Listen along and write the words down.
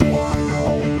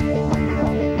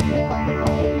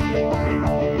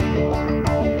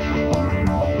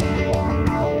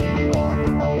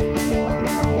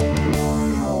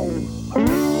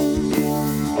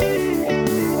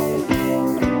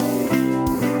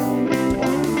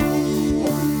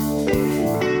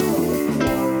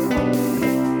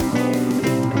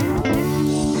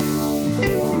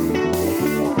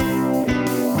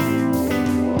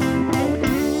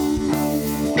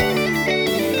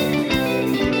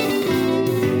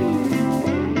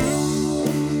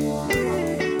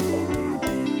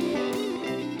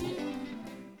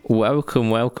Welcome,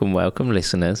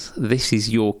 listeners. This is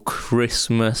your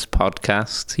Christmas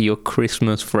podcast, your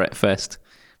Christmas Fretfest,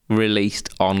 released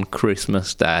on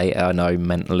Christmas Day. I know,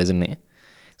 mental, isn't it?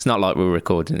 It's not like we're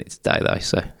recording it today, though,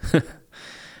 so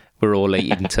we're all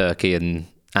eating turkey and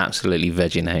absolutely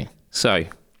vegging out. So,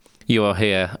 you are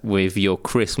here with your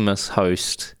Christmas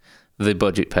host, the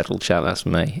Budget Pedal Chat, that's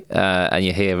me, and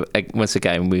you're here once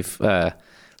again with the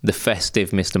festive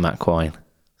Mr. Matt Quine.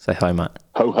 Say hi, Matt.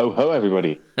 Ho, ho, ho,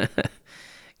 everybody.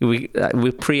 We're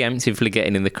preemptively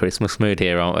getting in the Christmas mood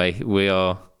here, aren't we? We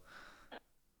are.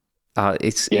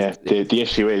 The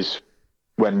issue is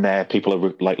when people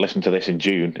are like listening to this in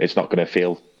June, it's not going to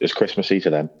feel as Christmassy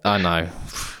to them. I know,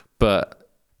 but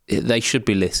they should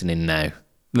be listening now.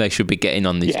 They should be getting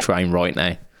on this train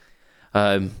right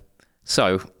now.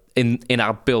 So, in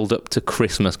our build-up to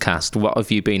Christmas cast, what have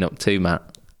you been up to, Matt?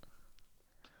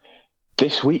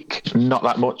 This week, not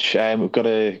that much. We've got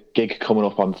a gig coming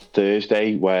up on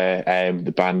Thursday where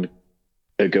the band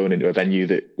are going into a venue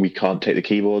that we can't take the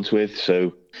keyboards with.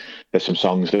 So there's some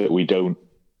songs that we don't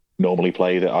normally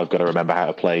play that I've got to remember how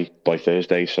to play by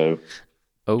Thursday. So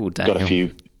got a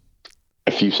few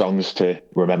songs to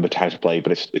remember how to play,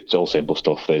 but it's all simple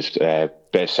stuff. There's a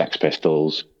bit of Sex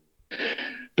Pistols,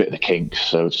 bit of the Kinks.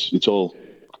 So it's all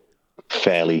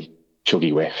fairly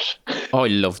chuggy riffs. I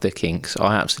love the Kinks.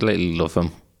 I absolutely love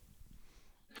them.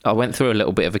 I went through a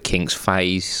little bit of a Kinks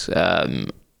phase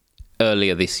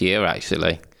earlier this year,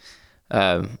 actually.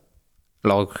 I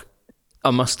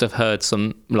must have heard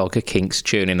a Kinks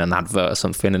tune in an advert or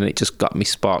something, and it just got me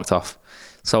sparked off.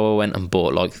 So I went and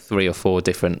bought like 3 or 4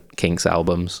 different Kinks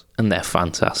albums, and they're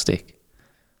fantastic.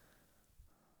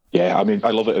 Yeah, I mean,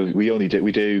 I love it. We do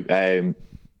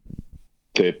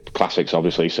the classics,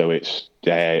 obviously, so it's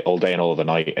All Day and All of the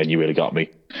Night and You Really Got Me.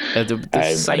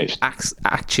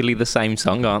 Actually the same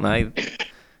song, aren't they?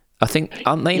 I think,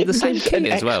 aren't they in the same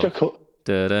key as well?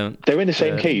 They're in the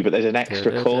same key, but there's an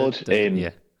extra chord in... Yeah.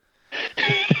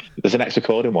 There's an extra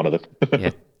chord in one of them.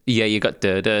 Yeah, you got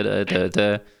yeah.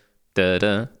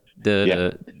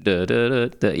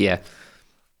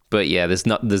 But yeah, there's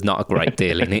not a great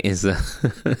deal in it, is there?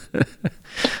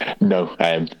 No,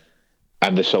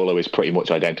 and the solo is pretty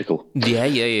much identical.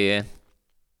 Yeah.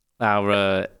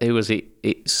 Our who was it?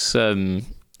 It's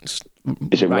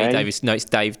is it Ray Davis? No, it's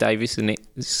Dave Davis, isn't it?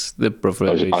 It's the brother.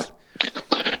 I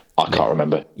can't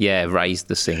remember. Yeah, Ray's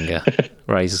the singer.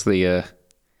 Ray's the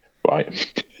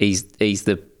right. He's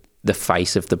the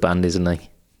face of the band, isn't he?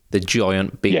 The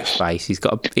giant big face. He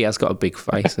has got a big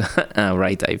face.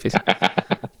 Ray Davis.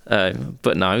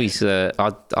 But no, he's.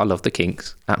 I love the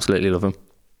Kinks. Absolutely love them.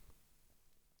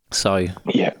 So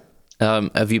yeah,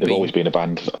 have you? They've always been a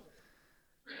band.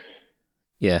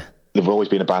 Yeah, they've always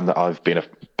been a band that I've been a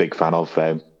big fan of.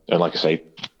 And like I say,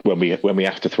 when we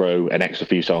have to throw an extra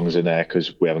few songs in there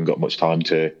because we haven't got much time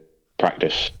to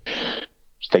practice,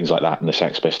 things like that, and the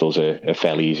Sex Pistols are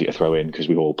fairly easy to throw in because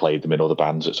we've all played them in other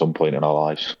bands at some point in our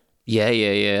lives.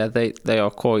 Yeah. They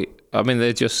are quite. I mean,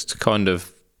 they're just kind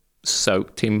of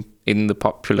soaked in the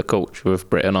popular culture of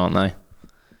Britain, aren't they?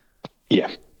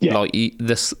 Yeah. Like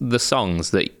the songs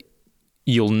that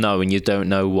you'll know and you don't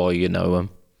know why you know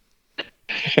them.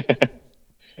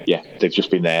 Yeah, they've just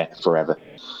been there forever.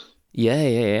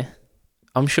 Yeah.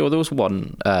 I'm sure there was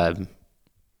one on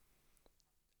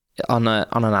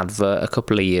an advert a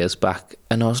couple of years back,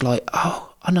 and I was like,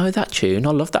 oh, I know that tune.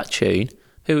 I love that tune.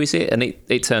 Who is it? And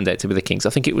it turned out to be the Kinks. I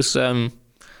think it was one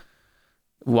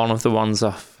of the ones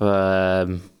off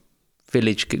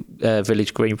Village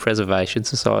Green Preservation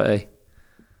Society.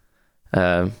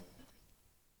 Trying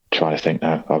to think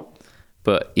now.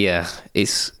 But yeah,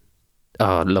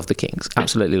 I love the Kinks.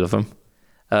 Absolutely love them.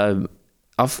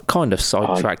 I've kind of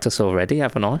sidetracked us already,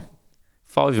 haven't I?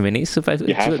 5 minutes of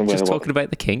just talking about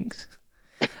the Kinks.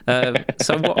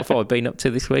 So what have I been up to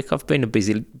this week? I've been a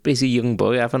busy young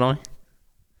boy, haven't I?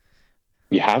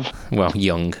 You have? Well,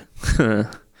 young. So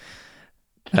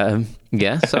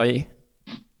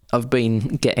I've been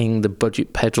getting the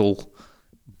Budget Pedal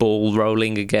ball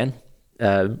rolling again.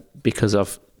 Because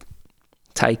I've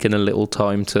taken a little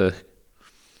time to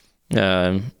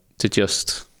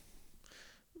just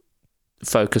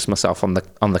focus myself on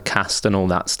the cast and all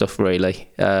that stuff, really,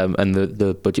 and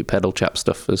the Budget Pedal Chat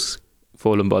stuff has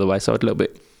fallen by the wayside a little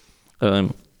bit.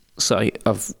 So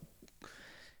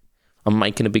I'm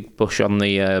making a big push on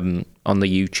the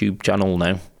YouTube channel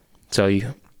now. So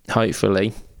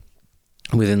hopefully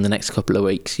within the next couple of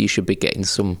weeks you should be getting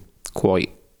some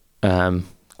quite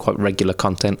regular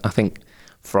content. I think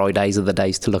Fridays are the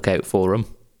days to look out for them.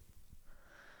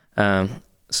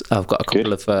 So I've got a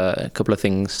couple of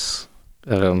things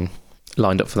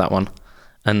lined up for that one.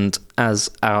 And as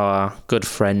our good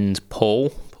friend Paul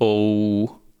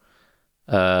Farrell?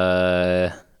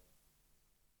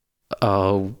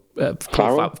 Paul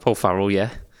Farrell, yeah.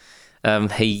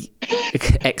 He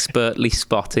expertly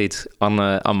spotted on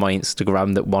my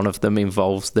Instagram that one of them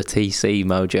involves the TC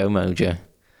Mojo,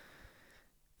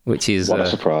 which is What a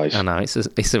surprise! I know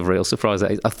it's a real surprise.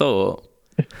 I thought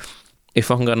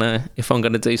if I'm gonna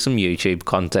do some YouTube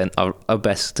content, I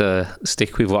best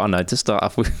stick with what I know to start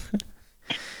off with,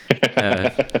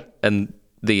 and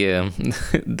the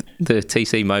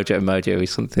TC Mojo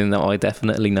is something that I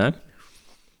definitely know.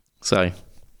 So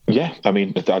yeah, I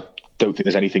mean, I don't think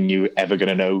there's anything you're ever going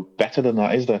to know better than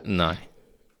that, is there? no,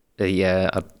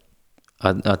 yeah,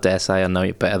 I dare say I know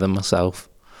it better than myself.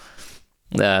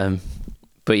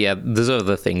 But yeah, there's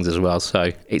other things as well.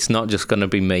 So it's not just going to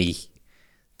be me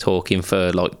talking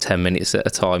for like 10 minutes at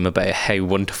a time about how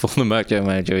wonderful the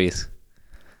Mojo is.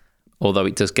 Although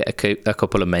it does get a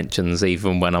couple of mentions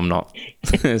even when I'm not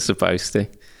supposed to.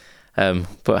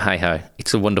 But hey ho,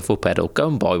 it's a wonderful pedal. Go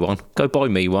and buy one. Go buy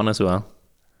me one as well.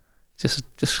 Just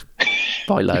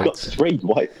buy loads. You've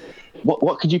got 3.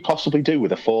 What could you possibly do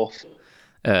with a 4th?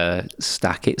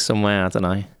 Stack it somewhere. I don't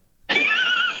know.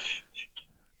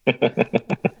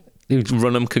 You'd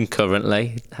run them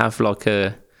concurrently. Have like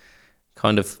a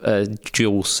kind of a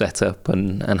dual setup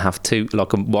and have two,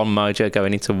 like one Mojo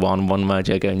going into one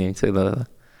Mojo going into the other.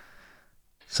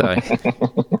 So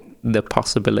the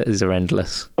possibilities are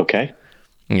endless. Okay.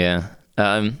 Yeah.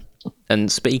 And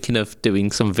speaking of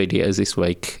doing some videos this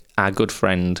week, our good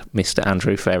friend Mr.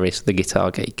 Andrew Ferris, the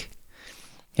Guitar Geek,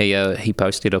 he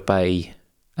posted up a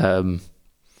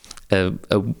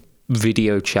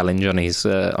video challenge on his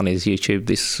YouTube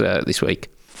this week,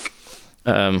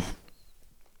 and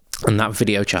that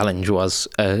video challenge was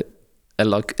a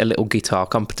little guitar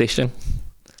competition,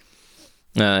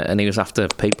 and he was after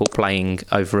people playing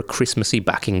over a Christmassy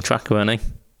backing track, weren't he?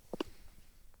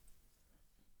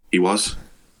 He was.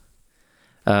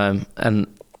 And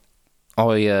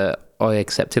I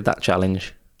accepted that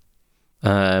challenge,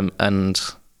 and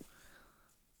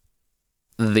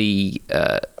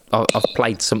I've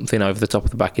played something over the top of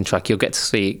the backing track. You'll get to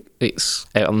see it. It's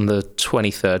out on the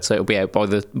 23rd, so it'll be out by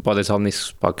the time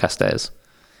this podcast airs.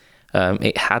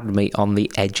 It had me on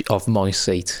the edge of my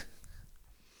seat.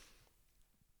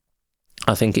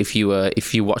 I think if you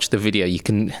watch the video, you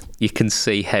can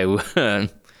see how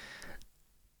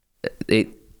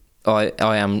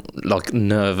I am like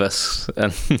nervous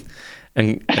and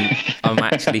I'm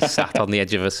actually sat on the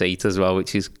edge of a seat as well,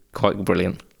 which is quite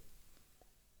brilliant.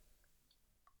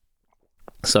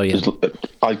 So yeah,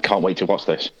 I can't wait to watch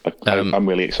this. I'm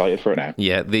really excited for it now.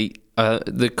 Yeah, the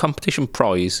competition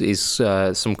prize is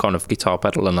some kind of guitar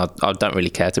pedal, and I don't really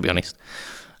care, to be honest.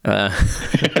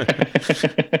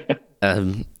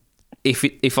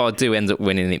 If I do end up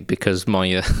winning it because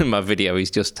my my video is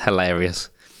just hilarious,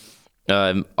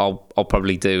 I'll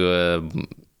probably do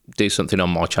something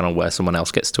on my channel where someone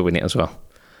else gets to win it as well.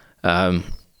 But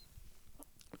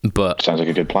sounds like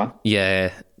a good plan.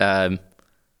 Yeah.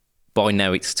 By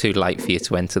now it's too late for you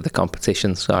to enter the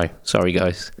competition, so sorry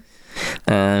guys.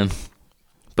 But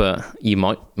you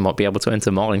might be able to enter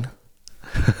mine.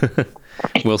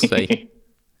 We'll see.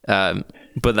 But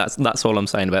that's all I'm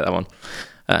saying about that one.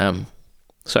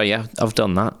 So yeah, I've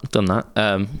done that.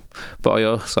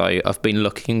 But I've been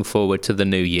looking forward to the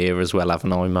new year as well,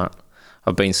 haven't I, Matt?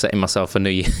 I've been setting myself a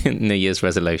New Year's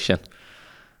resolution.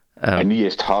 A New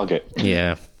Year's target.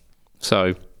 Yeah.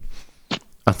 So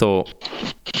I thought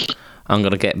I'm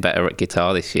gonna get better at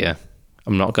guitar this year.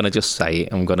 I'm not gonna just say it.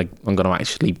 I'm gonna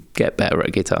actually get better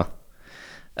at guitar.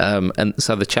 And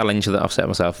so the challenge that I've set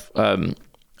myself, I'm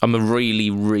a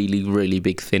really, really, really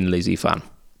big Thin Lizzy fan.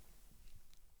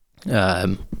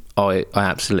 I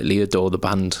absolutely adore the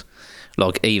band,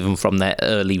 like even from their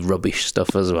early rubbish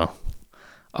stuff as well.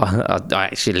 I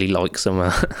actually like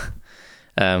some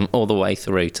all the way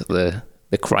through to the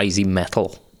crazy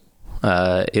metal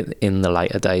in the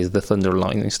later days, the Thunder and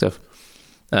Lightning stuff.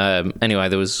 Anyway,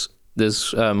 there's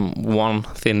one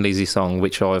Thin Lizzy song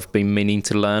which I've been meaning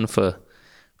to learn for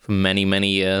many, many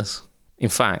years. In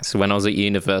fact, when I was at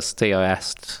university, I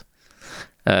asked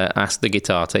the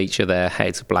guitar teacher there how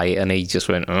to play it, and he just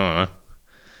went,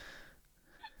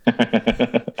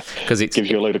 because it gives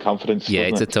you a load of confidence. Yeah,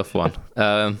 it's a tough one.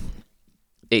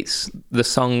 It's the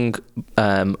song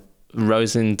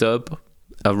Rosendub,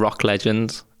 a rock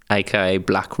legend, aka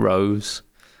Black Rose,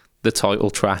 the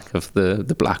title track of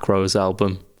the Black Rose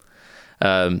album.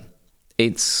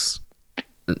 It's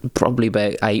probably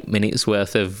about 8 minutes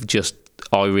worth of just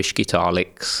Irish guitar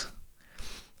licks.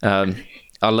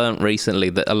 I learnt recently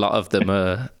that a lot of them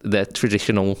they're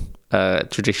traditional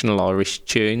traditional Irish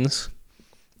tunes.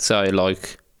 So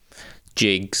like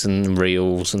jigs and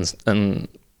reels and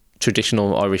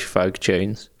traditional Irish folk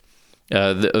tunes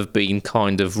that have been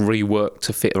kind of reworked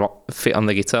to fit on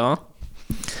the guitar.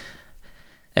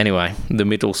 Anyway, the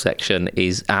middle section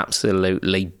is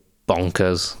absolutely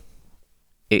bonkers.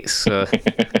 It's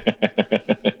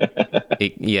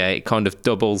it kind of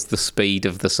doubles the speed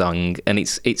of the song, and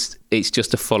it's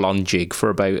just a full-on jig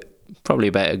for probably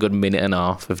about a good minute and a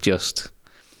half of just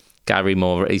Gary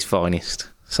Moore at his finest.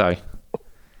 So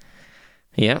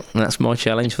yeah, that's my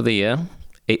challenge for the year.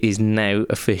 It is now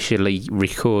officially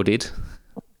recorded,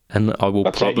 and I will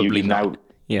probably not.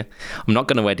 Yeah, I'm not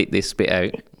going to edit this bit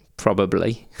out.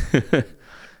 Probably.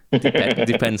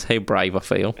 Depends how brave I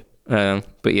feel.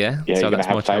 But yeah, so that's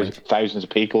my challenge. Thousands of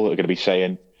people that are going to be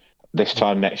saying this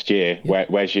time next year,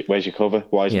 where's your cover?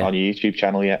 Why isn't it on your YouTube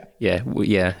channel yet?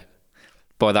 Yeah.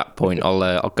 By that point,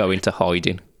 I'll go into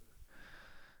hiding.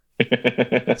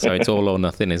 So it's all or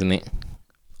nothing, isn't it?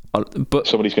 But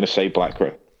somebody's going to say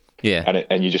Blackra. Yeah.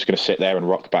 And you're just going to sit there and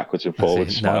rock backwards and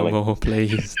forwards, smiling. No more,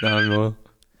 please. No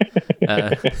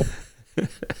more.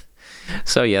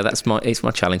 So yeah, it's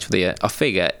my challenge for the year. I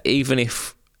figure even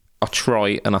if I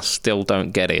try and I still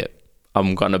don't get it,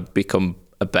 I'm gonna become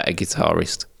a better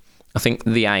guitarist. I think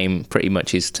the aim pretty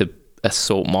much is to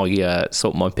sort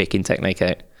my picking technique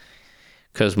out,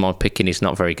 because my picking is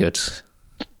not very good.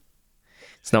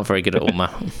 It's not very good at all,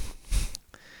 man.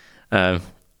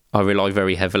 I rely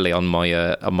very heavily on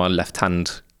my left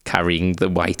hand carrying the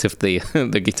weight of the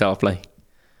the guitar play.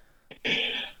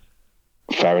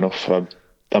 Fair enough.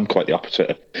 I'm quite the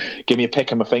opposite. Give me a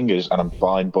pick on my fingers and I'm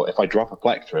fine, but if I drop a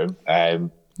plectrum, I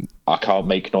can't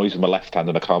make noise with my left hand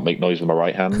and I can't make noise with my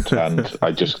right hand, and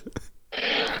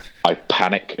I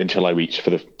panic until I reach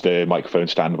for the microphone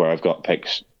stand where I've got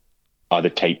picks either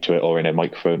taped to it or in a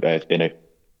microphone in a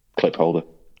clip holder.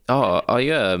 Oh,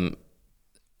 I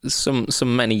some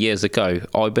many years ago,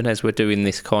 Ibanez were doing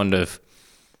this kind of.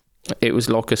 It was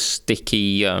like a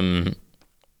sticky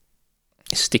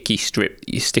strip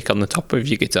you stick on the top of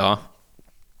your guitar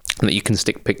that you can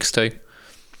stick picks to.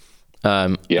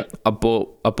 I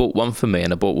bought one for me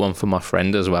and I bought one for my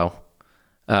friend as well,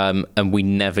 and we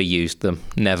never used them,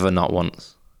 not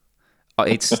once.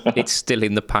 It's still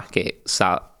in the packet,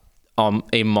 sat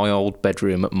in my old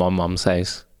bedroom at my mum's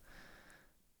house.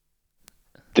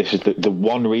 This is the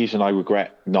one reason I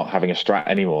regret not having a Strat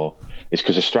anymore, is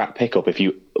because a Strat pickup, if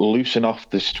you loosen off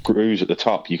the screws at the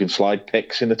top, you can slide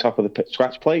picks in the top of the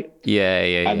scratch plate. Yeah.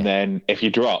 And then if you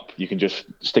drop, you can just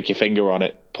stick your finger on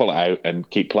it, pull it out, and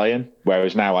keep playing.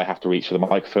 Whereas now I have to reach for the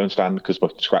microphone stand because my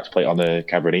scratch plate on the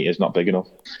Cabrinita is not big enough.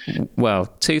 Well,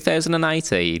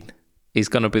 2018 is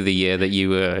going to be the year that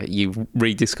you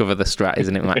rediscover the Strat,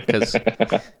 isn't it, Matt? Because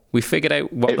we figured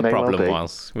out what the problem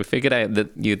was. We figured out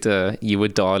that you were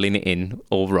dialing it in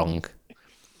all wrong.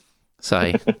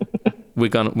 So we're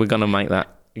gonna make that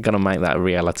a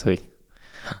reality.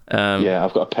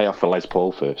 I've got to pay off the Les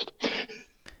Paul first.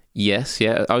 Yes,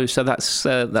 yeah. Oh, so that's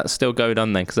still going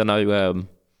on then, because I know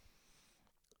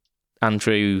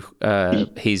Andrew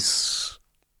his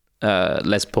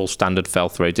Les Paul standard fell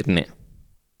through, didn't it?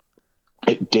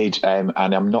 It did, and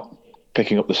I'm not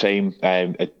picking up the same.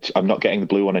 I'm not getting the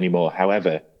blue one anymore.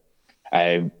 However,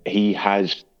 he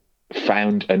has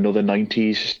found another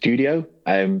 90s studio.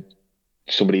 One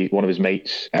of his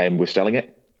mates, was selling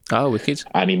it. Oh, wicked!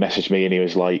 And he messaged me and he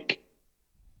was like,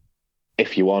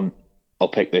 "If you want, I'll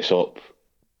pick this up.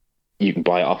 You can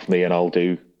buy it off me, and I'll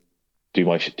do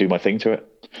my thing to it."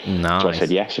 Nice. So I said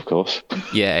yes, of course.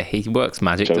 Yeah, he works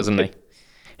magic, doesn't he?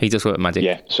 He does work magic.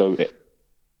 Yeah, so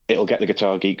it'll get the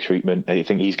Guitar Geek treatment. I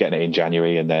think he's getting it in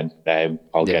January, and then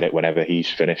I'll get it whenever he's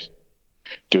finished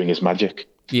doing his magic.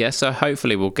 Yeah, so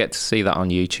hopefully we'll get to see that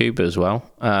on YouTube as well.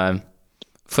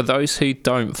 For those who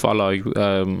don't follow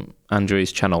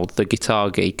Andrew's channel, The Guitar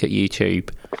Geek at YouTube,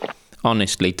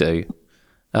 honestly do.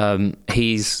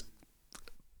 He's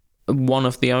one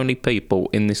of the only people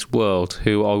in this world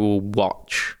who I will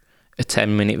watch a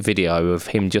 10-minute video of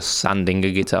him just sanding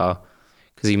a guitar,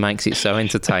 because he makes it so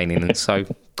entertaining and so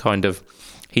kind of,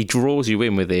 he draws you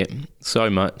in with it so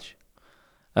much.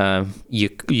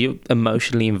 You're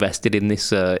emotionally invested in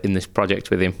this project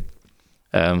with him.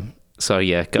 So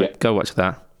yeah, go watch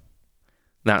that.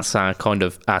 That's our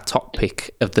top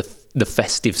pick of the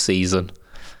festive season.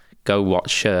 Go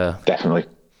watch. Definitely.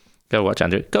 Go watch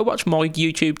Andrew. Go watch my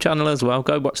YouTube channel as well.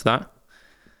 Go watch that.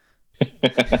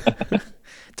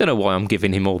 Don't know why I'm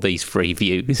giving him all these free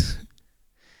views.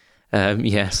 So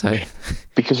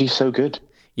because he's so good.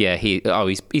 Yeah,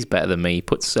 he's better than me. He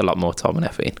puts a lot more time and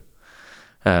effort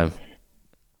in.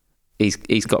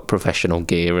 he's got professional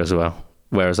gear as well,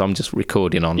 whereas I'm just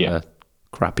recording on a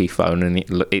crappy phone, and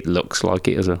it looks like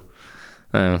it as well.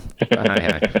 Hey.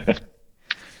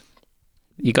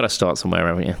 You got to start somewhere,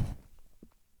 haven't you?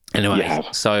 Anyway,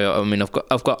 so I mean,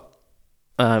 I've got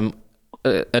an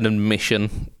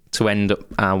admission to end up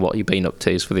what you've been up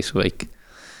to for this week.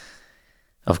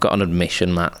 I've got an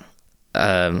admission, Matt,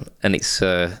 and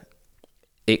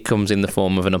it comes in the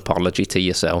form of an apology to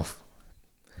yourself.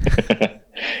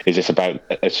 Is this about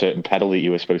a certain pedal that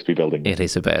you were supposed to be building? It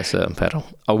is about a certain pedal.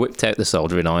 I whipped out the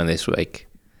soldering iron this week.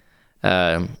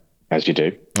 As you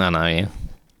do. I know,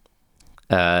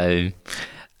 yeah.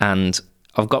 And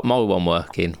I've got my one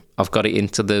working. I've got it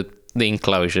into the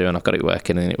enclosure, and I've got it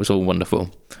working, and it was all wonderful.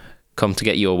 Come to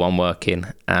get your one working,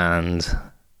 and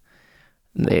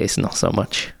it's not so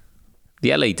much.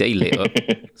 The LED lit up,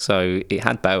 so it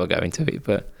had power going to it,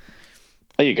 but...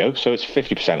 There you go. So it's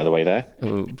 50% of the way there.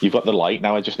 You've got the light,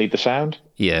 now I just need the sound.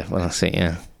 Yeah, well, that's it,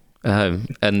 yeah.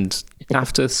 And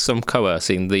after some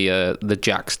coercing, the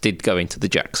jacks did go into the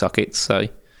jack sockets, so...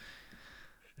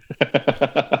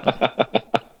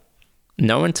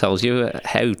 No one tells you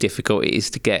how difficult it is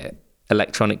to get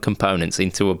electronic components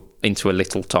into a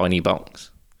little tiny box.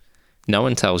 No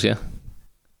one tells you.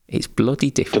 It's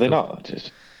bloody difficult. Do they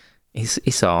not?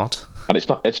 It's hard. And it's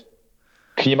not...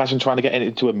 Can you imagine trying to get it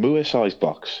into a Moore-sized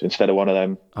box instead of one of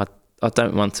them? I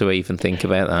don't want to even think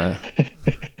about that.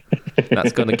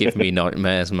 That's going to give me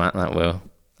nightmares, Matt, that will.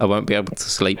 I won't be able to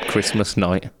sleep Christmas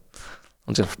night.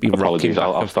 I'll just be rocking back.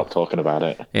 I'll stop talking about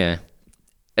it. Yeah.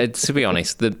 To be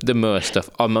honest, the Moore stuff,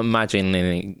 I'm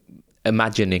imagining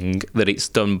that it's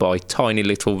done by tiny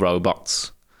little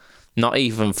robots. Not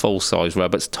even full-size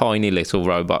robots, tiny little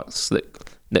robots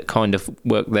that kind of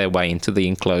work their way into the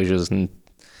enclosures and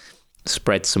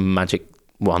spread some magic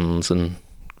wands and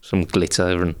some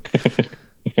glitter, and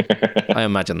I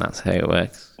imagine that's how it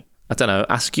works. I don't know.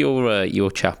 Ask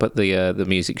your chap at the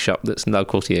music shop that's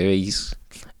local to you.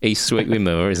 He's sweet with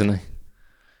Moore, isn't he?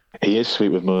 He is sweet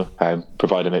with Moore,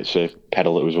 providing it's a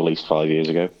pedal that was released 5 years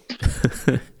ago.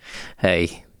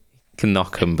 Hey, can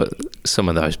knock them, but some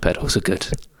of those pedals are good.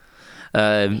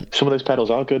 Some of those pedals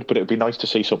are good, but it would be nice to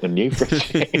see something new for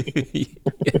it.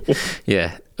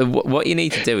 Yeah. What you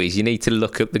need to do is you need to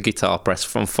look at the guitar press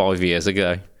from 5 years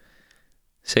ago.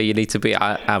 So you need to be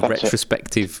a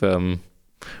retrospective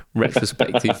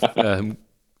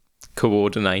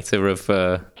coordinator of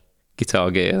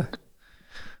guitar gear.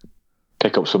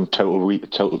 Pick up some total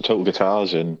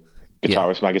guitars and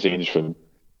guitarist magazines from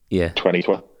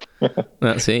 2012.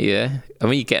 That's it. Yeah. I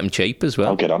mean, you get them cheap as well.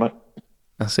 I'll get on it.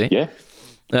 That's it. Yeah.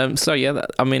 So yeah,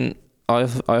 I mean,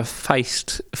 I've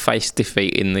faced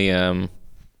defeat in the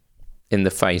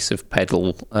face of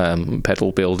pedal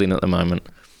building at the moment,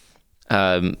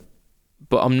 but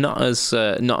I'm not as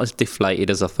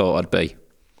deflated as I thought I'd be.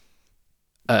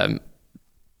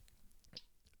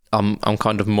 I'm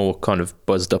kind of more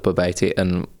buzzed up about it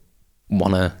and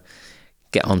want to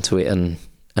get onto it and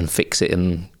fix it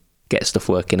and get stuff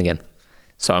working again.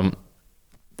 So I'm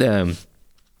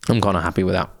kind of happy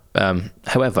with that.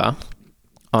 However,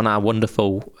 on our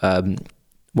wonderful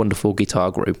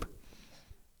guitar group,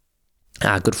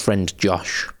 our good friend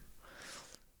Josh,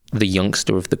 the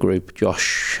youngster of the group,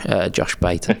 Josh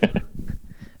Bater,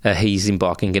 he's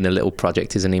embarking in a little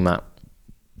project, isn't he, Matt?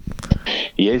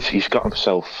 He is. He's got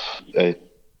himself a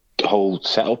whole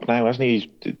setup now, hasn't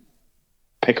he? He's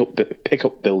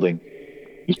pickup building.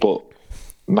 He's bought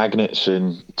magnets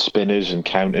and spinners and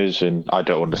counters, and I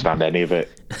don't understand any of it,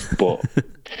 but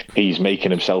he's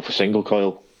making himself a single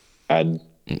coil, and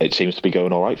it seems to be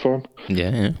going all right for him.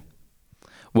 Yeah.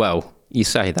 Well, you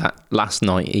say that. Last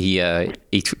night he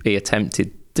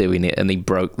attempted doing it and he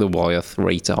broke the wire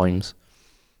 3 times,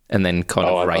 and then kind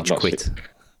of rage quit.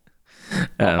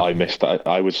 I missed that.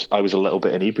 I was a little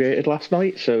bit inebriated last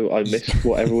night, so I missed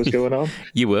whatever was going on.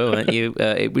 You were, weren't you?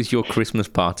 It was your Christmas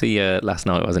party last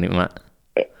night, wasn't it, Matt?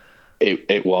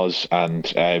 It was,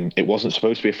 and it wasn't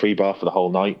supposed to be a free bar for the whole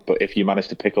night, but if you managed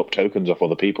to pick up tokens off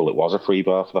other people, it was a free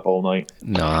bar for the whole night.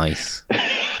 Nice.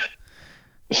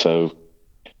 So,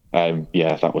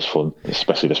 that was fun,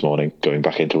 especially this morning, going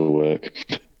back into work.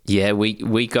 Yeah,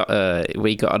 we got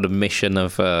an admission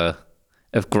of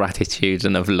gratitude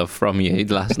and of love from you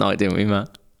last night, didn't we,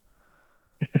 Matt?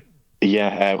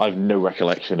 Yeah, I have no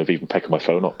recollection of even picking my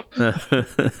phone up.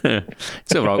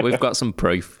 It's all right. We've got some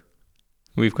proof.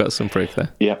 We've got some proof there.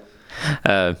 Yeah.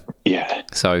 Yeah.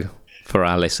 So, for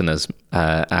our listeners,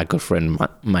 our good friend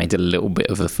made a little bit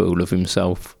of a fool of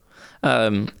himself.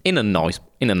 In a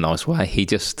nice way. He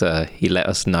just he let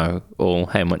us know all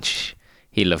how much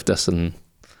he loved us, and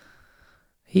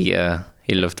he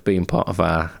loved being part of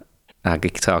our our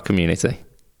guitar community,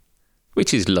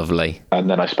 which is lovely. And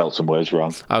then I spelled some words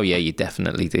wrong. Oh yeah, you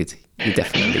definitely did. You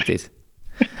definitely did.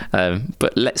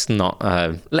 But let's not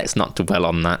dwell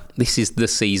on that. This is the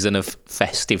season of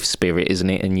festive spirit, isn't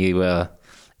it? And you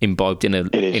imbibed in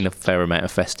a fair amount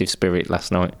of festive spirit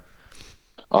last night.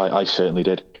 I certainly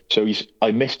did. So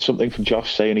I missed something from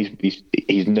Josh saying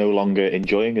he's no longer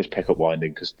enjoying his pickup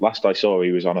winding, because last I saw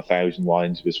he was on 1,000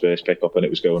 winds of his first pickup and it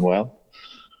was going well.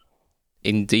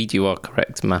 Indeed, you are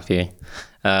correct, Matthew.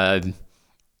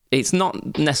 It's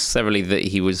not necessarily that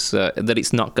he was that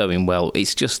it's not going well.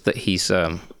 It's just that he's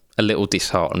a little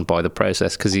disheartened by the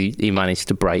process, because he managed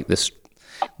to break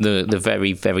the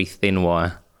very, very thin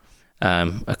wire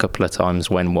a couple of times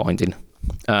when winding.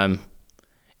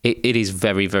 It is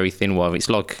very, very thin wire. It's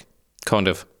like kind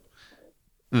of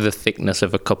the thickness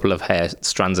of a couple of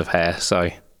strands of hair,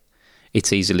 so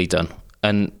it's easily done.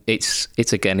 And it's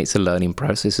a learning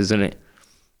process, isn't it?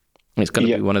 It's going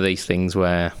to be one of these things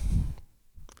where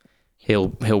he'll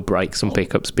break some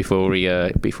pickups before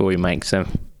he makes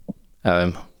them.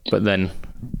 But then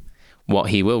what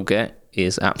he will get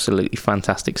is absolutely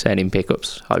fantastic sounding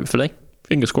pickups, hopefully.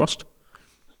 Fingers crossed.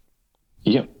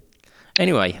 Yep.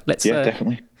 Anyway,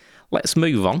 definitely. Let's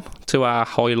move on to our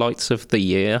highlights of the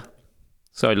year.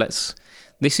 So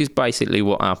this is basically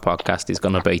what our podcast is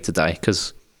going to be today,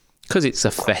 because it's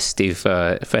a festive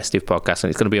podcast, and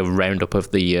it's going to be a roundup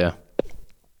of the year.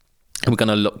 And we're going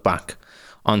to look back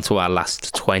onto our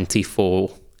last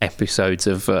 24 episodes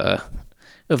of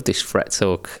this Fret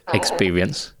Talk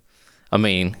experience. I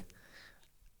mean,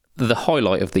 the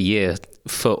highlight of the year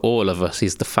for all of us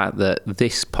is the fact that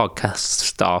this podcast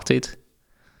started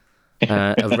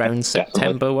around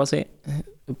September, was it?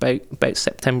 About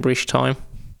September-ish time.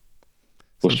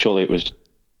 Well, surely it was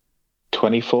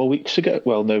 24 weeks ago.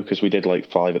 Well, no, because we did like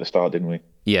 5 at the start, didn't we?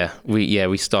 Yeah,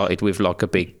 we started with like a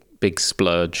big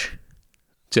splurge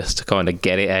just to kind of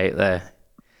get it out there,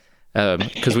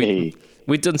 because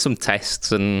we'd done some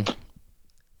tests and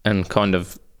kind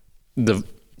of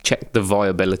checked the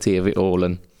viability of it all,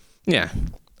 and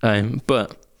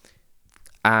but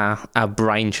our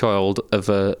brainchild of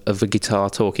a guitar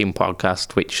talking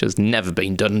podcast, which has never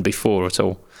been done before at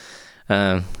all.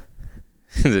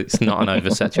 It's not an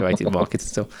oversaturated market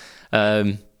still.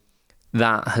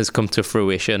 That has come to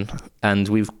fruition, and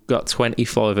we've got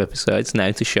 25 episodes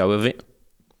now to show of it,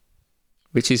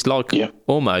 which is like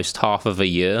almost half of a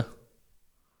year.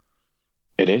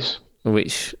 It is.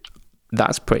 Which,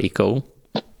 that's pretty cool.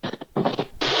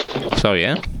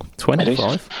 So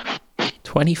 25.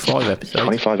 25 episodes.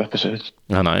 25 episodes.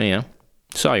 I know, yeah.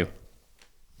 So,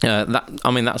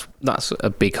 that's a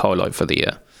big highlight for the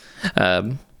year.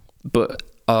 But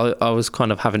I was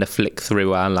kind of having a flick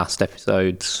through our last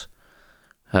episodes,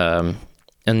 and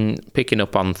picking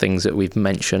up on things that we've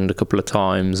mentioned a couple of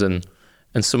times, and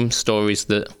some stories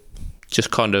that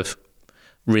just kind of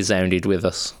resounded with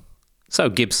us. So,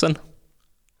 Gibson.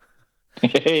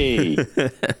 Hey.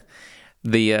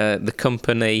 The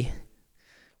company,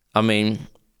 I mean,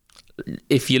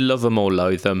 if you love them or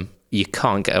loathe them, you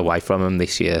can't get away from them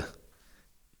this year.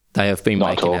 They have been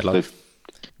making headlines.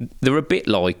 They're a bit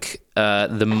like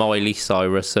the Miley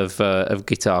Cyrus of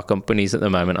guitar companies at the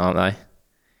moment, aren't they?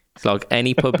 It's like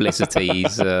any publicity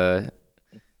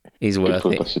is worth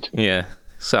it. Yeah.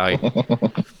 So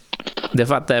they've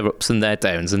had their ups and their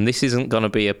downs, and this isn't going to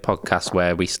be a podcast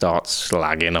where we start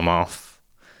slagging them off.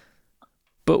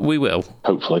 But we will.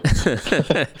 Hopefully.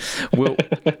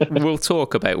 We'll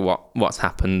talk about what's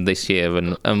happened this year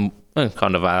and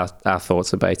kind of our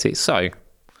thoughts about it. So,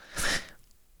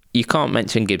 you can't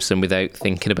mention Gibson without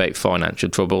thinking about financial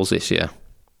troubles this year.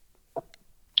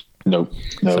 No.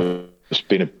 It's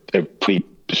been a pretty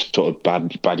sort of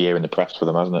bad year in the press for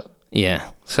them, hasn't it? Yeah.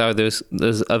 So there's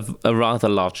a rather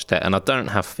large debt, and I don't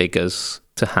have figures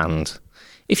to hand.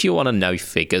 If you want to know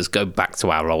figures, go back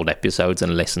to our old episodes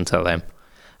and listen to them.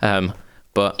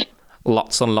 But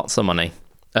lots and lots of money.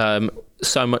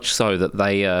 So much so that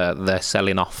they're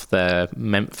selling off their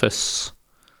Memphis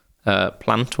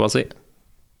plant, was it?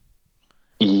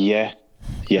 Yeah.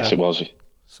 Yes, it was.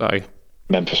 So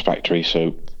Memphis factory,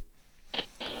 so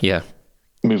yeah.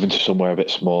 Moving to somewhere a bit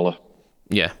smaller.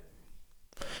 Yeah.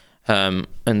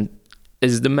 And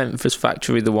is the Memphis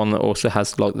factory the one that also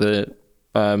has like the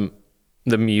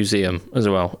museum as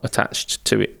well attached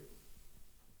to it?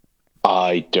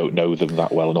 I don't know them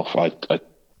that well enough. I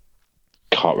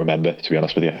can't remember, to be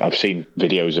honest with you. I've seen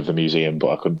videos of the museum,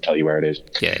 but I couldn't tell you where it is.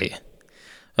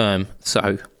 Yeah.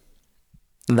 So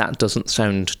that doesn't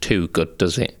sound too good,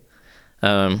 does it?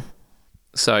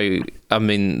 So I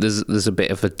mean, there's a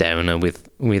bit of a downer with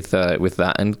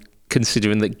that, and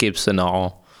considering that Gibson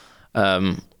are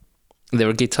They're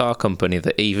a guitar company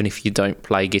that even if you don't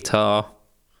play guitar,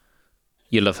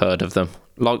 you'll have heard of them.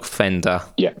 Like Fender,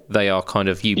 Yeah. they are kind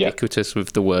of ubiquitous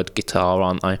with the word guitar,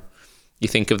 aren't they? You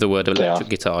think of the word electric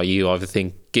guitar, you either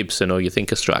think Gibson or you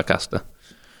think a Stratocaster.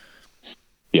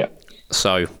 Yeah.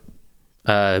 So,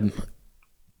 the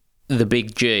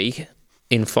big G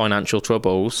in financial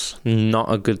troubles,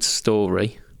 not a good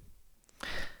story.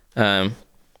 However,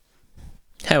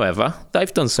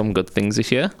 they've done some good things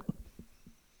this year.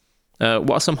 What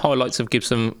are some highlights of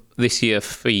Gibson this year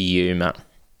for you, Matt?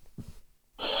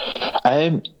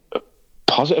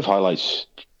 Positive highlights.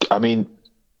 I mean,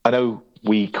 I know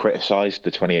we criticised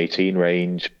the 2018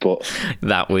 range, but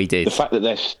that we did. The fact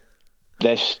that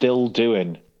they're still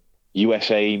doing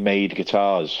USA-made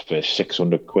guitars for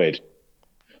 600 quid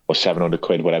or 700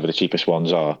 quid, whatever the cheapest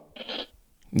ones are.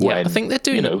 Yeah, I think they're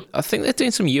doing. I think they're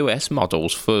doing some US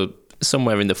models for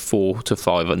somewhere in the 400 to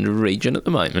 500 region at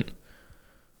the moment.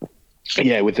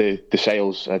 Yeah, with the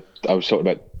sales, I was talking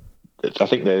about. I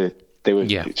think they were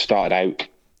started out.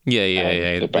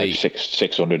 Yeah. About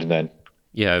 600, and then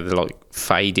they're like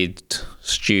faded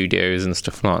studios and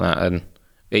stuff like that, and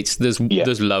there's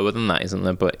lower than that, isn't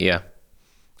there? But yeah,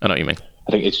 I know what you mean.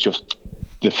 I think it's just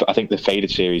I think the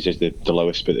faded series is the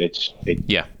lowest, but it's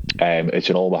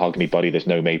an all mahogany body. There's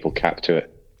no maple cap to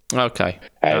it. Okay,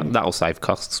 that'll save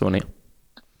costs, won't it?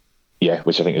 Yeah,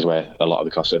 which I think is where a lot of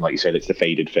the costs are. And like you said, it's the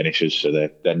faded finishes, so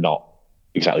they're not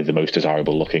exactly the most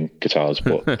desirable looking guitars.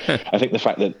 But I think the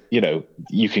fact that,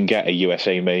 you can get a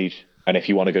USA made, and if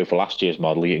you want to go for last year's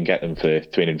model, you can get them for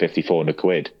 350, 400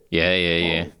 quid.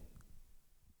 Yeah.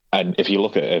 And if you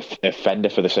look at a Fender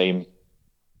for the same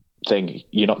thing,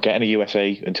 you're not getting a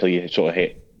USA until you sort of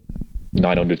hit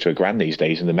 900 to $1,000 these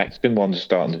days, and the Mexican ones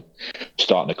are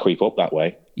starting to creep up that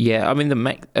way. Yeah, I mean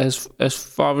as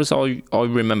far as I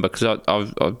remember, because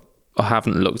I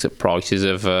haven't looked at prices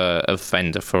of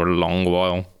Fender for a long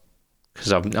while,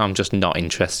 because I'm just not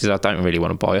interested. I don't really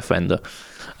want to buy a Fender,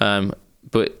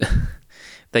 but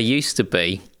there used to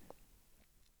be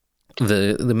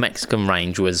the Mexican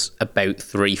range was about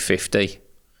 350,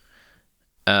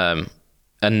 and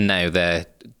now they're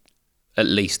at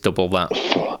least double that.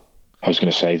 I was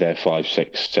going to say they're 5,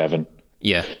 6, 7.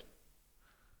 Yeah.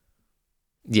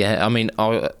 I mean,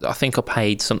 I think I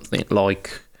paid something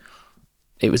like,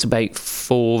 it was about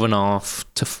 450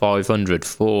 to 500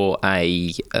 for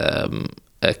a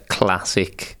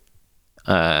classic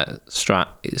Strat.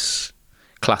 It's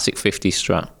classic 50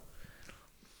 Strat,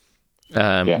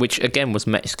 which again was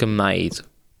Mexican made,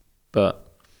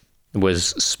 but was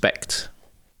spec'd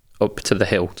up to the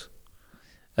hilt.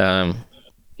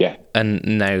 And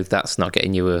now that's not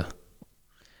getting you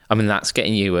that's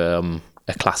getting you a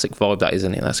classic vibe, that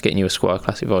isn't it? That's getting you a Squier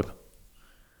classic vibe.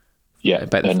 Yeah,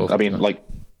 and I mean, like,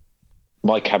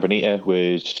 my Cabronita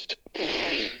was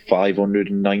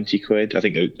 590 quid. I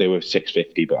think they were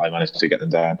 650, but I managed to get them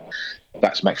down.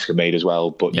 That's Mexican made as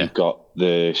well, but you've got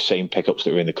the same pickups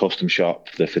that were in the custom shop,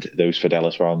 those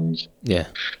Fidelis Rons. Yeah.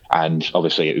 And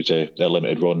obviously it was a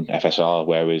limited run FSR,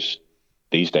 whereas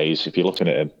these days, if you're looking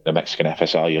at a Mexican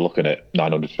FSR, you're looking at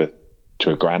 900 to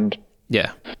 $1,000.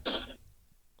 Yeah.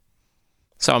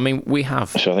 So I mean, we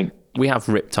have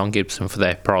ripped on Gibson for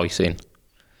their pricing,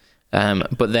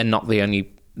 but they're not the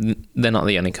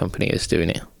only company that's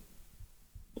doing it.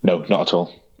 No, not at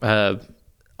all. I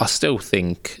still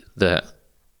think that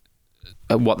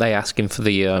what they're asking for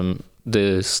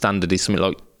the standard is something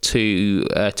like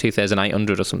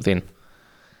 2,800 or something.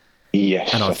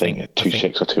 Yes, and I think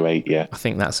 2.6 or 2.8. Yeah, I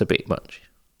think that's a bit much.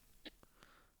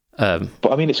 But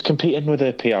I mean, it's competing with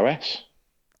a PRS.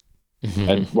 Mm-hmm.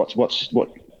 And what's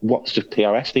the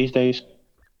PRS these days?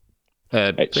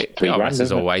 It's PRS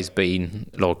has always been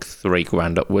like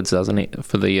 $3,000 upwards, hasn't it?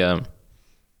 For the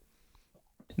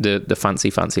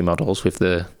fancy models with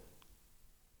the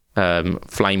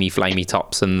flamey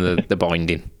tops and the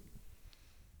binding.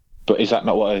 But is that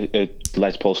not what a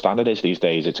Les Paul standard is these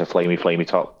days? It's a flamey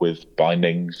top with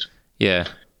bindings. Yeah,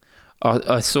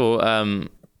 I saw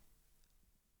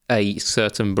a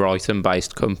certain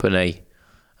Brighton-based company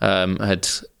had.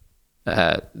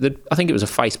 I think it was a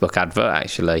Facebook advert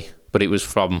actually, but it was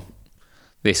from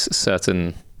this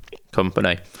certain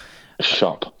company.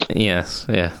 Shop. Yes,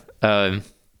 yeah.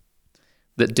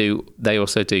 They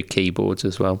also do keyboards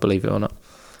as well, believe it or not.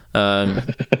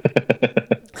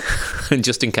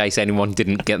 Just in case anyone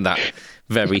didn't get that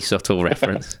very subtle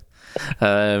reference.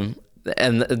 And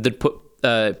they'd put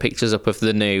pictures up of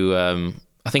the new,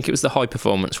 I think it was the high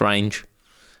performance range,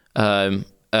 and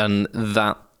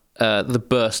that the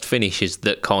burst finishes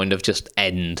that kind of just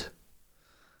end.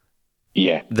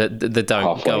 Yeah. That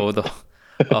don't go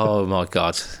Oh my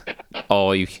god,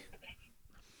 I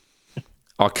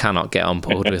I cannot get on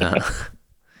board with that.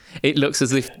 It looks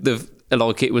as if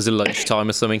like it was a lunchtime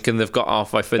or something, and they've got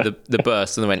halfway through the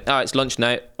burst, and they went, "Oh, it's lunch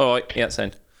now. All right, yeah,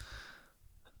 sound."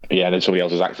 Yeah, and then somebody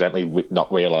else has accidentally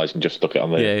not realised and just stuck it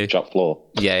on the shop floor.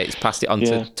 Yeah, it's passed it on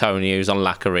to Tony, who's on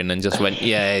lacquering, and just went,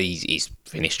 "Yeah, he's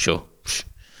finished, sure."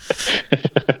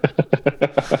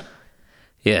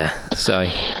 Yeah, so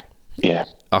yeah,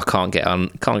 I can't get on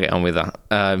with that.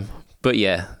 But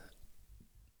yeah,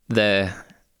 I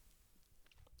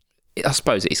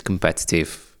suppose it's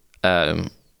competitive.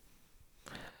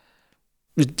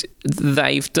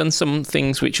 They've done some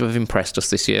things which have impressed us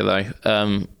this year, though.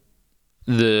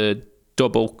 The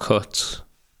double cut,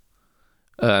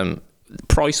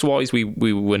 price wise,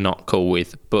 we were not cool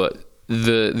with, but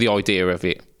the idea of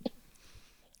it,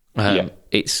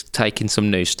 it's taking some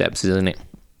new steps, isn't it?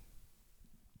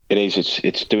 It is.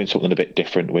 It's doing something a bit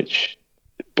different,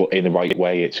 but in the right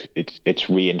way. It's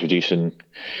reintroducing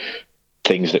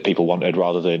things that people wanted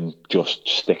rather than just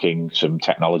sticking some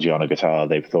technology on a guitar.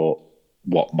 They've thought,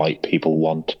 what might people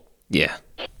want? Yeah,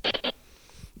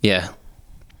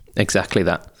 exactly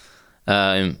that.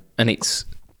 And it's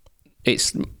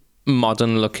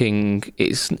modern looking.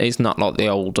 It's not like the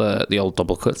old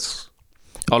double cuts.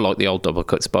 I like the old double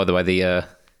cuts, by the way.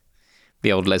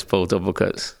 The old Les Paul double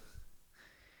cuts.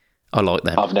 I like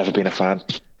them. I've never been a fan.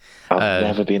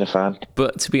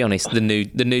 But to be honest, the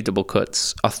new double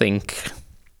cuts, I think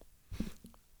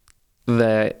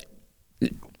they're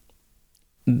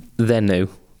new.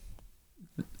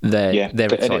 They're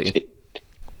exciting.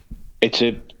 It's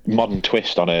a modern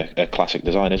twist on a classic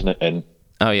design, isn't it? And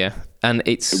and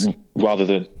it's rather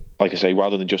than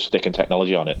just sticking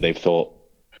technology on it, they've thought,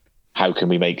 how can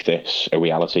we make this a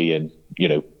reality and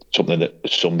something that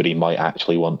somebody might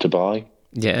actually want to buy?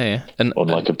 Yeah, and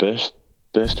unlike a burst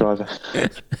driver.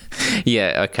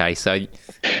 Yeah, okay. So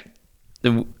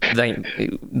they've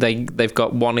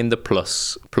got one in the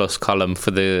plus column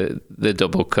for the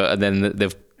double cut, and then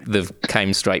they've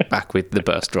came straight back with the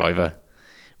burst driver,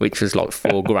 which was like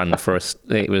 $4,000 for us.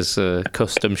 It was a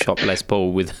custom shop Les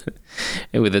Paul with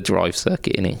a drive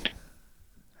circuit in it.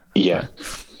 Yeah,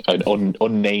 an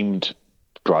unnamed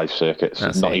drive circuit.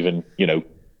 It's not even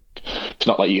It's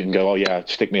not like you can go, oh yeah,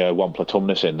 stick me a Wampler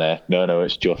Tumnus in there. No,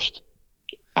 it's just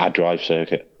a drive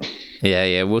circuit.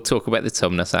 Yeah, we'll talk about the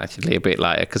Tumnus actually a bit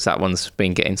later, because that one's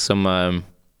been getting some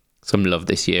love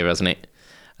this year, hasn't it?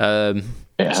 It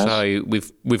has. So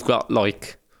we've got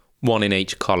like one in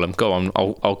each column. Go on,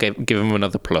 I'll give him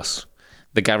another plus.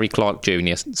 The Gary Clark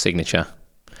Jr. signature.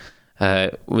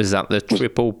 Was that the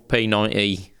triple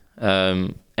P90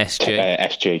 SG?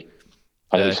 SG.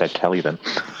 I know you said Telly then.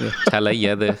 Yeah, Telly,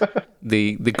 yeah,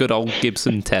 the good old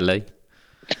Gibson Telly.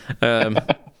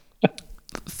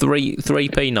 Three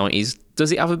P90s.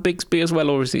 Does it have a Bigsby as well,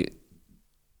 or is it?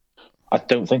 I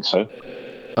don't think so.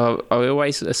 I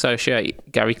always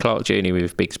associate Gary Clark Jr.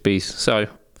 with Bigsby's, so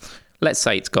let's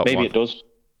say it's got Maybe one. It does.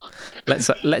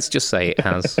 Let's just say it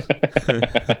has,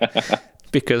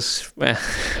 because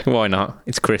why not?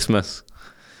 It's Christmas.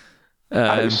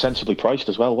 And it was sensibly priced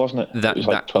as well, wasn't it? It was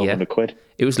like 1,200 quid.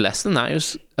 It was less than that.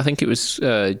 I think it was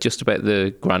just about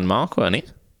the grand mark, wasn't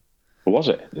it? Or was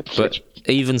it? But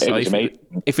even so,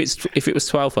 if it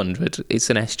was 1,200, it's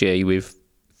an SG with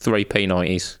 3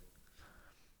 P90s.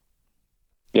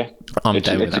 Yeah,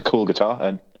 it's a cool guitar,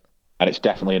 and it's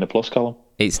definitely in a plus column.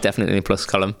 It's definitely in a plus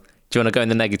column. Do you want to go in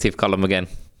the negative column again?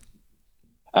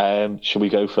 Should we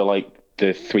go for like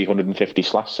the 350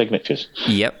 slash signatures?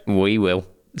 Yep, we will.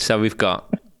 So I've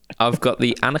got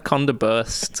the Anaconda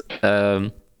Burst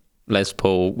Les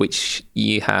Paul, which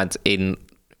you had in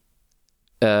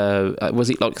was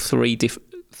it like three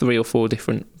or four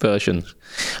different versions?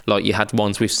 Like you had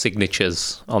ones with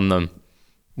signatures on them,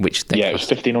 which it was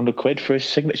 1,500 quid for his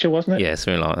signature, wasn't it? Yeah,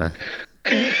 something like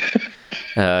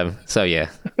that. So yeah,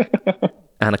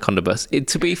 Anaconda Burst.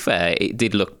 To be fair, it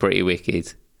did look pretty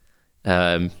wicked,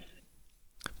 but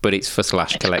it's for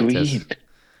Slash collectors. Green.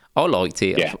 I liked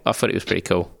it. Yeah. I thought it was pretty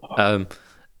cool.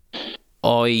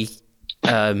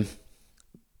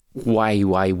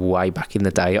 Way back in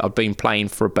the day, I'd been playing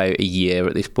for about a year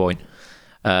at this point,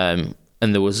 and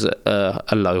there was a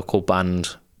local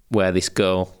band where this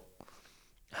girl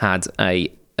had an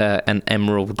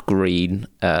emerald green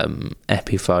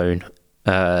Epiphone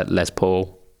Les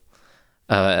Paul,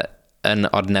 and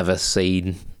I'd never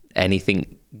seen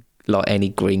anything like any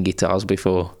green guitars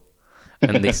before.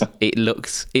 And it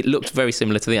looked very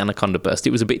similar to the Anaconda Burst.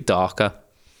 It was a bit darker,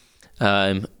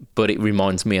 but it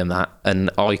reminds me of that.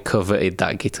 And I coveted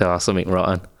that guitar something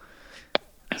rotten.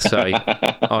 So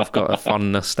I've got a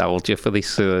fond nostalgia for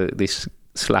this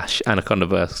slash Anaconda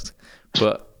Burst.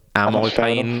 But am I That's fair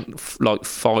paying like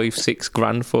 5-6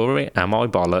 grand for it? Am I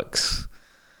bollocks?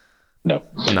 No.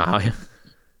 No.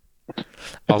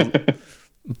 I'll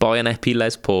buy an Epi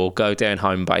Les Paul, go down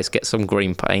home base, get some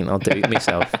green paint. I'll do it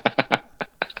myself.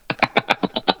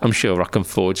 I'm sure I can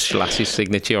forge Slash's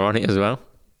signature on it as well.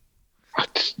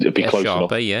 It'd be close enough.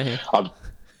 Sharpie, yeah. I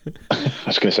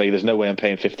was going to say, there's no way I'm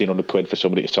paying 1,500 quid for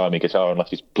somebody to sign me guitar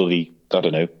unless it's bloody, I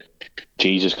don't know,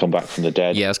 Jesus come back from the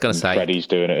dead. Yeah, I was going to say Freddie's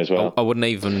doing it as well. I wouldn't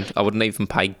even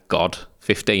pay God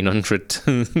 1,500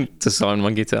 to sign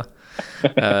my guitar.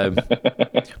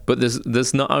 But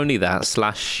there's not only that.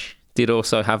 Slash did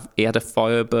also he had a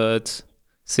Firebird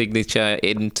signature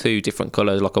in 2 different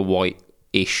colours, like a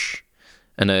white-ish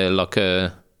and like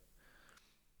a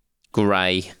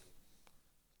grey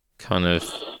kind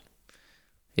of.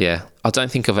 Yeah, I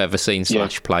don't think I've ever seen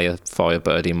Slash play a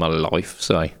Firebird in my life.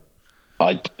 So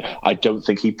I don't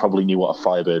think he probably knew what a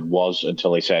Firebird was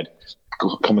until they said,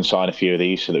 "Come and sign a few of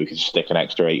these so that we can stick an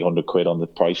extra 800 quid on the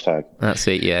price tag." That's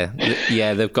it. Yeah,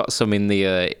 yeah. They've got some in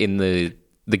the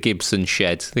Gibson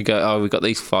shed. They go, "Oh, we've got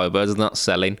these Firebirds, they're not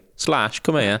selling." Slash,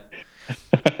 come here.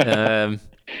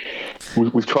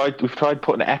 We've tried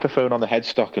putting an Epiphone on the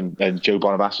headstock and Joe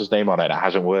Bonamassa's name on it. It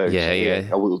hasn't worked.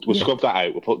 Yeah. We'll scrub that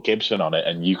out. We'll put Gibson on it,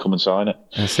 and you come and sign it.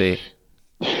 That's it.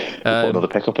 Put another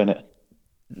pickup in it.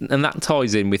 And that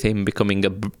ties in with him becoming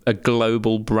a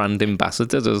global brand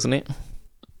ambassador, doesn't it?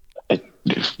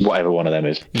 Whatever one of them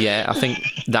is. Yeah, I think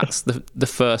that's the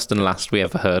first and last we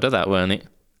ever heard of that, weren't it?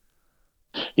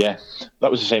 Yeah,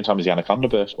 that was the same time as the Anaconda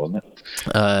Burst, wasn't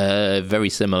it? Very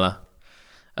similar.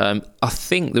 I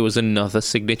think there was another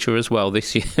signature as well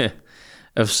this year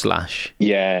of Slash.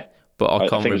 Yeah, but I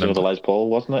can't think remember. It was another Les Paul,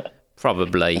 wasn't it?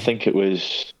 Probably. I think it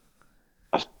was.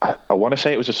 I want to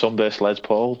say it was a Sunburst Les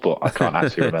Paul, but I can't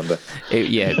actually remember.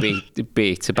 It'd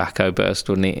be Tobacco Burst,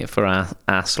 wouldn't it, for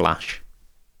our Slash?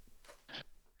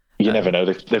 You never know.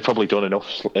 They've probably done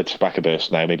enough Tobacco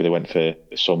Burst now. Maybe they went for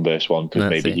a Sunburst one because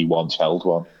maybe he once held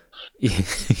one.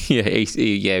 Yeah,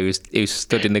 he was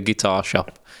stood in the guitar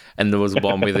shop, and there was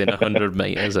one within 100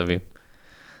 meters of him.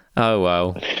 Oh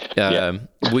well,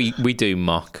 we do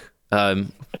mock.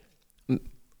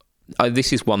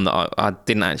 This is one that I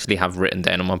didn't actually have written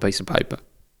down on my piece of paper,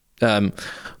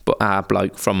 but our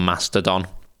bloke from Mastodon,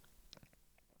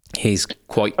 he's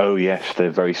quite. Oh yes, the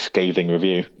very scathing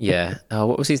review. Yeah.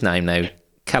 What was his name now?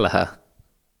 Kelleher.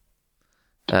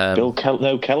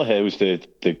 Kelleher was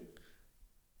the.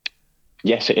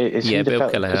 Yes, it is. Yeah, Bill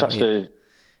Kelleher.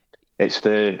 It's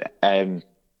the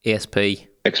ESP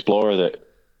Explorer that.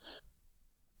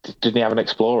 Didn't he have an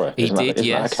Explorer? He did,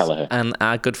 yes. And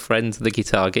our good friend, the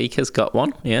Guitar Geek, has got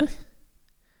one. Yeah.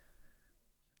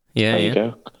 Yeah, there you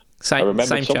go.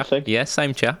 Same chap. Yeah,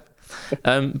 same chap.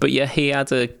 But yeah, he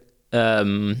had a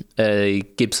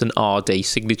Gibson RD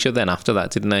signature then after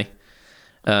that, didn't he?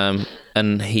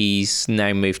 And he's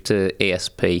now moved to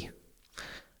ESP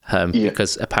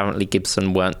because apparently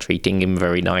Gibson weren't treating him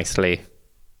very nicely.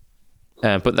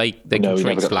 But they can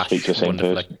treat Slash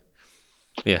wonderfully. Person.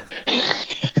 Yeah.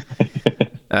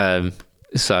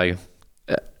 So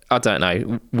I don't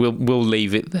know. We'll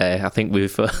leave it there. I think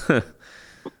we've.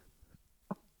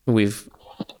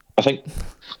 I think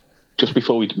just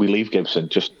before we leave Gibson,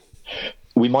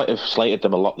 we might have slated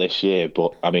them a lot this year,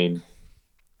 but I mean,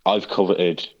 I've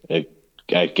coveted a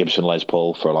Gibson Les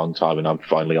Paul for a long time, and I'm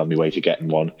finally on my way to getting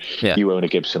one. Yeah. You own a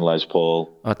Gibson Les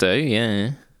Paul. I do,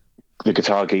 yeah. The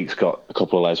Guitar Geek's got a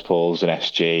couple of Les Pauls, an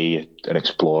SG, an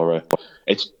Explorer.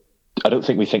 I don't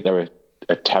think we think they're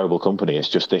a terrible company. It's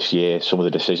just this year, some of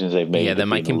the decisions they've made. Yeah, they're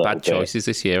making bad choices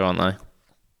this year, aren't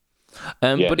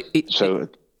they? But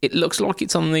it looks like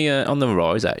it's on the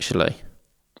rise. Actually,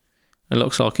 it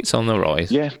looks like it's on the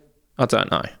rise. Yeah, I don't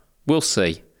know. We'll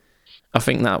see. I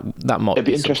think that might. It'd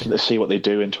be interesting to see what they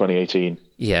do in 2018.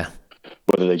 Yeah,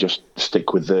 whether they just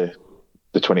stick with the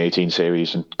 2018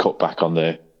 series and cut back on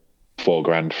the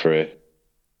 $4,000 for a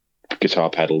guitar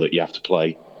pedal that you have to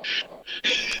play.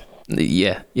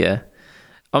 Yeah.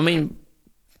 I mean,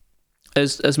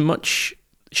 as much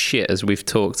shit as we've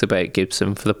talked about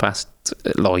Gibson for the past,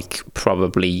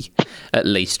 probably at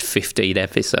least 15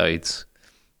 episodes,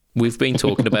 we've been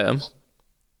talking about them.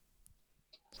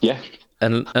 Yeah.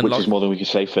 And which is more than we can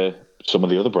say for some of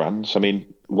the other brands. I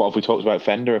mean, what have we talked about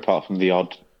Fender apart from the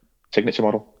odd signature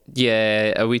model?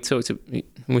 Yeah, we talked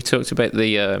about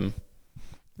the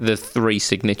 3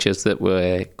 signatures that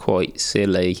were quite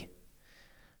silly.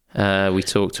 We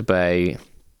talked about,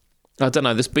 I don't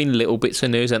know, there's been little bits of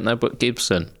news, hasn't there? But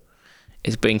Gibson,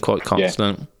 it's been quite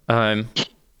constant. Yeah.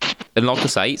 And like I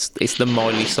say, it's the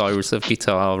Miley Cyrus of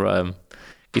guitar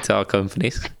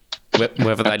companies.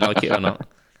 whether they like it or not.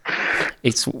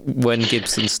 It's when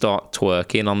Gibson start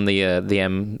twerking on the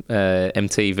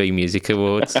MTV Music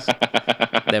Awards,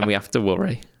 then we have to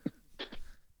worry.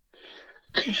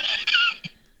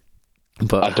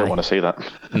 But I don't want to see that.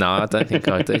 No, I don't think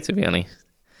I do, to be honest.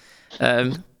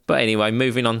 But anyway,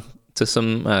 moving on to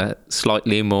some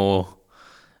slightly more,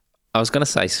 I was going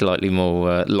to say slightly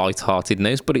more light-hearted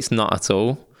news, but it's not at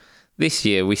all. This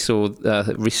year we saw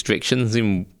restrictions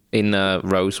in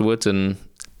Rosewood and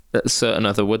certain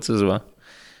other woods as well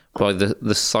by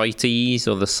the CITES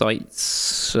or the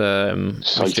CITES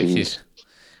restrictions,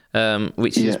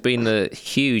 which has been a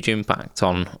huge impact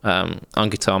on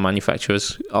guitar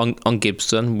manufacturers. On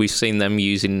Gibson, we've seen them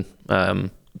using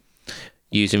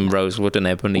rosewood and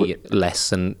ebony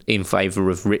less and in favour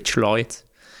of Richlite.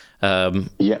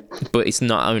 But it's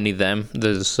not only them.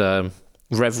 There's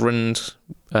Reverend,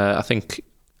 I think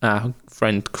our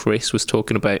friend Chris was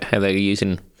talking about how they're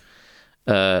using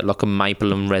like a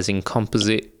maple and resin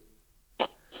composite.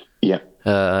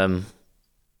 Fender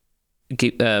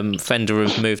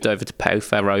have moved over to Pau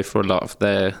Ferro for a lot of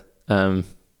their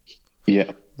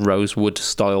rosewood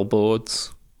style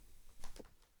boards.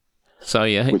 So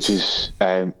which is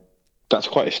that's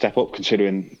quite a step up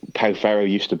considering Pau Ferro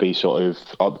used to be sort of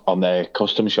on their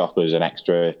custom shop as an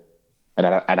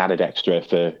added extra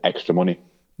for extra money.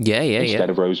 Instead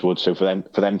of rosewood. So for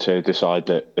them to decide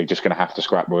that they're just going to have to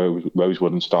scrap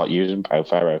rosewood and start using Pau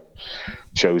Ferro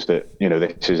shows that, you know,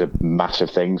 this is a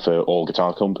massive thing for all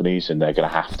guitar companies and they're going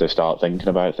to have to start thinking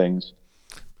about things.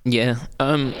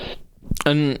 And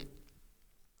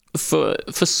for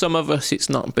some of us it's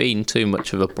not been too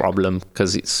much of a problem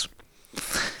because it's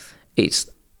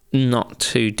not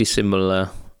too dissimilar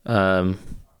in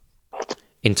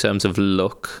terms of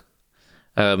look.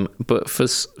 But for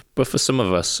some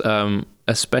of us,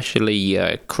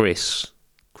 especially Chris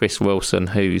Wilson,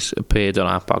 who's appeared on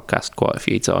our podcast quite a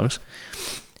few times,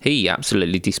 he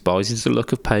absolutely despises the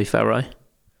look of Pau Ferro,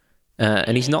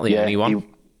 and he's not the only one.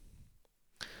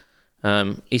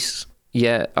 I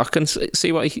can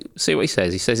see what he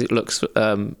says. He says it looks,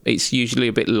 it's usually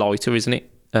a bit lighter, isn't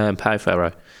it, Pau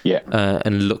Ferro?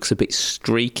 And looks a bit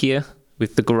streakier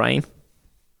with the grain.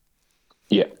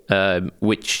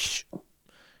 Which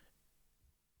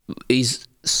is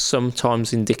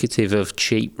sometimes indicative of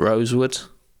cheap rosewood.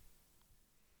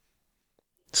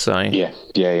 So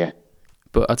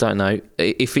but I don't know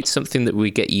if it's something that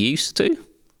we get used to.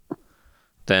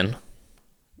 Then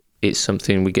it's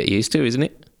something we get used to, isn't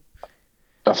it?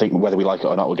 I think whether we like it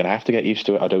or not, we're going to have to get used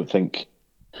to it. I don't think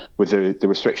with the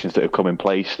restrictions that have come in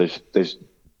place, there's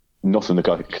nothing the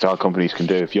guitar companies can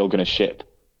do. If you're going to ship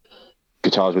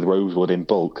guitars with rosewood in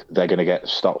bulk, they're going to get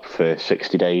stopped for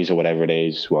 60 days or whatever it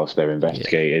is whilst they're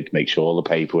investigated, make sure all the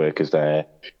paperwork is there.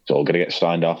 It's all going to get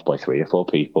signed off by 3 or 4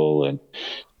 people. And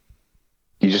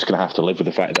you're just going to have to live with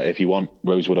the fact that if you want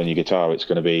rosewood on your guitar, it's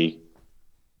going to be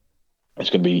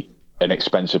an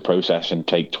expensive process and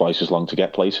take twice as long to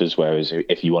get places. Whereas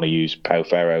if you want to use Pau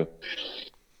Ferro,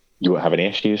 you won't have any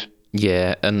issues.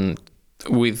 Yeah. And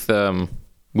with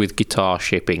guitar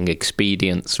shipping,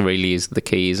 expedience really is the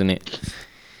key, isn't it?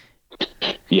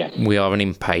 Yeah. We are an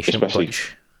impatient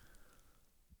bunch.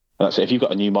 That's it. If you've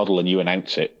got a new model and you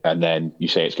announce it and then you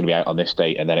say it's going to be out on this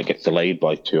date and then it gets delayed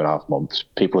by 2.5 months,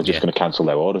 people are just going to cancel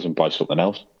their orders and buy something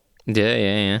else.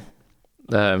 One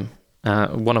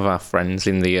of our friends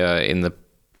in the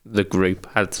group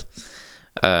had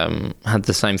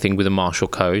the same thing with the Marshall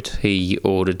Code. He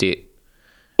ordered it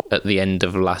at the end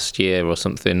of last year or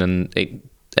something, and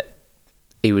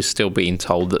he was still being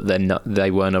told that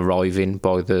they weren't arriving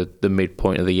by the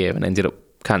midpoint of the year, and ended up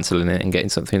cancelling it and getting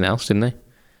something else, didn't they?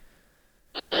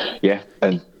 Yeah,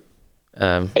 and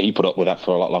he put up with that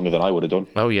for a lot longer than I would have done.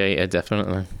 Oh yeah,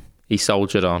 definitely. He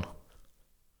soldiered on.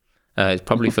 It's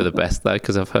probably for the best though,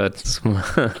 because I've heard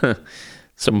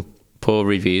some poor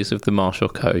reviews of the Marshall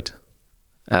Code.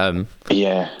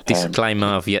 Disclaimer: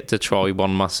 I've yet to try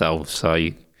one myself, so.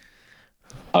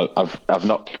 I've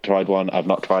not tried one. I've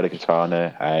not tried a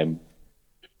Katana.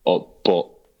 But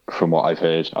from what I've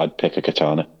heard, I'd pick a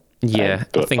Katana. Yeah,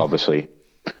 but I think obviously.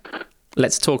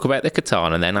 Let's talk about the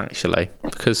Katana then, actually,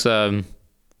 because that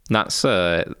was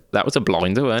a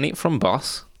blinder, weren't it, from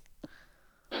Boss?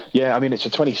 Yeah, I mean it's a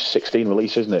 2016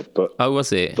 release, isn't it? But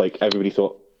was it? Like everybody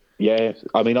thought. Yeah,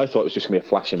 I mean I thought it was just gonna be a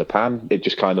flash in the pan. It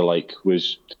just kind of like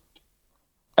was,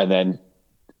 and then.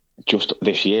 Just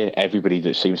this year, everybody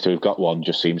that seems to have got one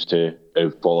just seems to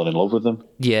have fallen in love with them.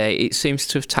 Yeah, it seems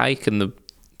to have taken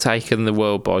the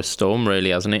world by storm, really,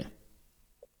 hasn't it?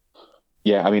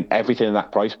 Yeah, I mean, everything in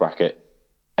that price bracket,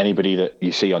 anybody that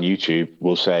you see on YouTube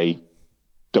will say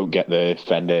don't get the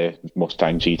Fender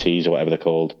Mustang GTs or whatever they're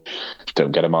called.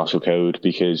 Don't get a Marshall code,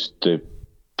 because the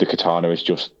Katana is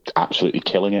just absolutely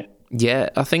killing it. Yeah,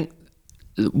 I think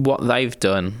what they've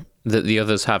done that the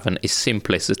others haven't is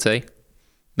simplicity.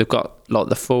 They've got like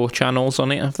the 4 channels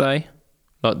on it, have they?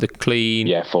 Like the clean,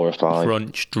 4 or 5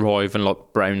 crunch, drive, and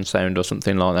like brown sound or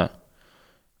something like that.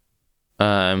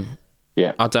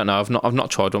 Yeah, I don't know. I've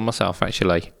not tried one myself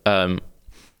actually.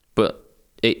 But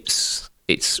it's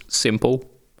simple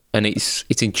and it's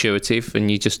intuitive, and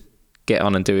you just get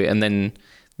on and do it. And then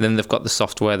they've got the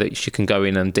software that you can go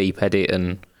in and deep edit,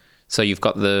 and so you've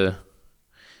got the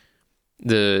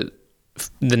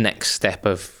next step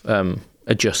of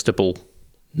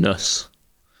adjustableness.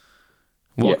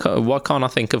 Why can't I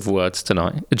think of words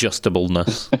tonight?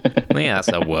 Adjustableness. Yeah, that's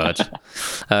a word.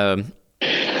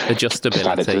 Adjustability. just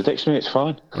add it to the dictionary. It's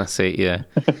fine. That's it. Yeah.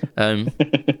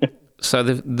 So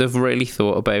they've really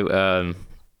thought about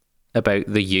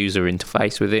the user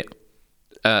interface with it.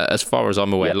 As far as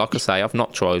I'm aware, like I say, I've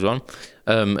not tried one,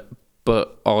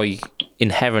 but I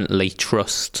inherently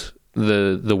trust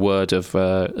the word of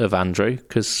Andrew,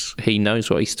 because he knows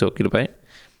what he's talking about.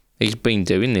 He's been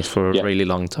doing this for a really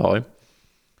long time.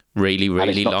 Really,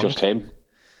 really long. It's not just him.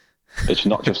 It's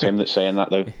not just him that's saying that,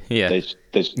 though. Yeah.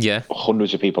 There's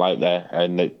hundreds of people out there,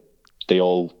 and they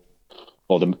all,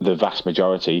 or the vast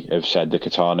majority, have said the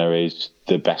Katana is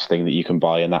the best thing that you can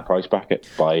buy in that price bracket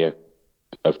by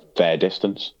a fair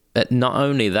distance. Not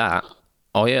only that,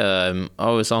 I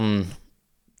was on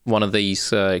one of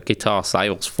these guitar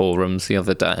sales forums the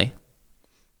other day,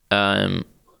 and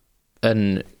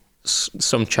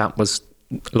some chap was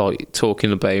like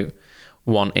talking about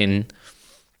wanting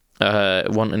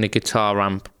a guitar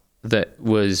amp that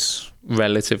was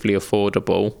relatively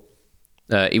affordable.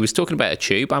 He was talking about a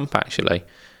tube amp actually,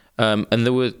 and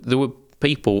there were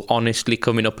people honestly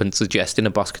coming up and suggesting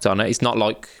a Boss Katana. It's not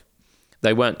like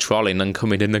they weren't trolling and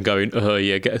coming in and going, "Oh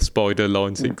yeah, get a Spider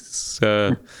Line 6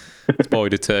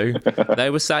 Spider 2." They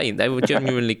were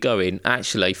genuinely going,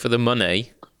 actually, for the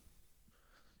money,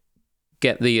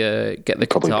 get the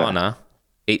Katana.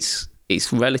 It's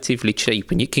relatively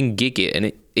cheap, and you can gig it,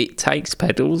 and it takes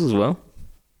pedals as well.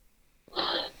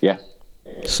 Yeah.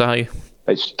 So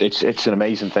it's an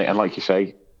amazing thing, and like you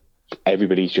say,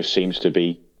 everybody just seems to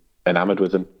be enamoured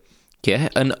with them. Yeah,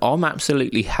 and I'm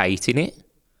absolutely hating it.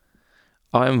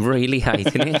 I am really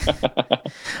hating it.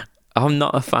 I'm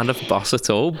not a fan of Boss at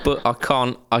all, but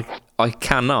I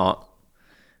cannot,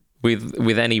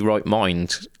 with any right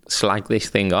mind, slag this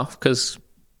thing off, because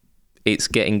it's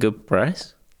getting good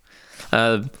press.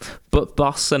 But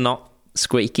Boss are not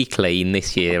squeaky clean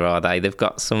this year, are they? They've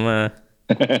got some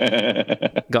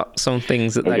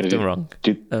things that they've done wrong.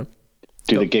 Do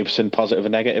the Gibson positive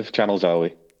and negative channels, are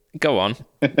we? Go on,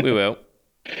 we will.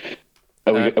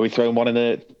 Are we throwing one in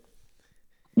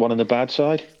the bad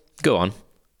side? Go on.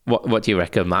 What do you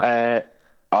reckon, Matt?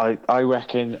 I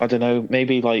reckon, I don't know,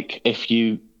 maybe like if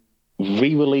you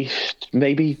re-released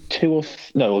maybe 2 or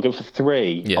we'll go for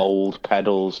 3 old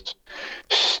pedals,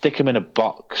 stick them in a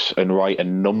box and write a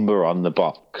number on the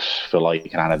box for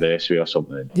like an anniversary or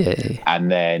something. Yeah.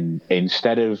 And then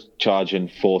instead of charging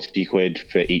 40 quid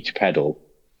for each pedal,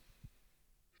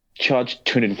 charge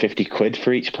 250 quid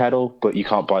for each pedal, but you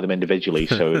can't buy them individually,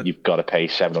 so you've got to pay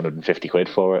 750 quid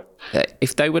for it.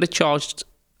 If they would have charged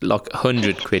like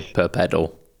 100 quid per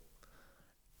pedal,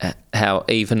 how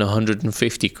even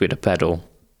 150 quid a pedal,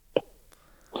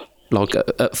 like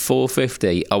at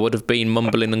 450, I would have been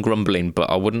mumbling and grumbling, but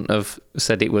I wouldn't have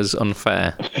said it was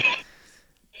unfair.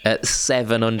 At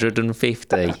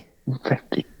 750,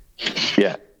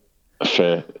 yeah,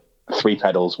 for 3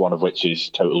 pedals, one of which is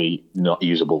totally not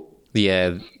usable.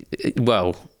 Yeah,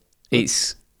 well,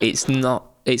 it's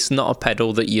not a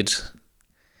pedal that you'd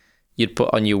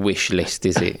put on your wish list,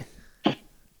 is it?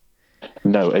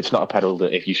 No, it's not a pedal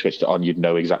that if you switched it on, you'd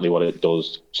know exactly what it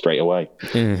does straight away.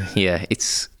 Yeah,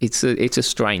 it's a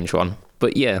strange one,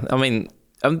 but yeah, I mean,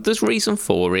 there's reason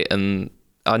for it, and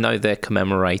I know they're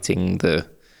commemorating the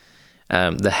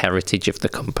heritage of the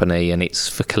company, and it's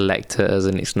for collectors,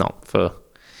 and it's not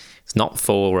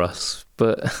for us,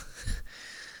 but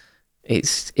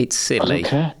it's silly.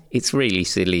 It's really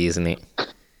silly, isn't it?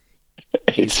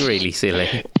 It's really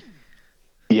silly.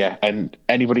 Yeah, and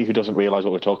anybody who doesn't realise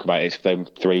what we're talking about is them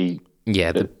 3.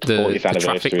 Yeah, the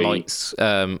traffic lights,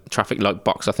 traffic light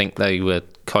box. I think they were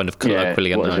kind of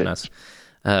colloquially known as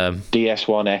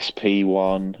DS1,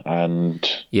 SP1, and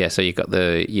So you got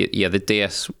the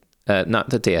DS, not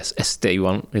the DS, SD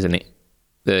one, isn't it?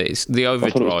 It's the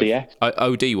overdrive.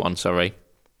 OD one, sorry.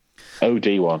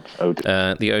 OD one.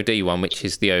 The OD one, which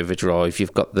is the overdrive.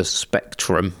 You've got the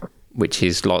Spectrum, which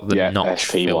is like the notch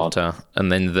SP1. filter,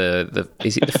 and then the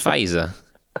is it the phaser?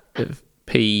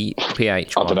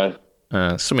 PH1? I don't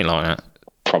know. Something like that.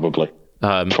 Probably.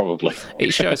 Probably.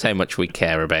 It shows how much we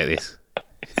care about this.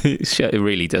 It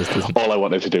really does, doesn't it? All I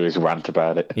wanted to do is rant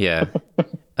about it. Yeah.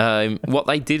 What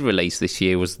they did release this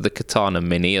year was the Katana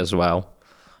Mini as well,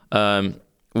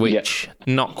 which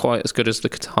not quite as good as the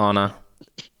Katana,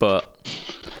 but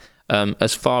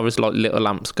as far as like little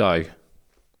amps go,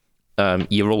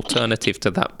 your alternative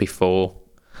to that before,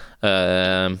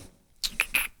 we've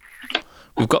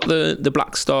got the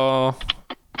Black Star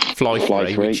Fly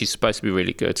 3, which is supposed to be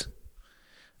really good.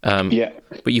 But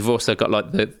you've also got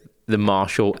like the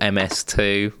Marshall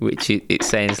MS2, which it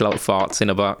sounds like farts in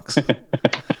a box.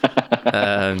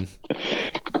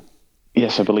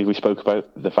 Yes, I believe we spoke about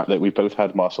the fact that we both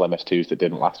had Marshall MS2s that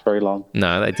didn't last very long.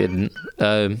 No, they didn't.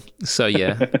 So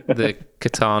yeah, the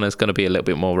Katana's going to be a little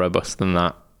bit more robust than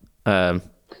that.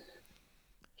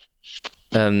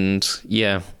 And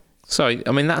yeah, so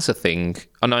I mean that's a thing.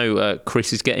 I know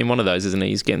Chris is getting one of those, isn't he?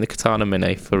 He's getting the Katana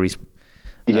Mini for his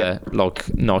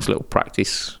like nice little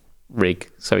practice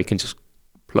rig, so he can just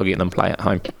plug it in and play at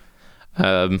home.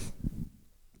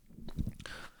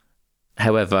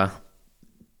 However,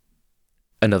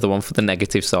 another one for the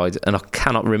negative side, and I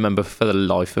cannot remember for the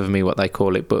life of me what they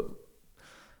call it, but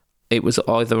it was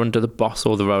either under the Boss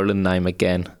or the Roland name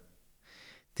again.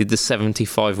 Did the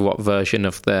 75 watt version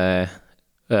of their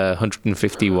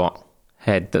 150 watt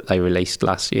head that they released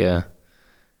last year.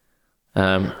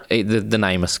 The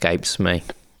name escapes me,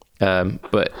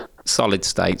 but solid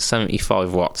state,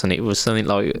 75 watts, and it was something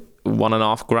like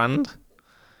 $1.5 grand.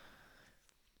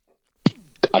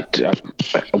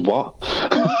 What?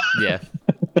 Yeah.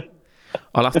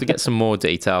 I'll have to get some more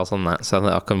details on that so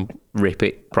that I can rip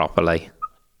it properly.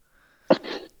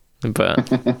 But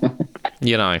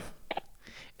you know,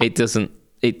 it doesn't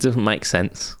make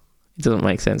sense. It doesn't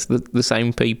make sense. The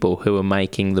same people who are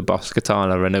making the Boss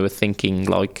Katana and who are thinking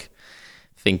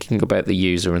about the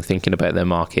user and thinking about their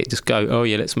market just go, oh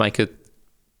yeah, let's make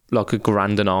 $1.5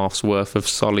 grand worth of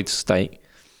solid state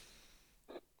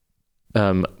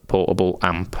portable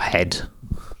amp head.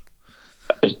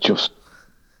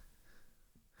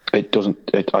 I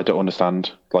don't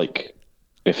understand. Like,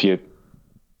 if you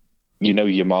know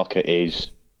your market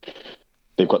is,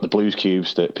 they've got the blues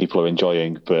cubes that people are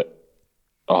enjoying but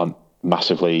aren't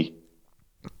massively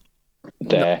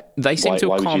there. They seem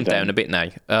to have calmed down a bit now.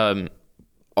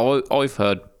 I've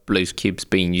heard blues cubes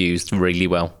being used really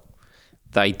well.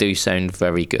 They do sound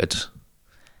very good.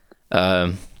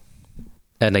 And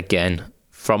again,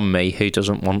 from me, who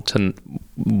doesn't want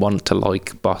to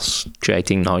like Boss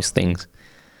creating nice things.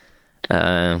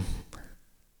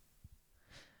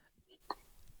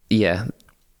 Yeah,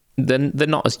 they're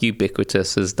not as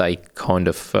ubiquitous as they kind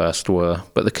of first were,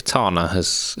 but the Katana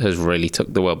has really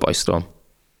took the world by storm.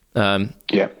 I've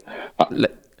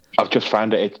just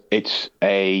found it. It's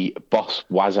a Boss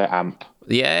Waza amp.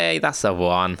 Yeah, that's the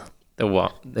one. The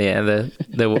what? Yeah, the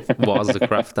Waza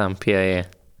Craft amp. Yeah.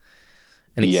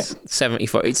 And it's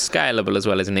 75. It's scalable as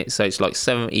well, isn't it? So it's like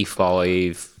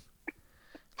 75,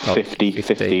 50,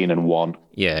 15 and 1.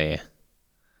 Yeah.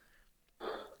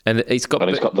 And it's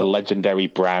got the legendary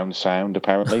brown sound,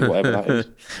 apparently, whatever that is.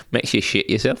 Makes you shit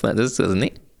yourself, that does, doesn't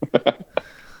it?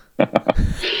 I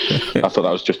thought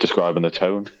that was just describing the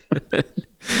tone.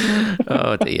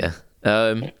 Oh dear.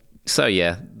 So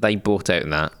yeah, they bought out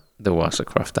the Waza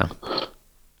Craft amp.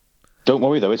 Don't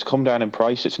worry though, it's come down in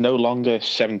price. It's no longer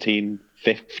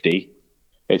 $1,750.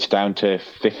 It's down to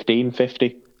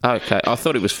 $1,550. Okay, I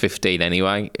thought it was 15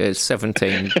 anyway. It's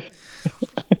 17.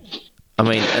 I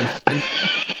mean, and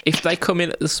if they come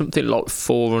in at something like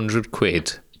 400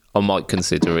 quid, I might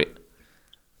consider it.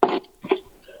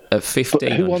 At 15.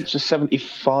 But who wants a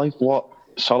 75 watt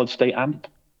solid state amp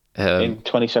in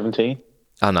 2017?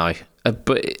 I know,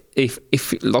 but if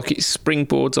like it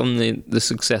springboards on the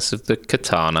success of the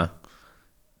Katana,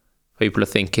 people are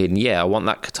thinking, yeah, I want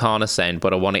that Katana sound,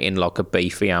 but I want it in like a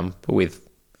beefy amp with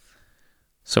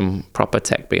some proper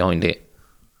tech behind it.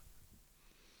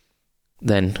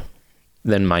 Then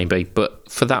maybe,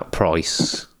 but for that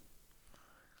price,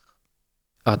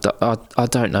 I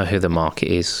don't know who the market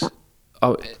is.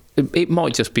 It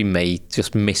might just be me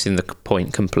just missing the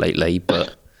point completely,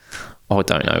 but I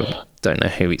don't know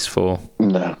who it's for.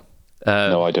 No,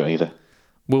 I don't either.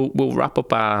 We'll wrap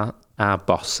up our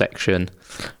Boss section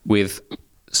with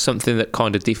something that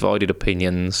kind of divided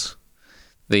opinions.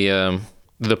 The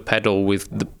pedal with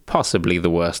possibly the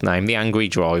worst name, the Angry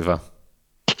Driver.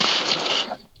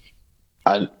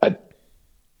 And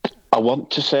I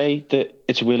want to say that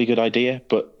it's a really good idea,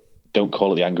 but don't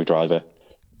call it the Angry Driver.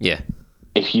 Yeah.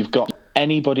 if you've got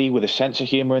anybody with a sense of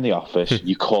humour in the office,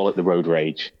 you call it the road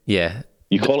rage. Yeah.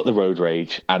 You call it the road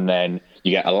rage, and then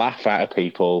you get a laugh out of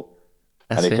people,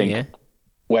 That's and they it, think, yeah.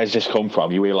 where's this come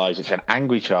from? You realise it's an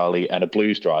angry Charlie and a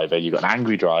blues driver. You've got an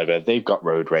angry driver, they've got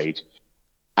road rage,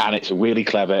 and it's really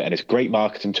clever, and it's a great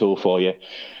marketing tool for you.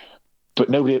 But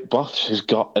nobody at Boss has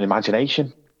got an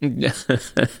imagination. Yeah.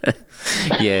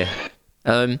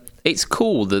 It's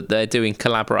cool that they're doing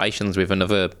collaborations with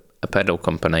another pedal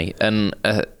company and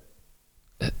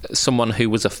someone who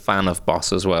was a fan of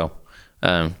Boss as well.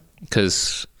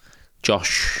 Because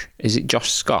is it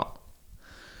Josh Scott?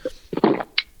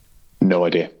 No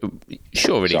idea.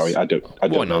 Sure it is. Sorry, I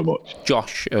don't know much.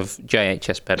 Josh of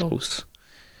JHS Pedals.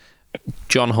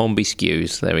 John Hornby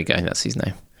Skews. There we go. That's his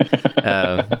name.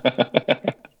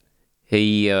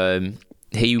 He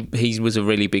was a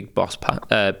really big Boss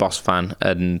fan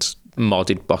and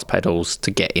modded Boss pedals to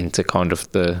get into kind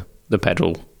of the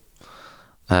pedal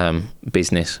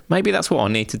business. Maybe that's what I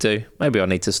need to do. Maybe I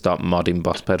need to start modding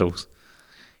Boss pedals.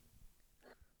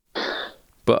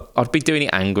 But I'd be doing it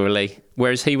angrily,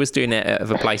 whereas he was doing it out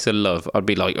of a place of love. I'd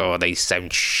be like, oh, they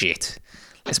sound shit.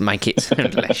 Let's make it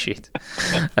sound less shit.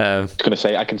 I was going to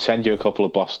say, I can send you a couple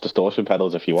of Boss distortion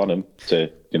pedals if you want them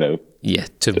to, Yeah,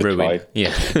 to ruin. try.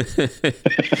 Yeah.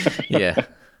 Yeah.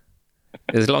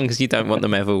 As long as you don't want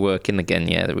them ever working again,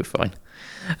 yeah, they'll be fine.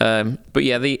 But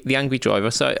yeah, the Angry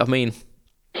Driver. So, I mean,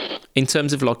 in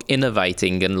terms of like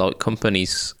innovating and like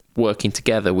companies working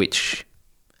together, which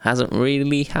hasn't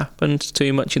really happened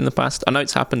too much in the past. I know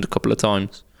it's happened a couple of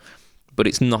times, but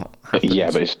it's not happened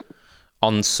Yeah, but it's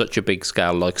on such a big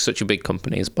scale, like such a big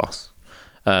company as Boss.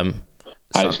 and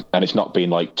it's not been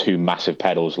like two massive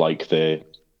pedals like the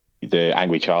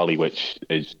Angry Charlie, which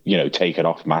is taken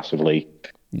off massively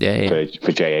Yeah.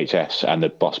 for JHS, and the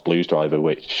Boss Blues Driver,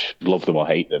 which love them or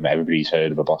hate them, everybody's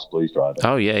heard of a Boss Blues Driver.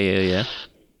 Oh, yeah.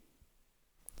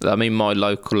 I mean, my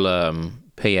local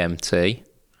PMT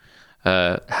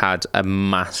had a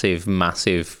massive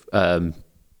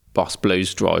Boss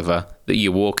Blues Driver that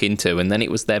you walk into, and then it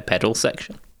was their pedal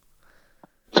section.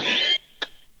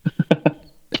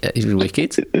 It was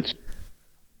wicked.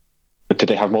 Did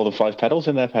they have more than 5 pedals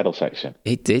in their pedal section?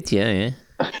 It did, yeah.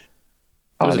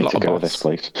 I was a need lot to of go to Boss. this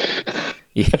place.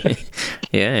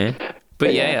 Yeah.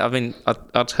 But yeah, I mean,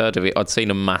 I'd heard of it. I'd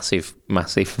seen a massive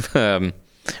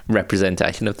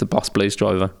representation of the Boss Blues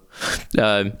Driver.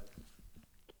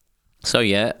 So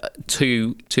yeah,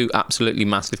 two absolutely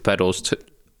massive pedals,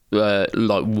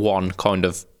 like one kind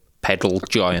of pedal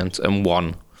giant and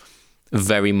one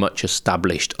very much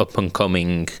established up and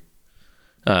coming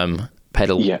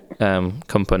pedal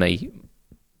company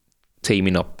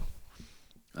teaming up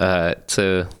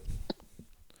to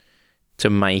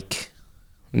make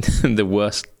the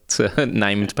worst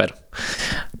named pedal.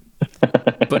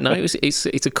 But no,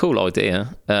 it's a cool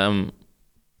idea.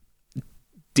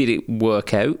 Did it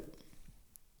work out?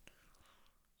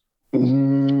 I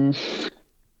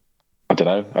don't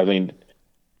know. I mean,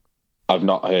 I've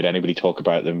not heard anybody talk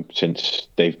about them since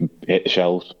they've hit the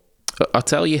shelves. I'll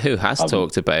tell you who has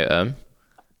talked about them.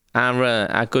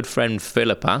 Our good friend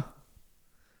Philippa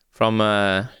from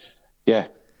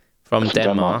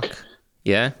Denmark.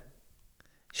 Yeah.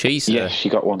 She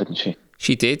got one, didn't she?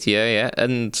 She did, yeah.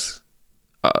 And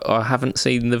I haven't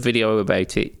seen the video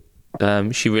about it.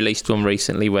 She released one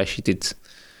recently where she did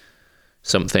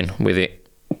something with it.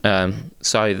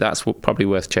 So that's probably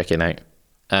worth checking out.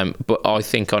 But I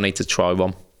think I need to try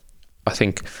one. I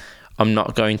think I'm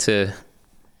not going to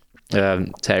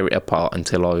tear it apart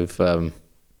until I've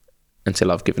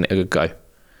given it a good go.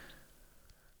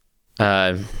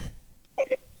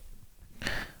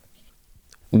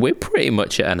 We're pretty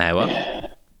much at an hour.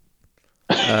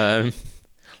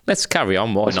 Let's carry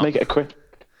on. Why Let's not? make it a quick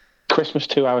Christmas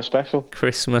 2-hour special.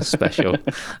 Christmas special.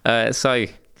 So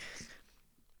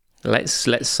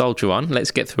let's soldier on.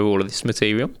 Let's get through all of this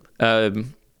material. The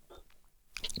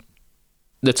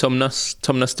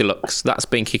Tumnus Deluxe. That's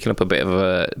been kicking up a bit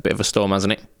of a storm,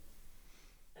 hasn't it?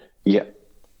 Yeah.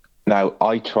 Now,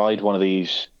 I tried one of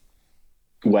these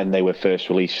when they were first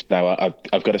released. Now,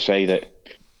 I've got to say that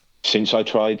since I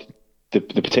tried, the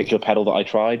particular pedal that I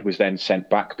tried was then sent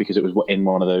back because it was in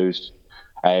one of those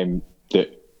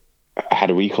that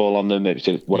had a recall on them. It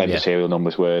was whatever the serial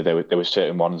numbers were. There were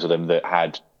certain ones of them that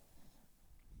had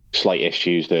slight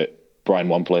issues that Brian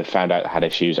Wampler found out had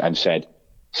issues and said,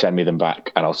 send me them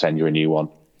back and I'll send you a new one.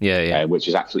 Yeah. Which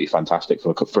is absolutely fantastic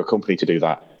for a company to do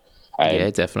that. Yeah,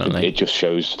 definitely. It just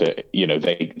shows that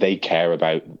they care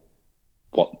about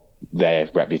what their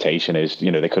reputation is.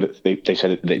 They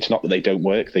said it's not that they don't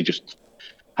work; they just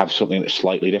have something that's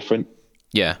slightly different.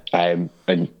 Yeah. And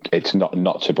it's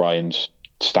not to Brian's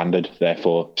standard,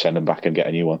 therefore send them back and get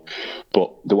a new one.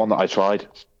 But the one that I tried,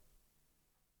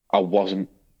 I wasn't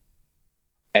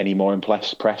any more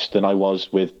impressed than I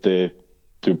was with the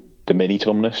mini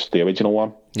Tumnus, the original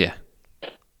one. Yeah.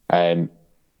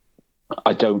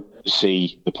 I don't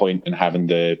see the point in having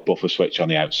the buffer switch on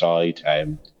the outside.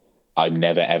 I'm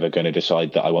never ever going to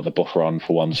decide that I want the buffer on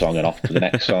for one song and off to the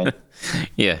next song.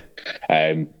 Yeah.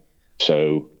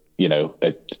 So, you know,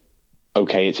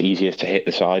 okay, it's easier to hit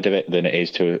the side of it than it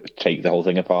is to take the whole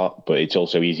thing apart, but it's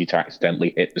also easy to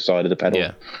accidentally hit the side of the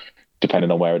pedal,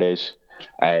 depending on where it is.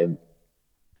 And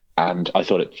I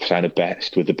thought it sounded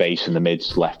best with the bass and the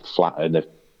mids left flat and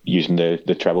using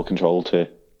the treble control to...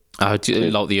 like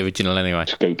the original anyway.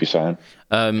 Scope your sound.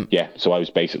 Yeah, so I was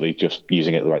basically just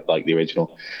using it like the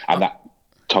original. And that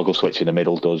toggle switch in the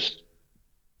middle does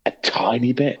a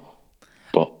tiny bit,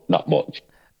 but not much.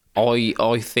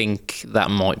 I think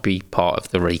that might be part of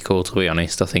the recall, to be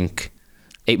honest. I think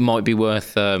it might be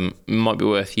worth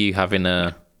you having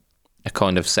a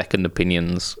kind of second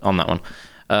opinions on that one.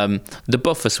 The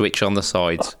buffer switch on the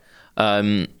sides.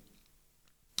 I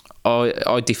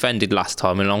defended last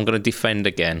time, and I'm going to defend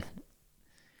again.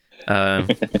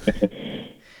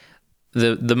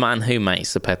 The man who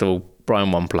makes the pedal, Brian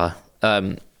Wampler.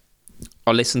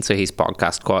 I listen to his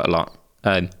podcast quite a lot.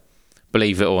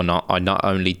 Believe it or not, I not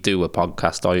only do a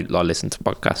podcast, I listen to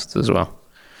podcasts as well.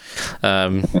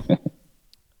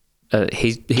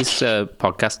 His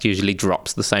podcast usually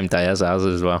drops the same day as ours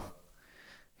as well.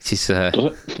 Does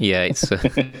it? Yeah,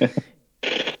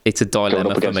 it's a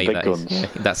dilemma for me.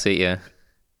 That's it. Yeah,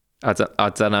 I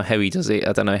don't know how he does it.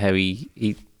 I don't know how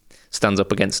he stands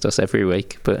up against us every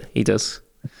week, but he does.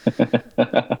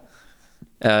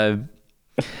 Yeah,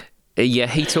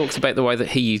 he talks about the way that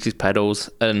he uses pedals,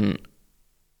 and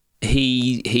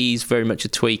he's very much a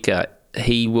tweaker.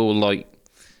 He will like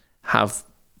have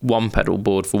one pedal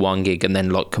board for one gig and then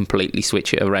like completely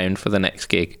switch it around for the next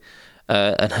gig,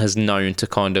 and has known to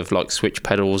kind of like switch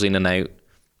pedals in and out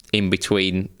in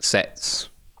between sets.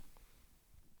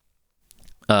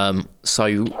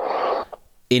 So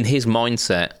in his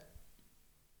mindset,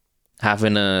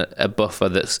 having a buffer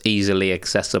that's easily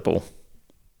accessible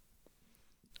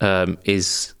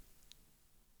is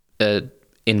an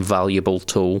invaluable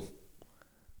tool.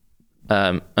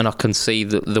 And I can see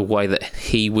the way that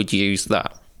he would use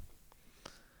that.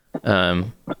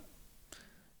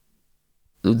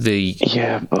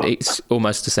 It's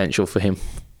almost essential for him.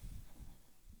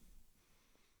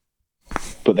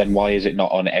 But then why is it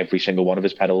not on every single one of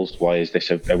his pedals? Why is this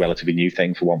a relatively new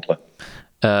thing for Wampler?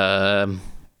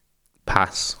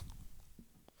 Pass.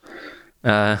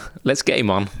 Let's get him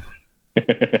on.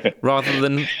 Rather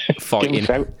than fight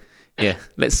him. Yeah,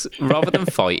 rather than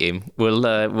fight him,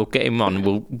 we'll get him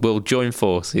on. We'll join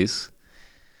forces.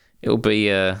 It'll be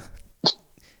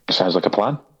sounds like a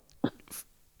plan.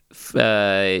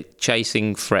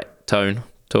 Chasing fret tone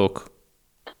talk.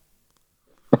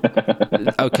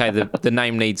 Okay, the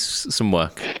name needs some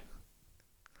work,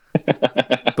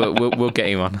 but we'll get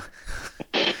him on.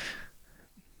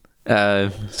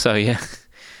 So yeah,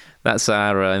 that's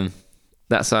our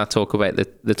talk about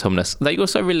the Tumnus. They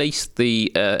also released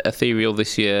the Ethereal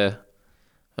this year.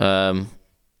 I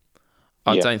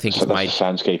don't think it's made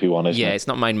soundscapey one, isn't it? Yeah, it's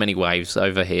not made many waves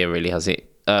over here, really, has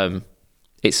it?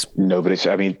 It's no, but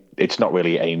it's not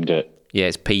really aimed at. Yeah,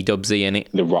 it's P-dubsy in it.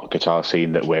 The rock guitar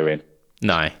scene that we're in.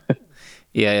 No,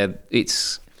 yeah,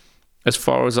 it's as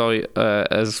far as I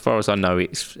know,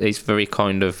 it's very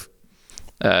kind of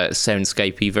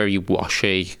soundscapey, very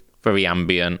washy, very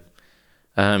ambient.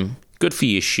 Good for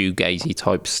your shoegazy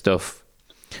type stuff.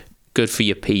 Good for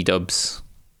your P-dubs,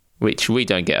 which we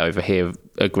don't get over here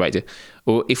a great deal.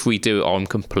 Or if we do, I'm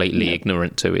completely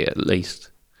ignorant to it, at least.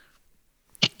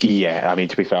 Yeah,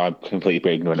 to be fair, I'm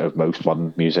completely ignorant of most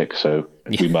modern music, so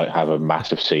we might have a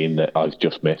massive scene that I've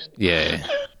just missed. Yeah.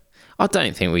 I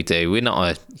don't think we do. We're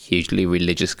not a hugely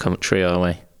religious country, are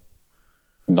we?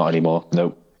 Not anymore,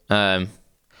 no.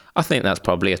 I think that's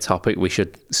probably a topic we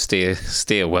should steer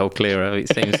well clear of.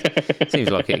 It seems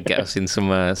like it'd get us in some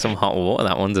hot water,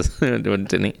 that one,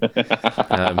 didn't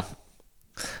it?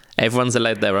 Everyone's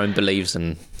allowed their own beliefs,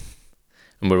 and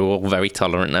we're all very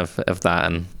tolerant of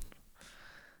that,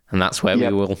 and that's where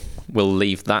we'll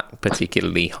leave that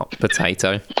particularly hot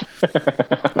potato.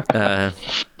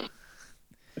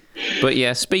 But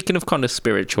yeah, speaking of kind of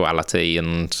spirituality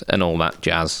and all that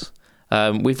jazz,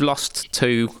 we've lost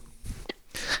two.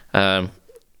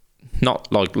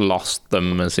 Not like lost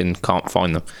them as in can't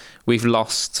find them. We've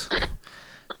lost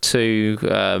two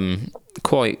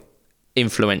quite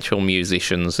influential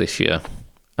musicians this year.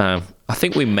 I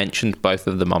think we mentioned both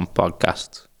of them on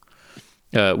podcasts.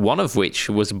 One of which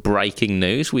was breaking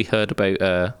news. We heard about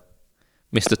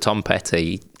Mr. Tom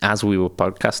Petty as we were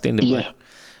podcasting, didn't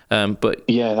we? But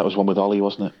yeah, that was one with Ollie,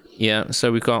 wasn't it? Yeah,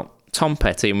 so we've got Tom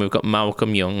Petty and we've got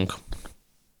Malcolm Young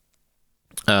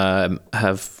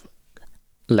have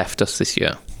left us this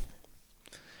year.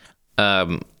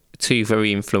 Two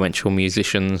very influential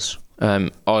musicians.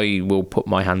 I will put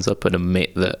my hands up and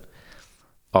admit that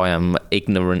I am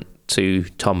ignorant to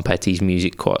Tom Petty's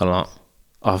music quite a lot.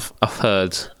 I've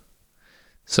heard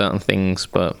certain things,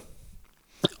 but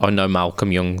I know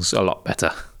Malcolm Young's a lot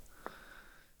better.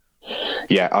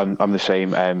 Yeah, I'm the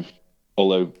same.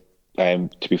 Although,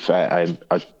 to be fair,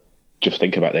 I just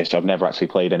think about this. I've never actually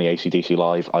played any AC/DC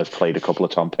live. I've played a couple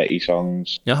of Tom Petty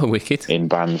songs. Oh, wicked. In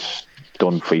bands,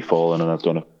 done Free Fallen, and I've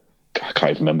done I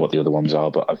can't even remember what the other ones are,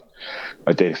 but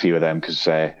I did a few of them because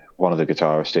one of the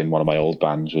guitarists in one of my old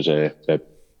bands was a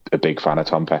big fan of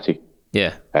Tom Petty.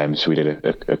 Yeah. So we did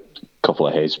a couple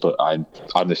of his, but I'm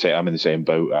the same. I'm in the same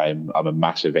boat. I'm a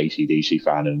massive AC/DC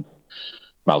fan, and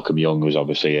Malcolm Young was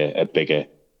obviously a bigger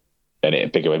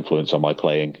influence on my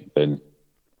playing than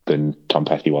Tom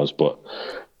Petty was. But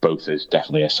both is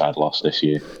definitely a sad loss this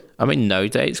year. I mean, no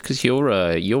dates because you're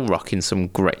rocking some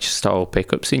Gretsch style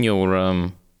pickups in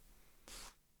your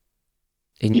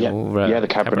the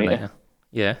Cabernet.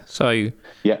 Yeah.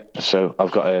 So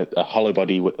I've got a hollow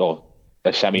body or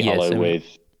a semi-hollow with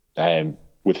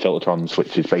Filtertrons,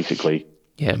 which is basically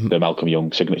the Malcolm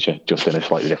Young signature, just in a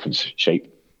slightly different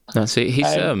shape. That's it.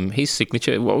 His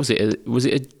signature. What was it? Was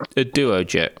it a Duo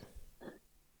Jet?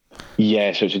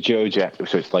 Yeah, so it's a Duo Jet.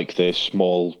 So it's like the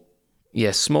small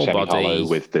body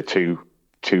with the two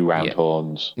round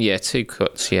horns. Yeah, two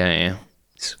cuts. Yeah.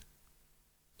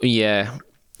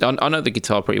 I know the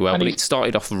guitar pretty well, but it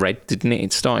started off red, didn't it?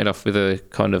 It started off with a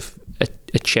kind of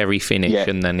a cherry finish,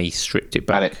 and then he stripped it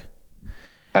back.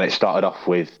 And it started off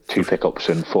with 2 pickups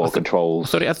and 4 controls.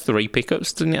 I thought it had 3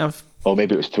 pickups, didn't it have? Or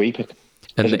maybe it was 3 pickups.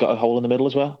 Has it got a hole in the middle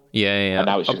as well? Yeah. And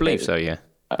now it's I believe so, yeah.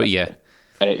 But yeah.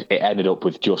 And it ended up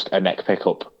with just a neck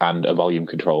pickup and a volume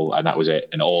control, and that was it.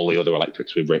 And all the other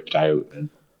electrics were ripped out. And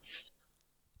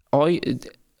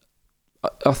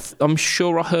I'm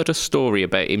sure I heard a story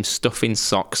about him stuffing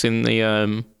socks in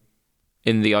the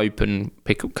open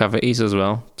pickup cavities as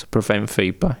well to prevent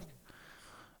feedback.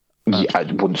 Yeah,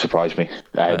 it wouldn't surprise me.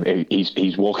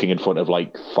 He's walking in front of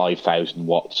like 5,000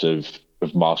 watts of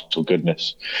Marshall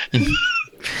goodness.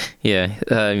 Yeah,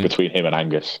 between him and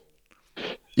Angus.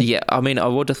 Yeah, I mean, I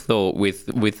would have thought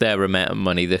with their amount of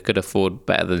money, they could afford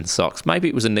better than socks. Maybe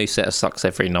it was a new set of socks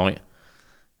every night.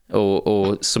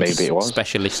 Or some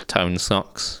specialist tone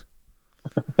socks.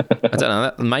 I don't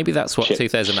know. Maybe that's what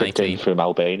 2018 from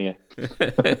Albania.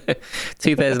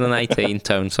 2018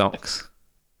 tone socks.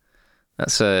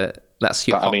 That's your.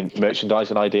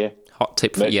 Merchandising idea. Hot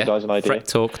tip for Fret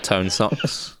Talk tone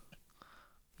socks.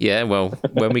 Yeah, well,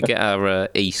 when we get our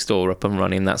e-store up and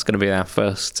running, that's going to be our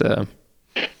first.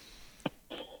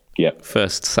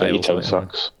 First sales. Tone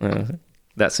socks.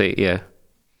 That's it. Yeah.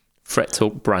 Fret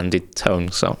Talk branded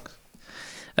tone socks.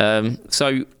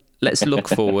 So let's look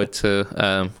forward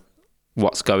to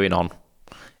what's going on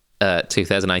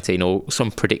 2018, or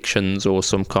some predictions, or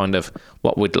some kind of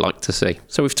what we'd like to see.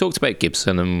 So we've talked about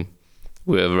Gibson, and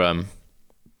we're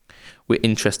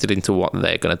interested into what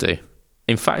they're going to do.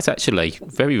 In fact, actually,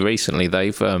 very recently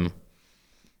they've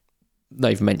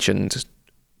mentioned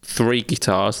 3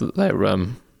 guitars that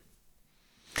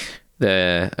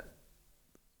they're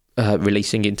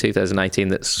releasing in 2018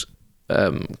 that's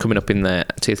coming up in their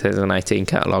 2018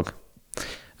 catalogue.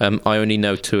 I only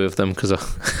know 2 of them because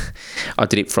I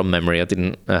did it from memory. I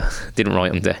didn't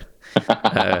write them down.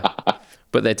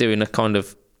 But they're doing a kind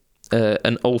of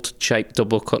an altered shape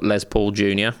double cut Les Paul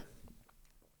Jr.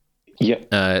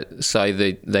 Yeah. So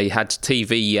they had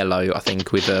TV yellow, I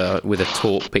think, with a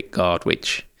torque pick guard,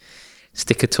 which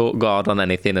stick a torque guard on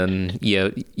anything and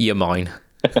you're mine.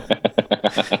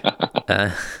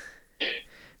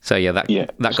 So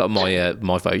that got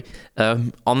my vote.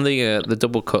 On the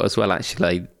double cut as well,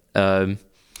 actually,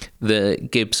 the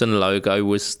Gibson logo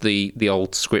was the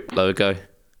old script logo.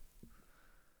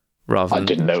 I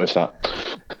didn't notice that.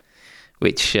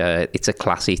 Which it's a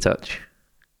classy touch.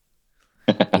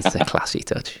 It's a classy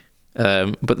touch.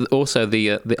 But also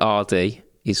the RD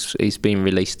is being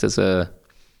released as a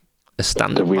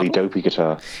standard. The really dopey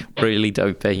guitar. Really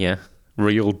dopey, yeah.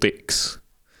 Real dicks.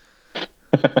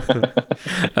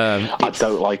 I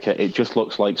don't like it. It just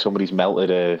looks like somebody's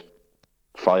melted a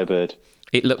Firebird.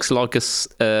 It looks like a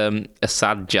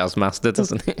sad jazz master,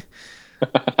 doesn't it?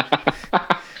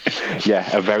 Yeah,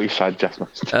 a very sad jazz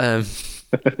master.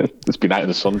 It's been out in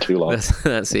the sun too long.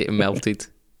 That's it, melted.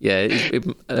 Yeah,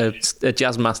 a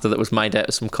jazz master that was made out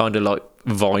of some kind of like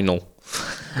vinyl,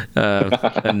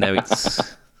 and now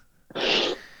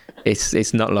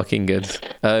it's not looking good.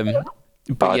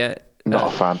 But yeah,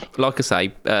 not a fan. Like I say,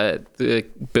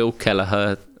 Bill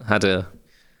Kelleher had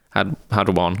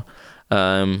one.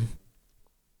 I'm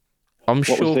What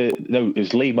sure was it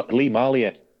was Lee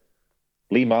Marlier.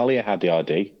 Lee Marlier had the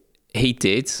RD. he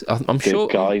did. I'm The sure.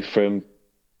 guy from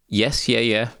Yes,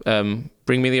 yeah.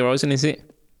 Bring Me the Horizon, is it?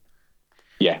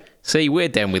 yeah. See, we're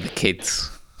down with the kids.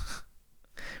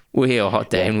 We are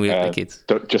down with the kids.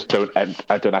 Don't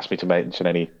ask me to mention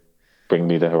any Bring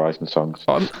Me the Horizon songs.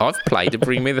 I've played a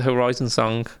Bring Me the Horizon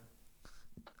song.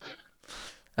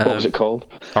 What was it called?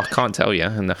 I can't tell you.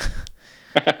 No.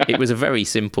 It was a very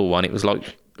simple one. It was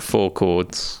like 4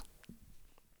 chords.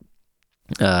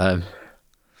 Was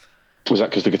that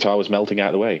because the guitar was melting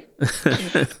out of the way?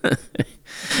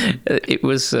 It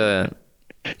was a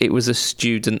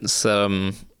student's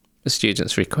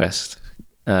request.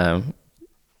 Yeah,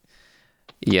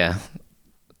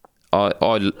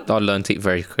 I learnt it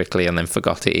very quickly and then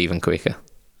forgot it even quicker.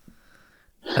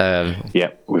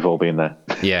 Yeah, we've all been there.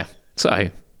 Yeah. So,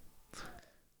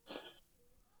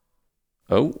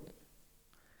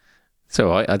 it's all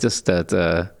right. I just heard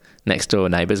next door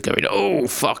neighbours going, "Oh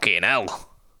fucking hell!"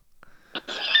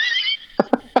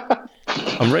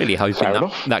 I'm really hoping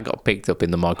that got picked up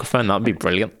in the microphone. That'd be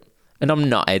brilliant. And I'm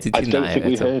not editing that. I don't think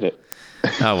we heard it.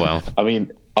 Oh well. I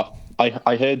mean,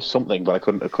 I heard something, but I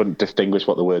couldn't distinguish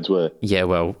what the words were. Yeah,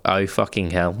 well, oh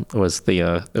fucking hell was the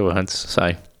words.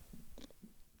 So,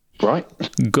 right,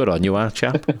 good on you, our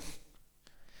chap.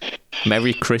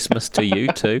 Merry Christmas to you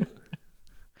too.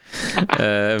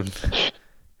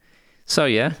 So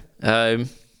yeah,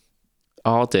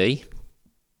 RD.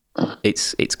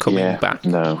 It's coming back.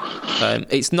 No,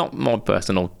 it's not my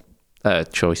personal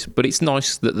choice, but it's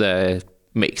nice that they're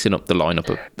mixing up the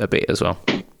lineup a bit as well.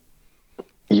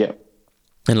 Yeah.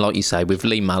 And like you say, with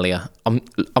Lee Marlier,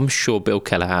 I'm sure Bill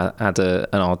Kelleher had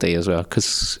an RD as well,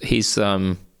 because his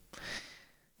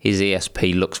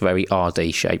ESP looks very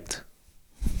RD shaped.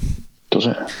 Does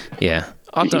it? Yeah,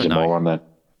 I don't know. More on there.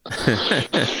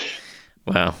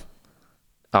 Well,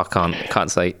 I can't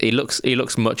say. He looks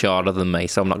much harder than me,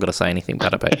 so I'm not going to say anything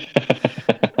bad about it.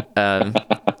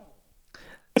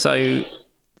 So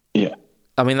yeah,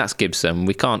 I mean that's Gibson.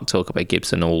 We can't talk about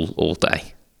Gibson all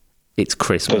day. It's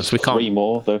Christmas. There's 3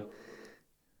 more though.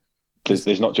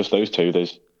 There's not just those 2.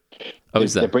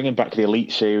 They're bringing back the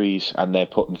Elite series and they're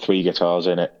putting 3 guitars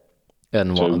in it.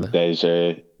 And so what there's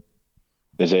a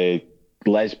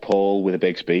Les Paul with a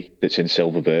Bigsby that's in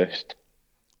Silver Burst.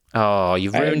 Oh,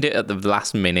 you've ruined it at the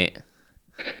last minute.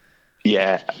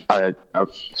 Yeah,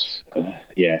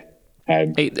 yeah.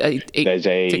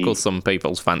 It tickles some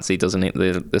people's fancy, doesn't it?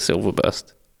 The Silver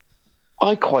Burst.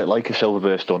 I quite like a Silver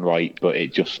Burst done right, but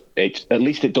it's at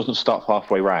least it doesn't stop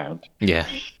halfway round. Yeah,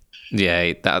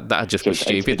 that'd just be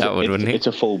stupid. Wouldn't it? It's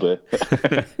a full burst.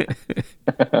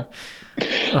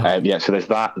 Yeah, so there's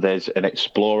that. There's an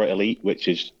Explorer Elite, which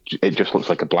just looks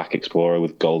like a black Explorer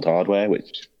with gold hardware,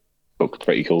 which looks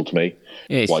pretty cool to me.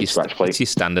 Yeah, White scratch plate. It's your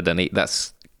standard, and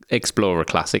that's Explorer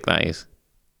Classic. That is.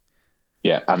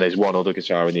 Yeah, and there's one other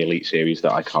guitar in the Elite series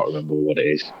that I can't remember what it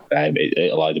is.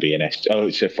 It'll either be an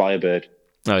it's a Firebird.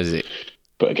 Oh, is it?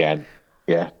 But again,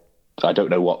 yeah, I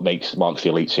don't know what marks the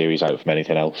Elite series out from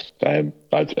anything else.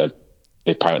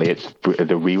 Apparently, it's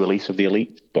the re-release of the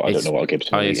Elite, but I don't know what a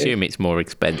Gibson I Elite assume is. it's more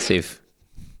expensive.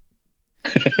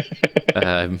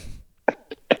 But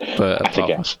That's a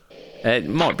guess. It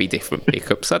might be different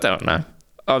pickups. I don't know.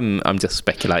 I'm just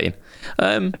speculating.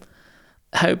 How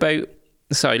about?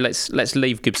 Sorry, let's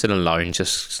leave Gibson alone.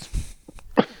 Just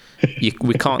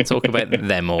we can't talk about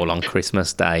them all on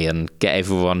Christmas Day and get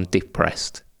everyone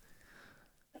depressed.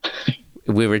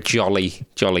 We're a jolly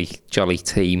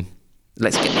team.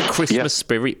 Let's get the Christmas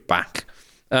spirit back.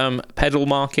 Pedal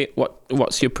market.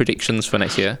 What's your predictions for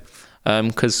next year?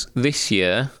 Because this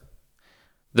year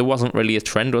there wasn't really a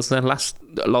trend, was there? The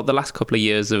last couple of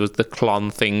years there was the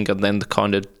Klon thing, and then the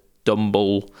kind of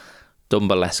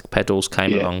Dumble-esque pedals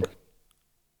came along.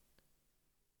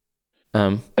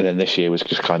 And then this year was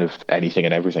just kind of anything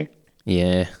and everything.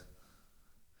 Yeah.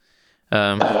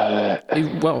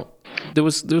 Well, there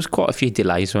was quite a few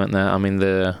delays, weren't there? I mean,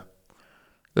 the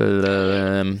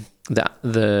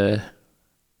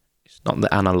it's not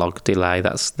the analog delay.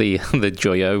 That's the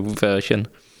Joyo version.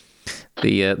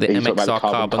 The MXR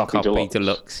Carbon Copy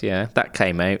Deluxe. Yeah, that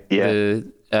came out. Yeah.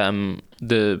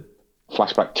 The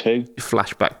Flashback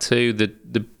 2.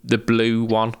 The blue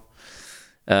one.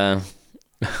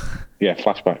 Yeah,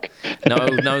 Flashback.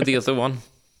 No, the other one.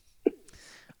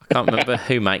 I can't remember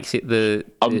who makes it. The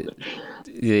one.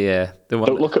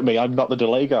 Don't look at me. I'm not the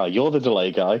delay guy. You're the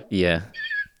delay guy. Yeah.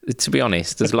 To be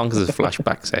honest, as long as there's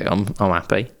flashbacks out, I'm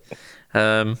happy.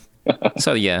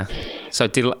 So yeah,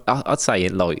 I'd say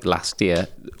it like last year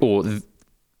or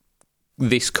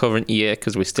this current year,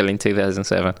 because we're still in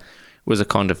 2007, was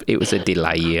it was a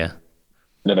delay year.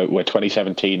 No, we're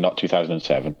 2017, not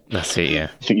 2007. That's it. Yeah.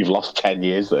 I think you've lost 10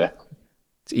 years there.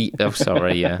 Oh,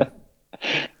 sorry. Yeah.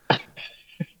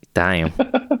 Damn.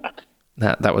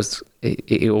 That was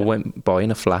it. All went by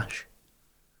in a flash.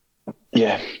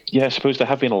 Yeah. I suppose there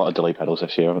have been a lot of delay pedals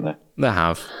this year, haven't there? They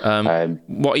have.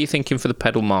 What are you thinking for the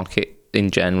pedal market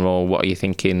in general? What are you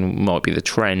thinking might be the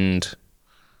trend?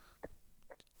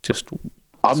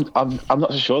 I'm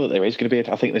not so sure that there is going to be.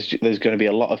 I think there's going to be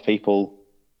a lot of people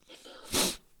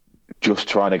just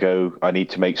trying to go. I need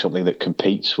to make something that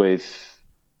competes with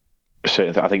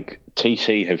certain. I think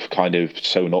TC have kind of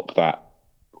sewn up that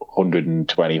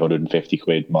 120, 150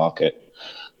 quid market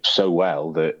so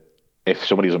well that if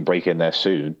somebody doesn't break in there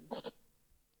soon,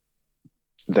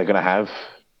 they're going to have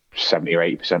 70 or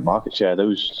 80% market share.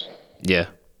 Those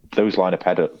line of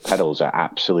pedals are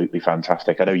absolutely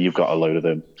fantastic. I know you've got a load of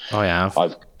them. I have.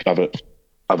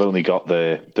 I've only got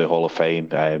the Hall of Fame.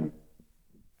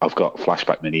 I've got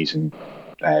flashback minis and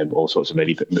all sorts of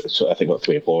mini. So I think I've got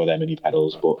 3 or 4 of them mini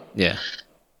pedals. But yeah.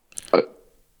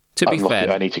 To be fair,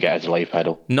 I need to get a delay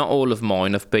pedal. Not all of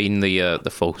mine have been the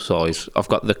full size. I've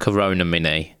got the Corona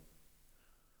Mini.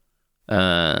 Is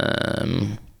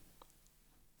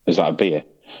that a beer?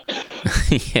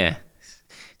 Yeah,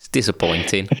 it's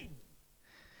disappointing.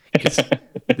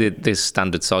 The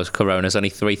standard size Corona is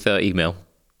only 330ml,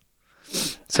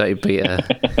 so it'd be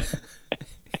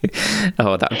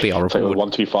oh, that'd be horrible. So a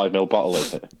 125ml bottle,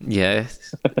 is it? Yeah,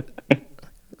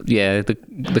 yeah.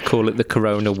 They call it the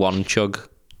Corona One Chug.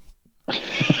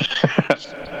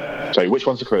 Sorry, which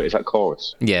one's the Corona? Is that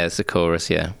Chorus? Yeah, it's the Chorus.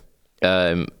 Yeah.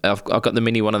 I've got the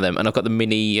mini one of them, and I've got the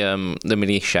mini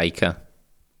shaker.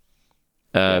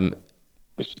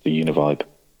 It's the Univibe.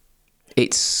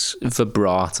 It's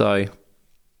vibrato.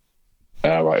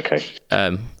 Right, okay.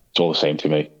 It's all the same to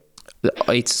me.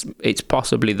 It's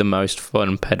possibly the most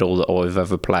fun pedal that I've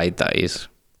ever played. That is,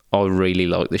 I really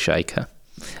like the shaker.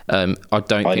 I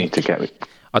don't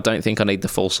think I need the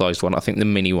full sized one. I think the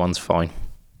mini one's fine.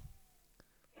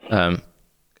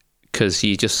 Because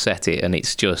you just set it and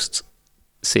it's just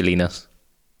silliness.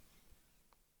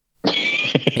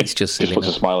 It's just silliness. It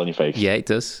puts a smile on your face. Yeah, it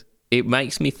does. It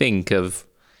makes me think of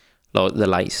like the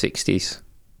late 60s.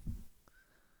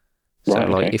 So right,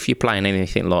 like okay. if you're playing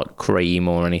anything like Cream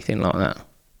or anything like that,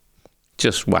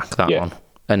 just whack that on,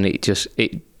 and it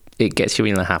gets you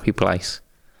in a happy place.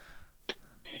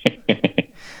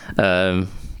 I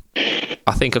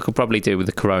think I could probably do with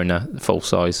the Corona full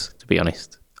size, to be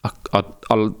honest.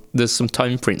 There's some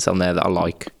tone prints on there that I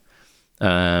like.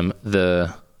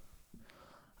 The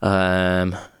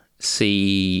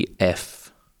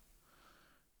CF,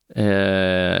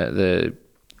 the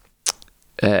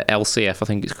LCF, I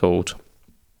think it's called.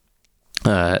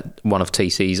 One of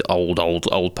TC's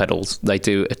old pedals. They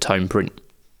do a tone print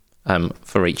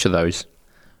for each of those,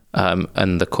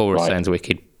 and the chorus sounds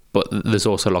wicked. But there's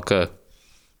also like a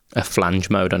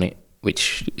flange mode on it,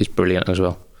 which is brilliant as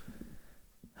well.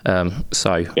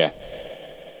 So yeah,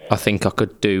 I think I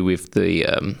could do with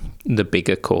the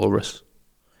bigger chorus.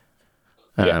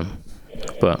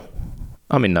 But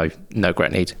I'm in no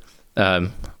great need.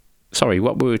 Sorry,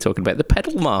 what were we talking about? The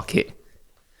pedal market.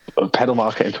 Pedal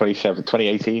market in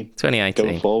 2018. 2018.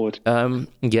 Going forward.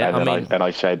 Yeah, and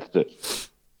I said that,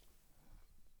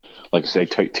 like I say,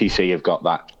 TC have got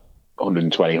that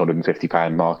 120, 150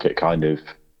 pound market kind of.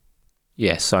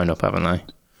 Yeah, sewn up, haven't they?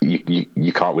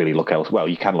 You can't really look elsewhere. Well,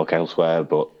 you can look elsewhere,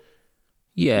 but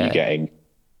yeah, you're getting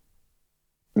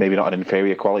maybe not an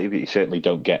inferior quality, but you certainly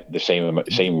don't get the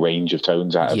same range of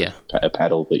tones out of a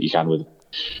pedal that you can with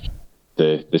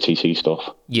the TC stuff.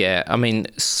 Yeah, I mean,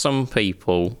 some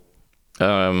people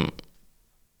kind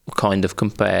of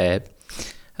compare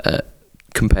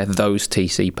those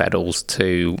TC pedals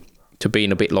to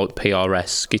being a bit like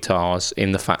PRS guitars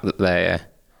in the fact that they're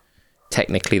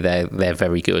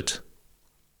very good,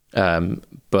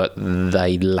 but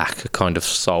they lack a kind of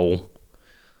soul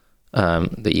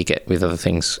that you get with other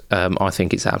things. I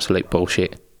think it's absolute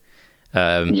bullshit.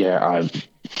 Yeah,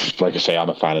 like I say, I'm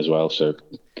a fan as well, so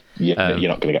you're not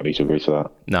going to get me to agree to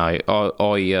that. No,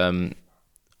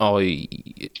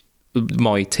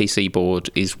 my TC board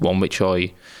is one which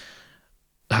I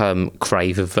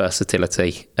crave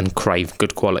versatility and crave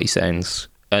good quality sounds,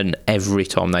 and every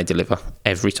time they deliver,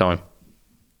 every time.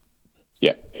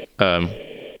 Yeah.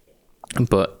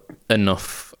 But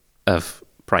enough of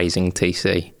praising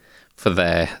TC for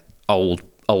their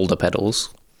older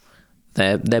pedals,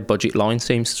 their budget line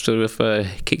seems to have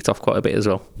kicked off quite a bit as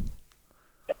well.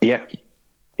 Yeah,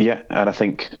 and I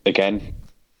think again,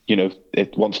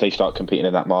 once they start competing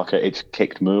in that market, it's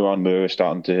kicked Moore on. Moore is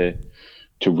starting to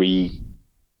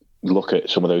look at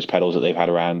some of those pedals that they've had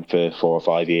around for 4 or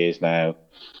 5 years now,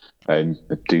 and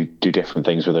do different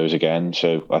things with those again.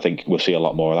 So I think we'll see a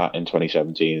lot more of that in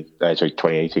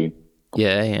 2018.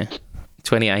 Yeah.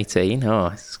 2018.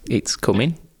 Oh, it's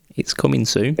coming. It's coming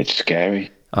soon. It's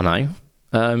scary. I know.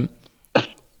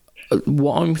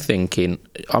 What I'm thinking,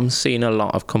 I'm seeing a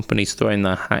lot of companies throwing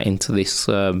their hat into this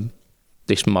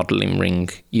this modelling ring.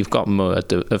 You've got Moore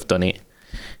have done it.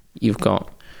 You've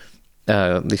got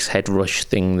this head rush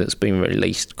thing that's been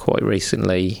released quite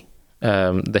recently.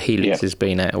 The Helix has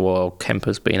been out a while.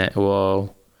 Kemper's been out a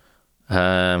while.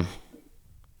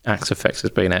 Axe Effects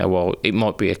has been out a while. It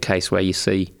might be a case where you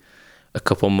see a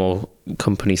couple more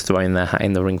companies throwing their hat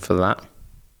in the ring for that.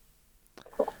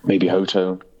 Maybe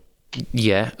Hoto.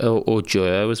 Yeah, or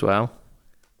Joyo as well.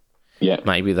 Yeah,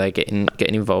 maybe they're getting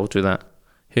involved with that.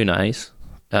 Who knows?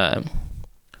 But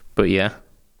yeah,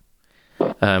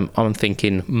 I'm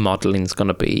thinking modelling's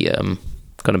gonna be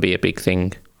a big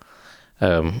thing.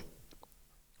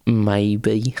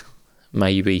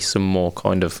 Maybe some more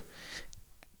kind of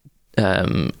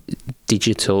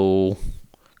digital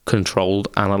controlled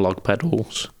analog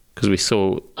pedals, because we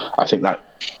saw. I think that.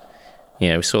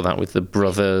 Yeah, we saw that with the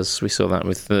Brothers. We saw that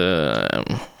with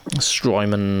the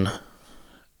Strymon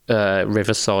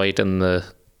Riverside and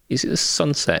is it the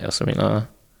Sunset or something like that?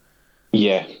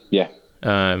 Yeah.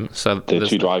 So the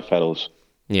 2 drive pedals.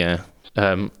 Yeah.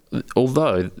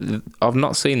 Although I've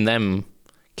not seen them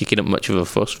kicking up much of a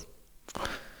fuss.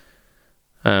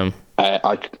 I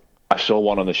saw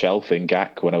one on the shelf in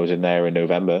GAC when I was in there in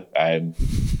November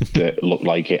that looked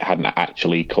like it hadn't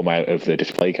actually come out of the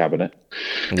display cabinet.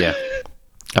 Yeah.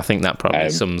 I think that probably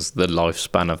sums the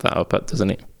lifespan of that up, doesn't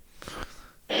it?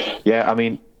 Yeah, I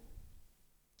mean,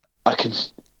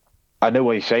 I know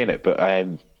why you're saying it, but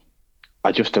I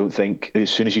just don't think as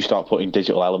soon as you start putting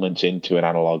digital elements into an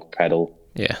analog pedal,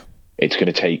 it's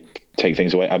going to take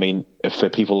things away. I mean, for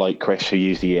people like Chris who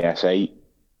use the ES8,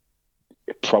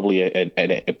 probably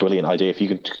a brilliant idea if you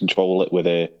can control it with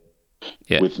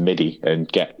MIDI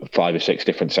and get 5 or 6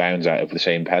 different sounds out of the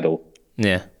same pedal.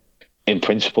 Yeah. In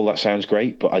principle, that sounds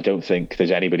great, but I don't think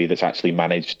there's anybody that's actually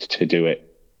managed to do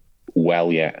it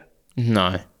well yet.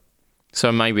 No.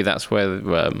 So maybe that's where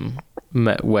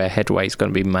headway is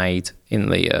going to be made in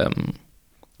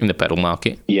the pedal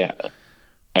market. Yeah,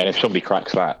 and if somebody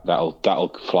cracks that, that'll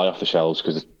fly off the shelves,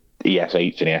 because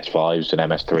ES8s and ES5s and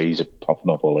MS3s are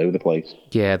popping up all over the place.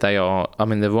 Yeah, they are. I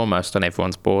mean, they're almost on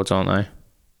everyone's boards, aren't they?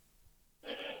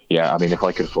 Yeah, I mean, if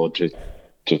I could afford to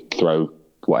throw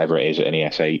whatever it is at an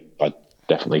ES8, I'd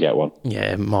definitely get one.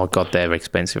 Yeah, my God, they're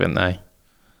expensive, aren't they?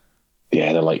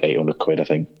 Yeah, they're like 800 quid, I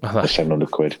think. Or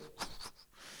 700 quid.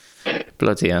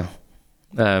 Bloody hell.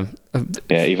 Yeah,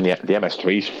 even the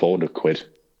MS3's 400 quid.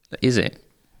 Is it?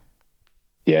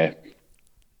 Yeah.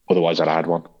 Otherwise, I'd had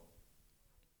one.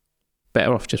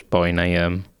 Better off just buying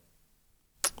a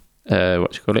a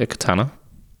katana.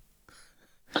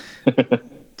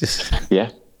 Just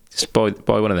buy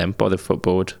one of them. Buy the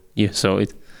footboard. You're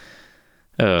sorted.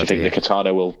 Oh, do you think the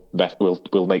katana will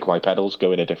make my pedals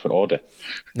go in a different order?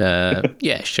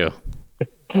 Yeah, sure.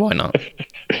 Why not?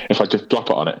 If I just drop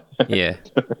it on it. Yeah.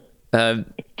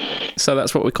 So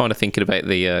that's what we're kind of thinking about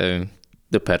the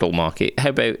pedal market. How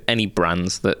about any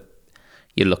brands that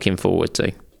you're looking forward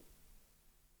to?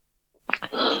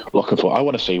 I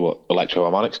want to see what Electro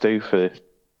Harmonix do,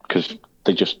 because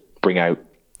they just bring out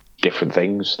different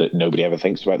things that nobody ever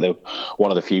thinks about. They're one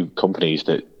of the few companies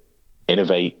that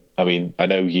innovate. I mean, I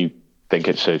know you think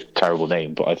it's a terrible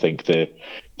name, but I think the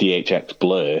DHX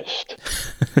Blurst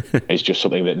is just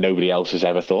something that nobody else has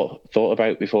ever thought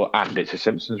about before, and it's a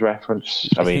Simpsons reference.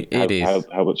 I mean,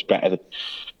 how much better?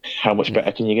 How much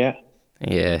better can you get?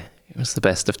 Yeah, it was the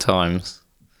best of times.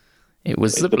 It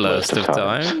was the blurst of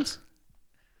times.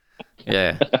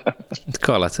 Yeah, it's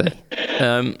quality.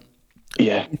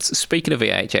 Yeah. Speaking of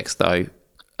VHX, though,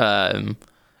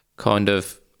 kind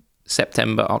of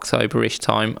September, October-ish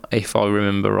time, if I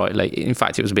remember rightly. In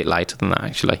fact, it was a bit later than that,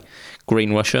 actually.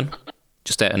 Green Russian,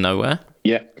 just out of nowhere.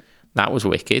 Yeah. That was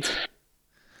wicked.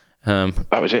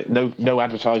 That was it. No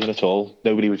advertising at all.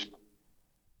 Nobody was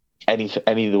any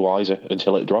the wiser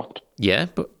until it dropped. Yeah,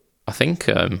 but I think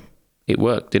it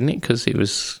worked, didn't it? Because it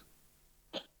was...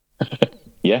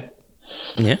 Yeah.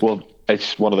 Yeah. Well,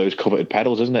 it's one of those coveted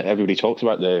pedals, isn't it? Everybody talks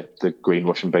about the Green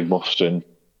Russian Big Must, and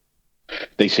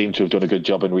they seem to have done a good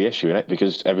job in reissuing it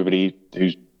because everybody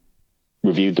who's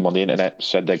reviewed them on the internet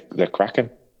said they're cracking.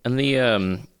 And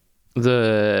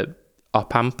the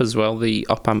op amp as well, the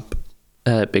op amp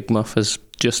Big Muff has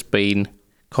just been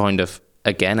kind of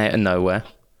again out of nowhere.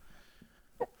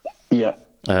 Yeah,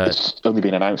 it's only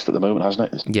been announced at the moment,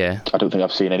 hasn't it? Yeah, I don't think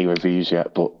I've seen any reviews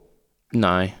yet, but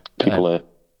no,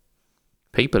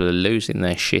 people are losing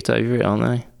their shit over it, aren't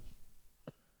they?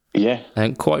 Yeah,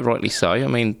 and quite rightly so. I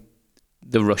mean,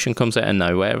 the Russian comes out of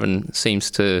nowhere and seems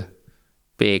to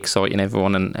be exciting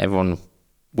everyone, and everyone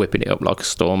whipping it up like a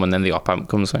storm, and then the op amp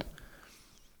comes out.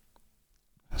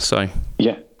 So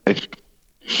yeah,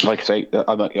 like I say,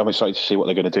 I'm excited to see what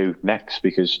they're going to do next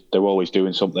because they're always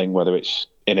doing something, whether it's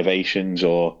innovations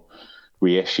or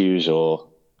reissues or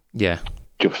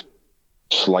just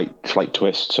slight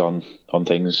twists on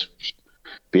things.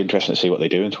 Be interesting to see what they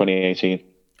do in 2018.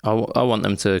 I want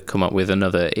them to come up with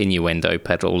another innuendo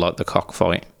pedal like the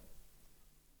Cockfight.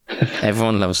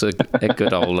 Everyone loves a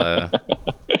good old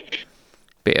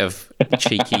bit of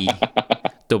cheeky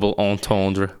double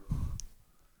entendre.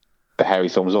 The hairy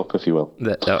thumbs up, if you will.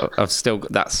 That's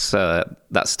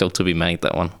still to be made.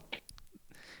 That one.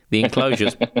 The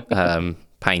enclosure's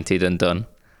painted and done.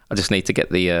 I just need to get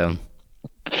the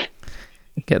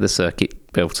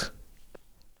circuit built.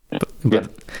 But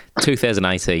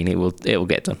 2018, it will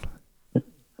get done.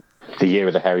 The year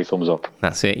of the hairy thumbs up.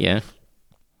 That's it. Yeah.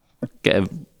 Get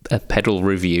a pedal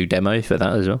review demo for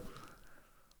that as well.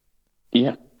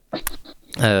 Yeah.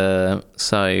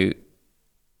 So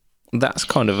that's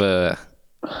kind of a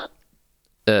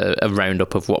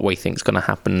roundup of what we think is going to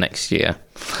happen next year.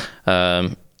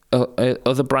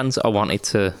 Other brands that I wanted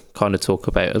to kind of talk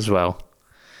about as well.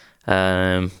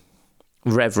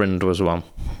 Reverend was one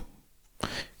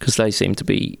because they seem to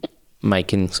be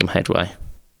making some headway.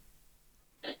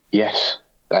 Yes,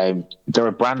 they're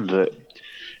a brand that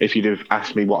if you'd have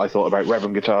asked me what I thought about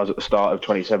Reverend guitars at the start of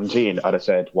 2017, I'd have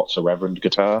said, "What's a Reverend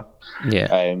guitar?"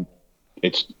 Yeah.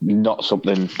 It's not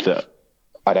something that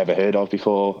I'd ever heard of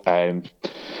before. I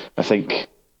think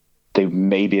they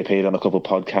maybe appeared on a couple of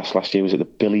podcasts last year. Was it the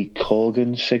Billy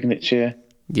Corgan signature?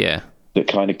 Yeah. That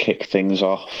kind of kicked things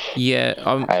off. Yeah.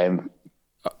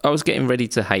 I was getting ready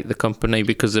to hate the company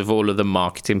because of all of the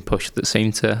marketing push that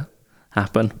seemed to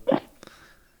happen.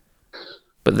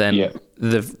 But then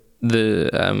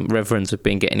the Reverends have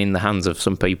been getting in the hands of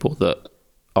some people that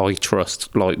I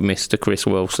trust, like Mr. Chris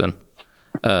Wilson,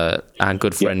 our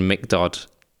good friend Mick Dodd,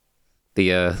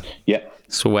 the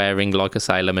swearing like a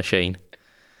sailor machine.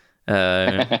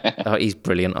 He's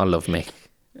brilliant. I love Mick.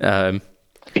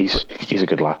 He's a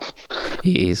good laugh.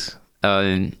 He is.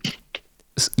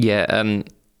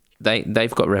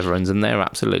 They've got Reverends and they're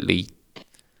absolutely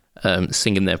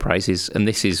singing their praises. And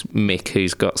this is Mick,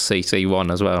 who's got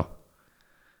CC1 as well.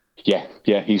 Yeah,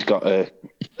 he's got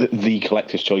the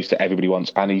collector's choice that everybody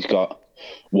wants, and he's got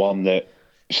one that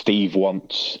Steve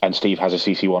wants, and Steve has a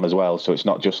CC1 as well. So it's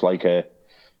not just like a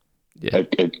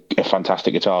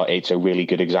fantastic guitar; it's a really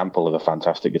good example of a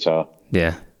fantastic guitar.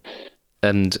 Yeah,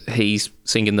 and he's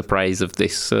singing the praise of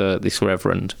this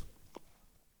Reverend.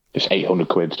 It's 800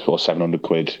 quid or 700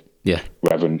 quid. Yeah,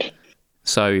 Reverend.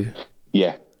 So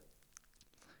yeah,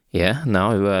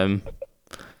 no.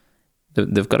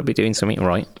 They've got to be doing something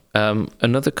right.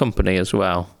 Another company as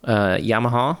well,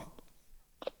 Yamaha.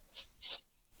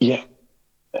 Yeah,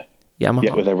 Yamaha.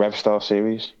 Yeah, with their RevStar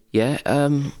series. Yeah,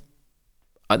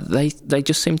 they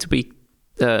just seem to be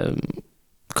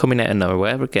coming out of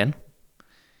nowhere again.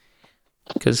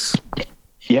 Because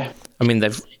I mean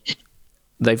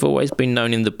they've always been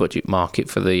known in the budget market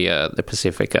for the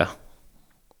Pacifica,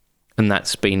 and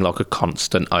that's been like a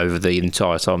constant over the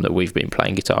entire time that we've been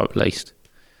playing guitar, at least.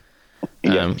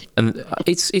 And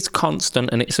it's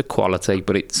constant and it's a quality,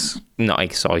 but it's not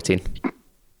exciting.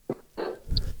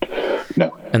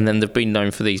 No. And then they've been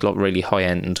known for these like really high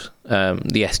end,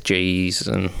 the SGs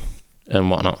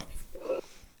and whatnot,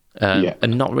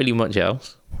 and not really much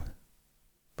else.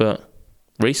 But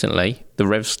recently, the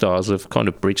RevStars have kind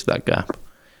of bridged that gap,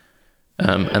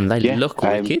 and they look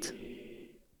wicked.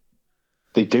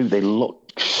 They do. They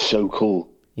look so cool.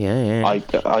 Yeah.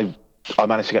 I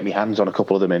managed to get my hands on a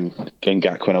couple of them in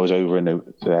GAC when I was over in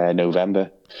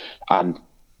November, and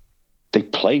they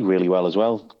play really well as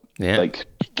well. Yeah. Like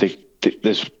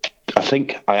I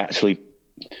think I actually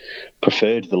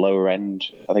preferred the lower end.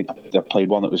 I think I played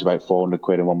one that was about 400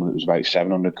 quid and one that was about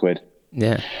 700 quid.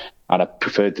 Yeah. And I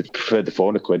preferred the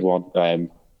 400 quid one.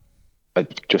 I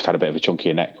just had a bit of a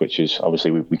chunkier neck, which is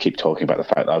obviously we keep talking about the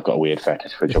fact that I've got a weird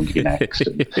fetish for chunky necks.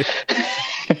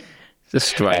 It's a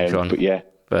strange one. But yeah.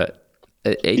 But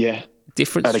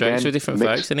different strokes for different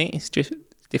folks, isn't it? It's just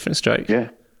Different strokes. Yeah.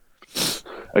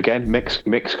 Again,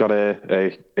 Mick's got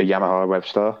a Yamaha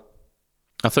Webstar.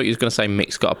 I thought you was going to say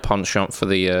Mick's got a penchant for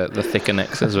the thicker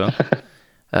necks as well.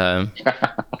 I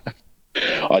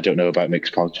don't know about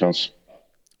Mick's penchants.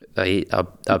 I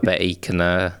bet he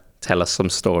can tell us some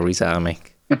stories,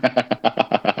 Mick.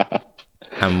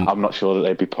 I'm not sure that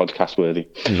they'd be podcast worthy.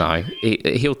 No,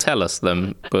 he'll tell us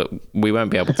them, but we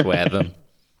won't be able to wear them.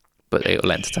 But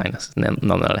it'll entertain us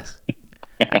nonetheless.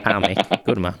 Mick,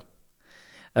 good man.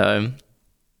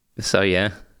 So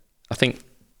yeah, I think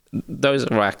those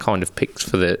are our kind of picks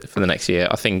for the next year.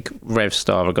 I think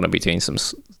Revstar are going to be doing some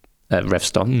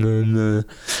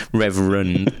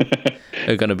Reverend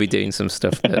are going to be doing some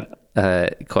stuff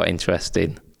that quite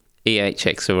interesting.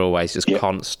 EHX are always just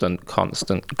constant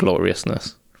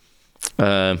gloriousness.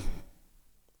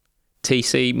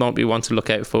 TC might be one to look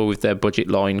out for with their budget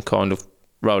line kind of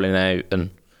rolling out, and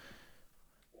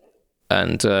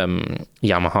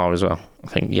Yamaha as well. I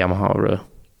think Yamaha are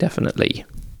definitely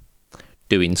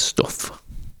doing stuff.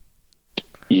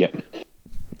 Yeah.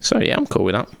 So yeah, I'm cool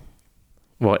with that.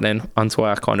 Right then, onto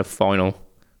our kind of final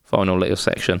little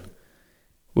section.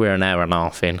 We're an hour and a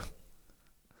half in.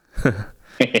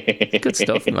 Good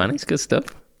stuff, man. It's good stuff.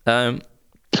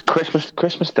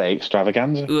 Christmas Day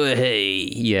extravaganza. Hey,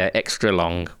 yeah, extra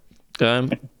long.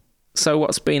 So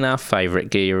what's been our favourite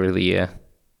gear of the year?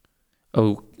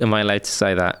 Oh, am I allowed to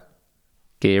say that?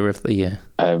 Gear of the year.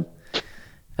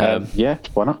 Yeah,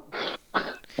 why not?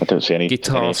 I don't see any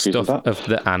guitar stuff of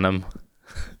the annum.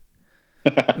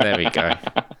 There we go.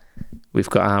 We've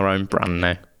got our own brand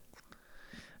now.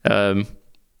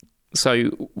 So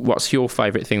what's your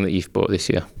favourite thing that you've bought this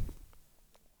year?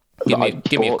 Give me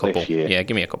a couple. Yeah,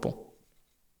 give me a couple.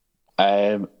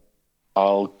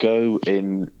 I'll go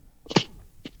in.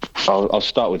 I'll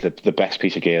start with the best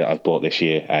piece of gear that I've bought this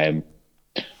year, and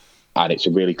it's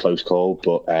a really close call.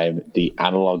 But the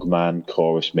Analog Man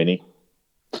Chorus Mini.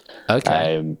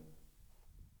 Okay.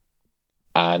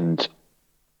 And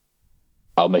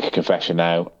I'll make a confession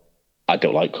now. I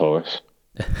don't like Chorus.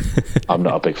 I'm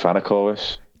not a big fan of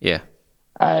Chorus. Yeah.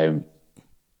 In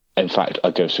fact,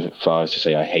 I'd go so far as to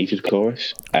say I hated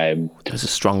Chorus. Those are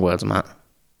strong words, Matt.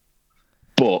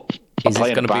 But I'm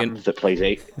playing a band that plays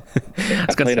eight. I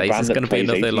was going to say, is this going to be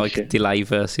another like delay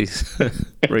versus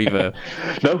reverb?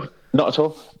 No, not at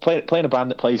all. Playing a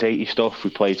band that plays 80 stuff. We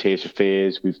play Tears for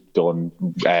Fears. We've done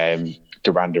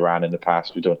Duran Duran in the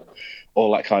past. We've done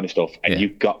all that kind of stuff. And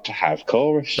you've got to have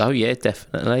Chorus. Oh, yeah,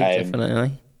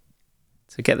 definitely.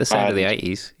 To get the sound of the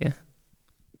 80s, yeah.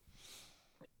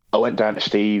 I went down to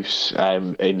Steve's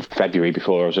in February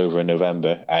before I was over in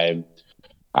November, and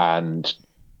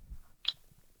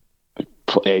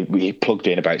he plugged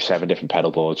in about 7 different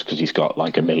pedal boards because he's got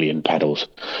like 1 million pedals,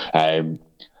 and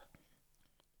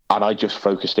I just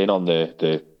focused in on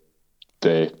the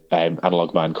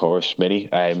Analog Man Chorus Mini.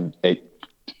 It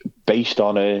based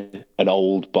on an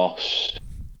old Boss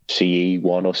CE1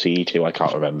 or CE2, I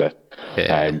can't remember,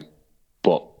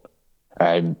 but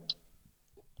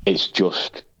it's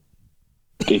just.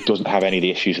 It doesn't have any of the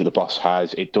issues that the Boss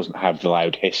has. It doesn't have the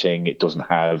loud hissing. It doesn't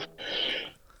have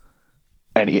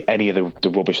any of the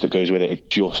rubbish that goes with it.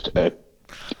 It just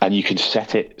and you can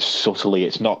set it subtly.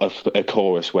 It's not a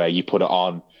chorus where you put it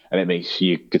on and it makes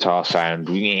your guitar sound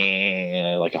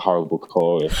like a horrible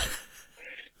chorus.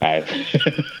 I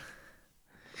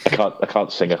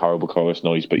can't sing a horrible chorus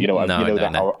noise, but you know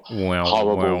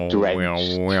horrible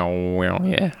drench.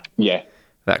 Yeah,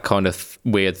 that kind of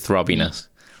weird throbbiness.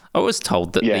 I was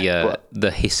told that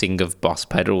the hissing of Boss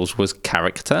pedals was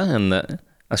character and that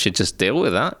I should just deal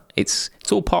with that. It's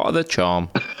all part of the charm.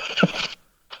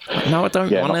 No, I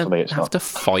don't want to have to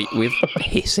fight with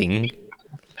hissing.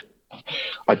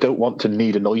 I don't want to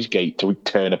need a noise gate to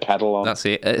turn a pedal on. That's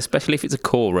it, especially if it's a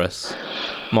chorus.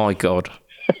 My God.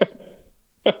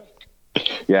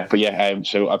 Yeah, but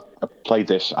so I played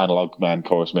this Analog Man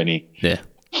Chorus Mini. Yeah.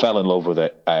 Fell in love with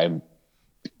it.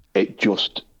 It was.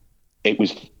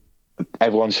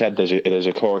 Everyone said there's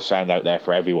a chorus sound out there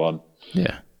for everyone.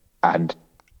 Yeah. And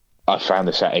I found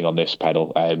the setting on this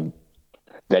pedal.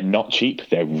 They're not cheap.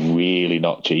 They're really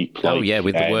not cheap. With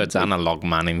the words Analog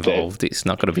Man involved, it's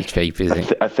not going to be cheap, is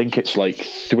it? I think it's like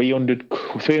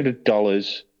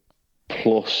 $300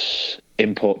 plus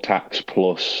import tax,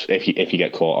 plus if you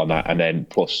get caught on that, and then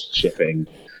plus shipping.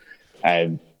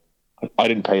 I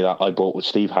didn't pay that. I bought what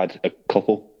Steve had a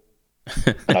couple.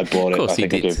 And I bought it. I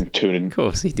think I gave him Of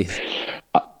course he did.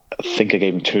 I think I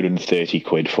gave him 230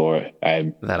 quid for it.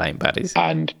 That ain't bad, is it?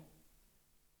 And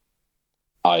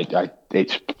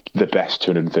it's the best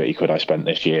 230 quid I spent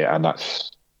this year, and that's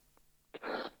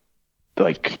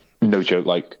like no joke.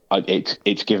 Like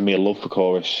it's given me a love for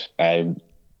chorus, to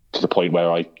the point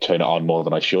where I turn it on more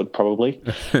than I should probably.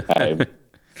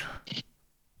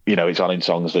 It's on in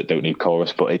songs that don't need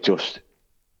chorus, but it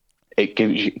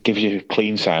gives you a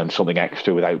clean sound, something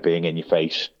extra without being in your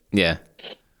face. Yeah.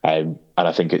 And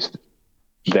I think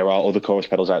there are other chorus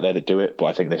pedals out there that do it, but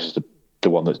I think this is the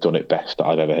one that's done it best that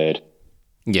I've ever heard.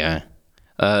 Yeah.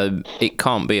 It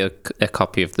can't be a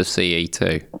copy of the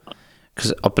CE2,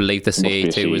 because I believe the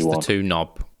CE2 was the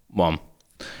 2-knob one,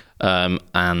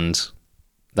 and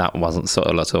that wasn't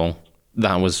subtle at all.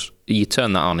 That was, you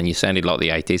turn that on and you sounded like the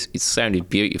 80s. It sounded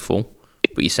beautiful,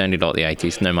 but you sounded like the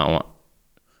 80s no matter what.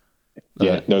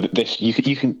 Yeah, no, this you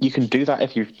can do that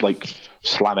if you like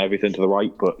slam everything to the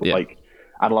right, but like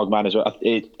Analog Man as well.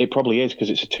 It probably is because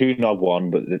it's a 2-knob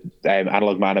one, but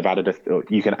Analog Man have added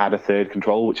you can add a third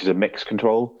control, which is a mix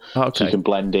control. Okay. So you can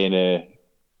blend in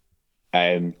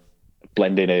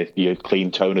your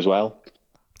clean tone as well.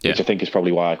 Yeah. Which I think is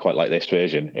probably why I quite like this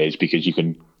version, is because you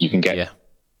can get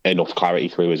enough clarity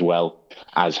through as well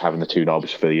as having the 2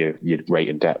 knobs for your rate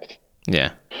and depth.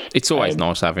 Yeah, it's always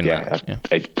nice having that.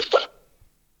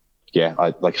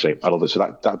 Like I say, I love it. So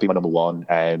that'd be my number one.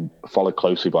 Followed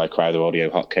closely by Crowther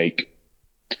Audio Hotcake.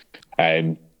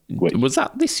 Was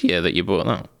that this year that you bought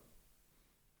that?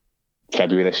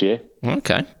 February this year.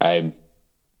 Okay. I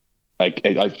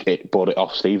bought it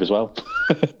off Steve as well.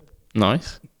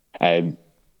 Nice.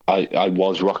 I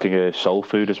was rocking a Soul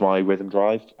Food as my rhythm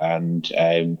drive, and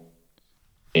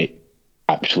it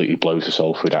absolutely blows the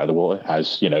Soul Food out of the water,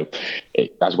 as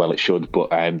as well it should. But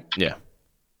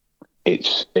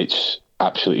it's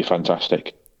absolutely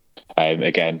fantastic.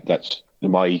 Again, that's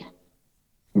my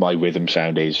rhythm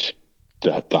sound is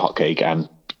the Hotcake, and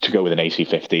to go with an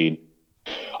AC15,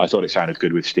 I thought it sounded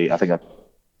good with Steve. I think I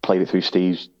played it through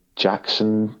Steve's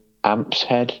Jackson amps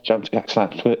head, Jackson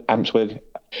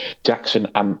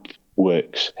Amp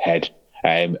Works head,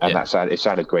 and it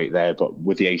sounded great there. But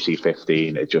with the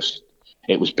AC15,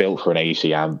 it was built for an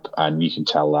AC amp, and you can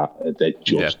tell that they're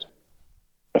just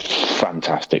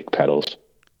fantastic pedals.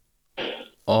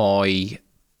 I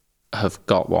have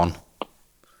got one,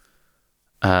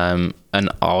 and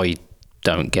I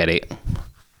don't get it.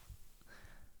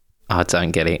 I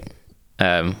think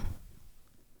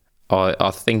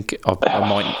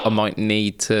I might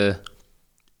need to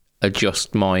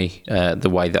adjust my the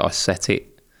way that I set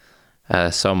it,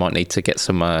 so I might need to get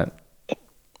some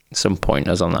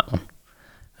pointers on that one.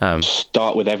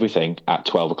 Start with everything at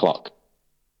 12 o'clock.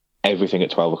 Everything at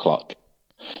 12 o'clock.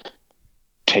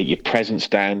 Take your presence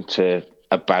down to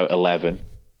about 11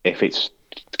 if it's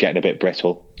getting a bit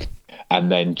brittle,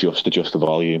 and then just adjust the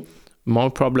volume. My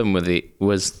problem with it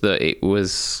was that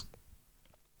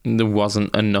there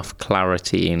wasn't enough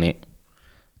clarity in it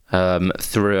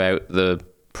throughout the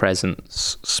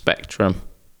presence spectrum.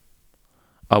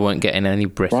 I weren't getting any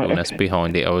brittleness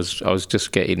behind it. I was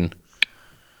just getting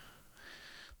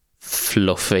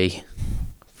fluffiness.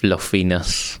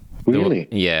 Really?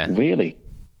 Yeah. Really?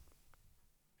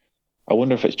 I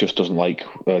wonder if it just doesn't like.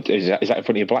 Is that in front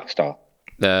of your Black Star?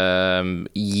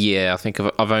 Yeah, I think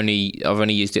I've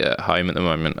only used it at home at the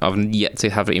moment. I've yet to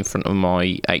have it in front of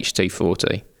my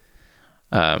HT40.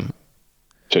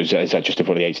 So is that just in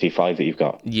front of the HT5 that you've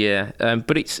got? Yeah,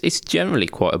 but it's generally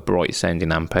quite a bright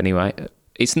sounding amp anyway.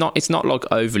 It's not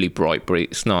like overly bright, but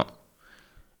it's not.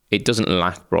 It doesn't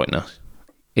lack brightness.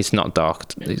 It's not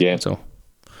dark at all.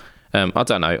 I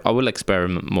don't know. I will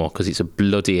experiment more because it's a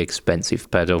bloody expensive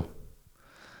pedal.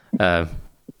 And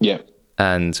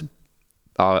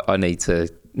I need to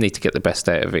get the best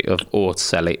out of it, or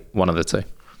sell it. One of the two.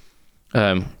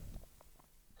 Well,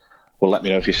 let me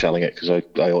know if you're selling it, because I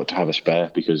ought to have a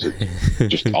spare, because it's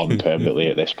just on permanently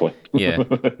at this point. Yeah.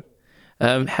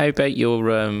 How about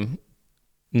your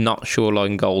not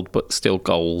Shoreline Gold but still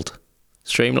gold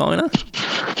Streamliner?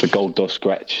 The Gold Dust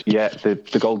Gretsch. Yeah,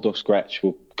 the Gold Dust Gretsch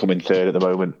will come in third at the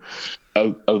moment,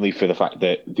 only for the fact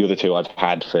that the other two I've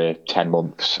had for 10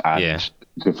 months and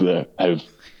have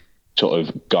sort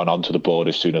of gone onto the board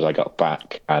as soon as I got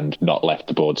back and not left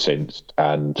the board since.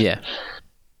 And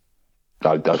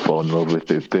I've fallen in love with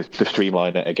the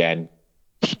Streamliner again.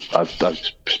 I've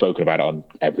spoken about it on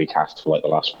every cast for like the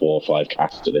last 4 or 5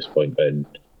 casts at this point, and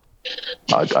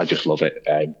I just love it.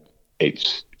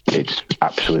 It's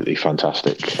absolutely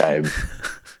fantastic. I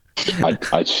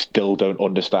still don't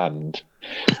understand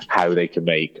how they can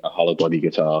make a hollow body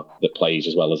guitar that plays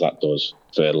as well as that does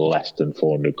for less than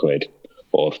 400 quid.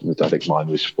 Or I think mine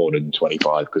was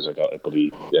 425 because I got a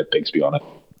bloody Bigsby on it.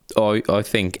 I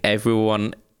think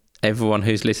everyone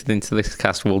who's listening to this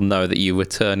cast will know that you were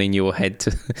turning your head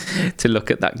to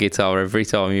look at that guitar every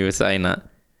time you were saying that.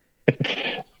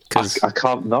 because I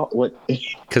can't not. What? I You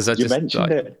just mentioned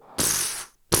like, it.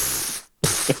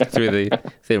 through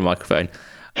the microphone.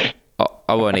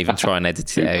 I won't even try and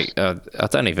edit it out. I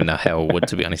don't even know how I would,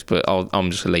 to be honest. But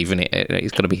I'm just leaving it.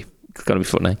 It's gonna be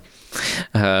funny.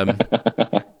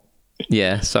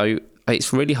 Yeah. So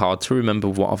it's really hard to remember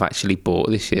what I've actually bought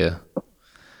this year.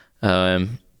 I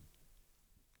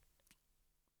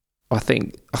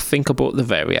think I bought the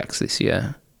Variax this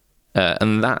year,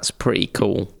 and that's pretty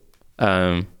cool.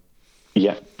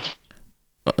 Yeah.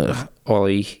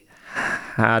 I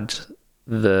had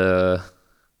the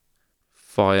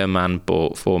Fireman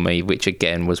bought for me, which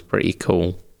again was pretty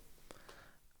cool.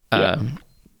 I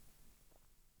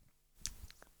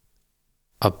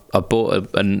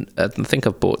bought I think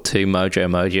I've bought 2 Mojo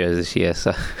Mojos this year,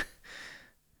 so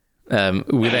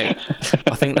without,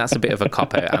 I think that's a bit of a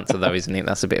cop out answer though, isn't it?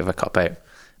 That's a bit of a cop out.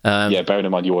 Bearing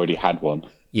in mind you already had one.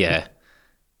 Yeah,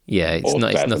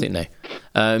 it's nothing new.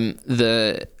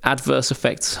 The Adverse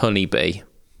Effects Honeybee,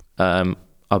 I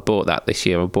bought that this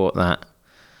year. I bought that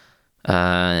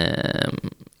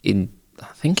in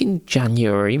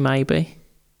January maybe,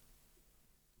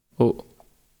 or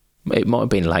it might have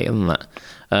been later than that.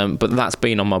 But that's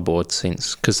been on my board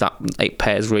since, because it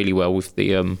pairs really well with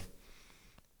the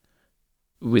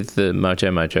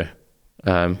Mojo.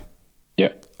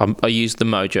 I use the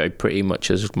Mojo pretty much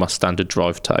as my standard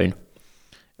drive tone,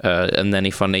 and then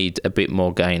if I need a bit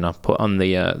more gain, I put on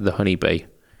the Honeybee,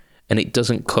 and it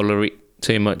doesn't colour it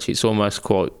too much. It's almost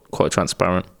quite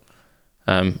transparent.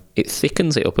 It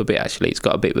thickens it up a bit actually. It's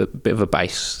got a bit of a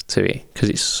bass to it because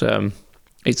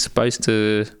it's supposed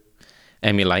to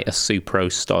emulate a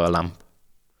Supro style amp.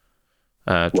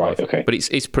 Right. Okay. But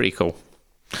it's pretty cool.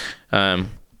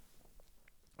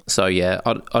 So yeah,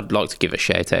 I'd like to give a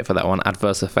shout out for that one.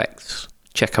 Adverse Effects,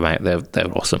 check them out.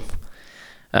 They're awesome.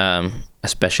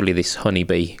 Especially this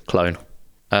Honeybee clone.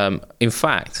 In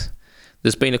fact,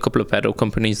 there's been a couple of pedal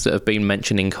companies that have been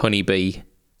mentioning Honeybee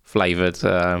flavoured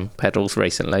pedals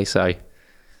recently. So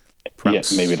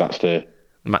perhaps, maybe that's the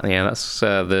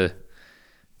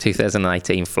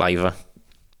 2018 flavour.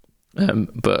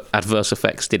 But Adverse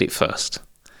Effects did it first.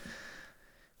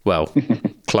 Well,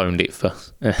 cloned it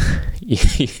first.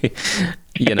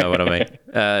 You know what I mean?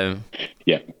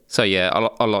 So yeah,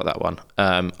 I like that one.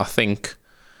 I think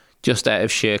just out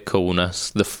of sheer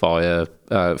coolness, the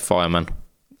Fireman.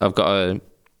 I've got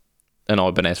an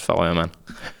Ibanez Fireman,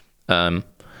 and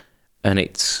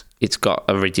it's got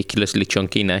a ridiculously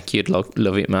chunky neck. You'd love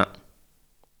it, Matt.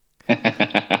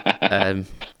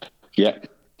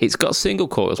 It's got single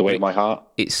coils. The way of my heart.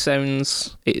 It still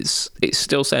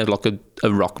sounds like a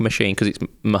rock machine because it's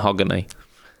mahogany,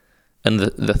 and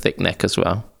the thick neck as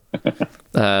well.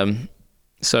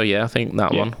 So yeah, I think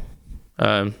that one.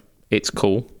 It's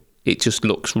cool. It just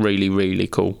looks really, really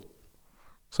cool.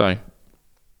 So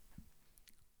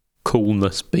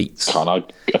coolness beats. I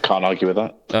can't argue with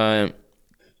that.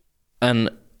 An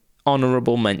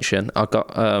honourable mention. I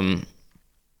got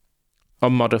I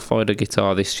modified a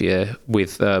guitar this year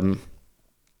with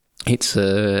it's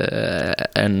an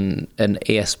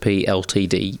ESP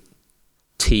LTD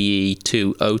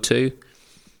TE202,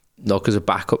 like as a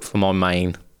backup for my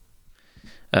main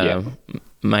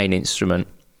instrument.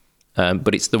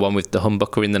 But it's the one with the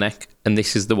humbucker in the neck, and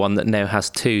this is the one that now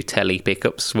has 2 telly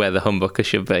pickups where the humbucker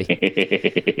should be.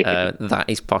 That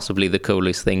is possibly the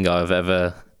coolest thing I've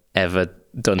ever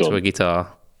done to a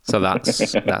guitar. So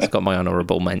that's got my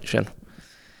honourable mention.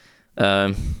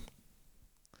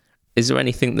 Is there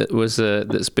anything that was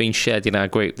that's been shared in our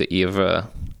group that you've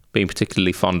been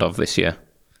particularly fond of this year?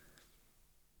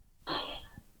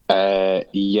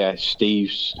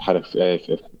 Steve's had a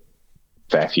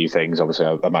fair few things. Obviously,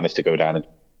 I managed to go down and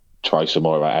try some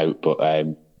more of that out, but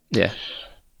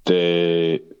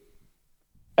the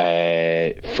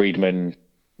Friedman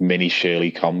Mini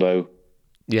Shirley combo,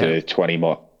 the 20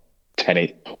 watt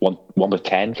 1 with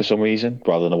 10 for some reason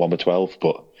rather than a 1 with 12,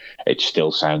 but it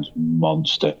still sounds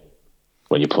monster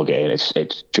when you plug it in. It's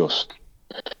just,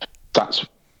 that's,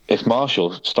 if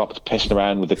Marshall stopped pissing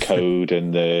around with the code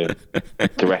and the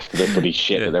rest of the bloody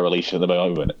shit that they're releasing at the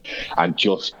moment and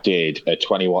just did a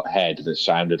 20 watt head that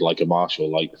sounded like a Marshall,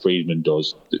 like Friedman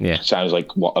does, sounds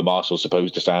like what a Marshall's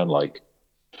supposed to sound like,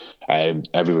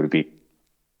 everybody would be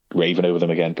raving over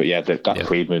them again. But that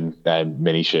Friedman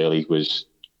Mini Shirley was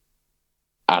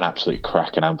an absolute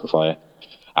cracking amplifier.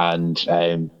 And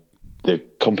the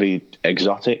company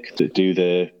Exotic that do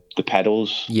the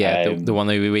pedals. The one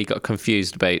that we got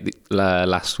confused about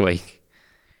last week.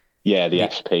 Yeah, the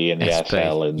SP and the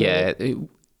SL and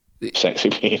the sexy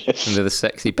penis. And the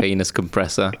sexy penis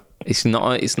compressor. It's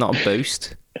not a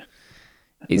boost.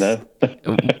 It's, No.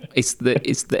 it's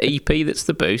the EP that's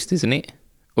the boost, isn't it?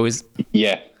 Or is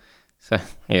Yeah. so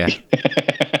yeah.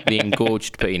 The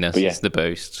engorged penis yeah. is the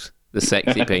boost. The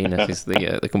sexy penis is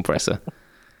the compressor.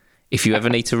 If you ever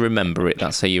need to remember it,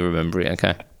 that's how you remember it.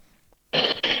 Okay.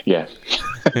 Yeah.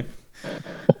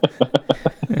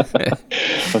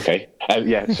 Okay.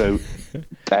 So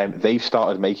they've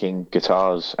started making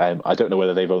guitars. I don't know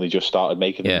whether they've only just started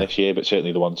making them this year, but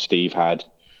certainly the one Steve had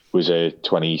was a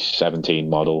 2017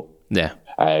 model. Yeah.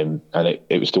 And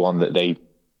it was the one that they,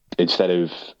 instead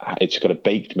of, it's got a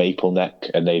baked maple neck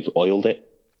and they've oiled it.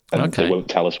 And they won't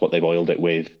tell us what they've oiled it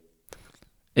with,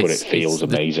 but it feels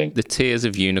amazing. The tears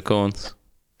of unicorns.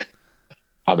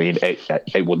 I mean,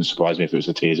 it wouldn't surprise me if it was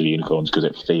the tears of unicorns, because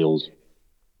it feels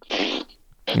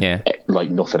like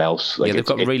nothing else. Like they've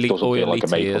got really oily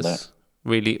tears.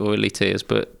 Really oily tears,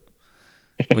 but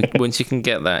once you can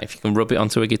get that, if you can rub it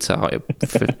onto a guitar,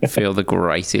 it'll feel the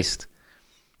greatest.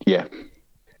 Yeah.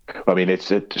 I mean, it's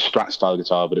a Strat style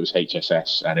guitar, but it was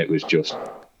HSS, and it was just,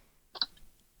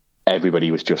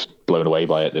 everybody was just blown away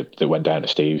by it that went down to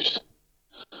Steve's.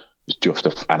 It's just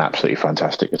an absolutely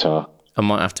fantastic guitar. I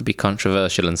might have to be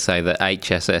controversial and say that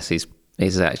HSS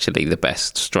is actually the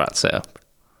best Strat setup.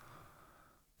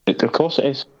 Of course it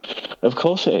is. Of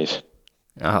course it is.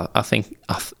 I think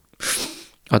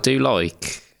I do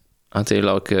like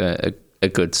a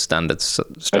good standard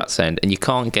Strat sound, and you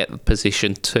can't get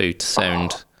position 2 to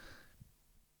sound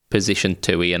position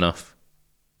 2-y enough.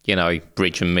 You know,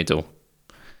 bridge and middle,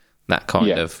 that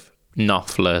kind of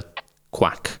Knopfler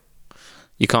quack.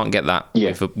 You can't get that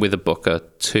with a Booker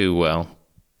too well,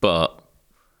 but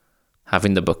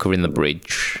having the Booker in the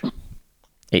bridge,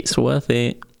 it's worth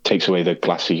it. Takes away the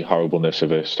glassy horribleness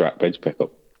of a Strat bridge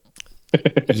pickup.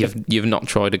 You've not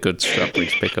tried a good Strat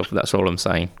bridge pickup. That's all I'm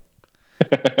saying.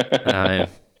 I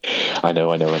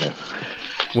know.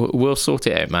 We'll sort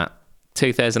it out, Matt.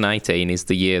 2018 is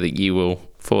the year that you will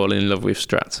fall in love with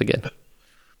Strats again.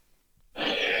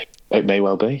 It may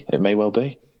well be.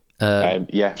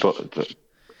 But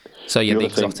so yeah, the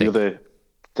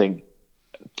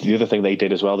other thing they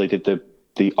did as well, they did the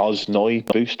Osnoy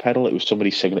boost pedal. It was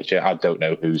somebody's signature. I don't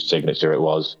know whose signature it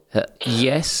was.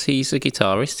 Yes, he's a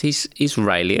guitarist. He's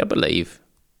Rayleigh, I believe.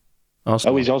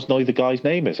 Osnoy. Oh, is Osnoy the guy's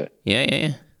name, is it?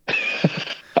 Yeah.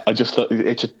 I just thought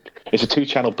it's a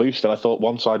 2-channel boost, and I thought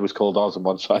one side was called Oz and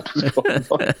one side was called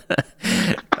Osnoy.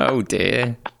 Oh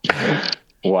dear.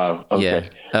 Wow. Okay.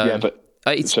 But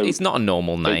it's not a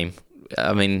normal name.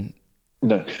 I mean,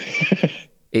 no.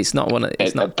 It's not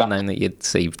a name that you'd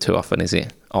see too often, is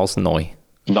it? Osnoy.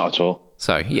 Not at all.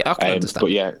 So yeah, I can understand.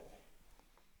 But yeah,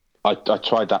 I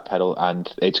tried that pedal,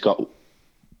 and it's got,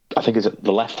 I think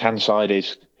the left hand side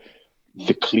is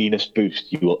the cleanest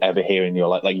boost you will ever hear in your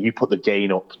life. Like, you put the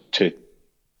gain up to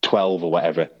 12 or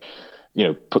whatever,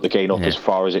 put the gain up as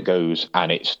far as it goes,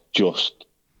 and it's just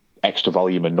extra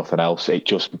volume and nothing else. It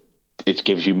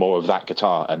gives you more of that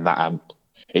guitar and that amp.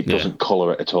 It doesn't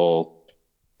colour it at all.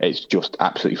 It's just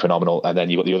absolutely phenomenal. And then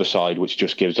you've got the other side, which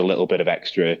just gives a little bit of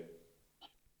extra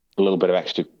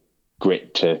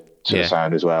grit to the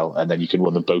sound as well. And then you can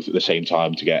run them both at the same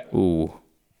time to get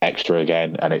extra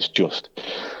again. And it's just,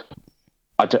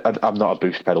 I'm not a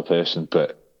boost pedal person,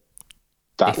 but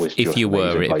that was just if you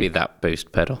were, amazing. it'd be that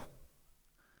boost pedal.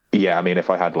 Yeah, I mean,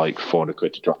 if I had like 400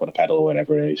 quid to drop on a pedal or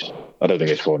whatever it is, I don't think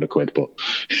it's 400 quid, but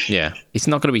yeah, it's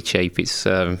not going to be cheap. It's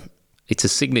a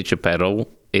signature pedal.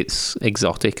 It's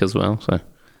exotic as well. So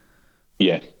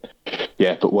yeah,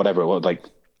 but whatever it was, like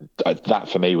that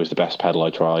for me was the best pedal I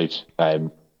tried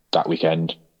that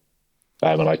weekend,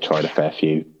 and I tried a fair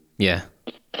few. Yeah,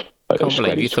 I can't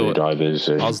believe you thought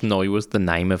Osnoy was the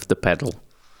name of the pedal.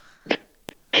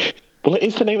 Well, it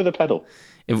is the name of the pedal.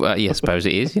 Yeah, I suppose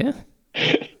it is. Yeah.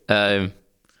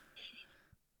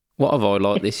 What have I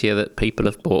liked this year that people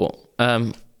have bought?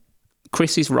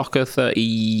 Chris's Rocker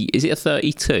 30. Is it a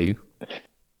 32?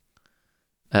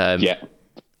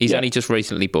 He's only just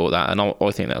recently bought that, and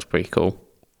I think that's pretty cool.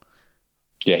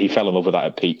 Yeah, he fell in love with that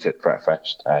at Pete at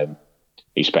Fretfest.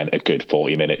 He spent a good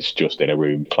 40 minutes just in a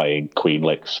room playing Queen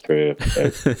licks through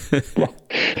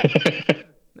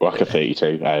Rocker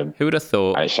 32. Who would have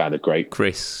thought? And it sounded great.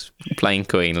 Chris playing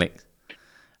Queen licks.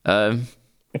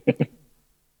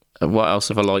 What else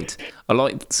have I liked? I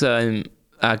liked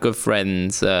our good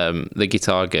friend, the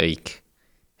Guitar Geek.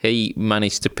 He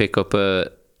managed to pick up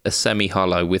a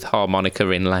semi-hollow with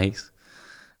harmonica inlays.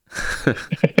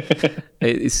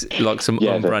 It's like some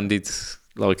unbranded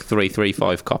like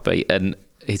 335 copy, and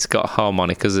it's got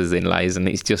harmonicas as inlays, and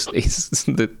it's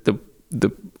the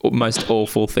most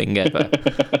awful thing ever.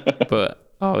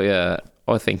 But I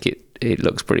think it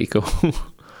looks pretty cool.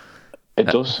 It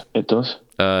does.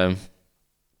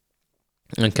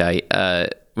 Okay.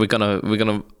 We're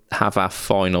gonna have our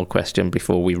final question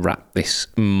before we wrap this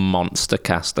monster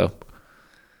cast up.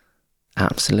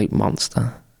 Absolute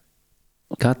monster.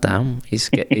 God damn. It's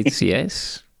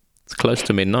yes. It's close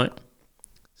to midnight.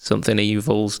 Something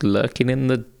evil's lurking in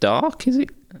the dark, is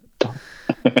it?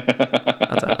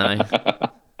 I don't know.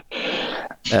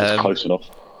 It's close enough.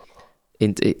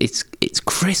 It's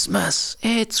Christmas.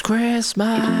 It's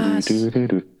Christmas.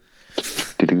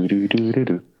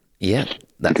 Yeah,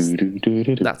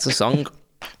 that's a song.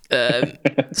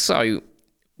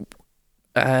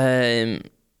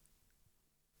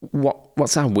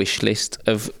 What's our wish list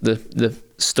of the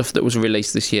stuff that was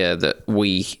released this year that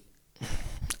we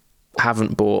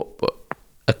haven't bought but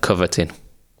are coveting?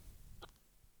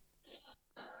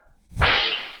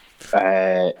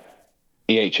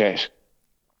 EHS,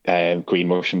 Green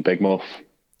Russian Big Muff.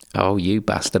 Oh, you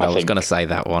bastard! I was going to say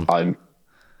that one.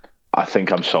 I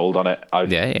think I'm sold on it.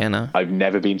 No. I've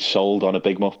never been sold on a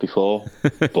Big Muff before,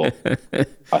 but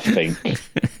I think.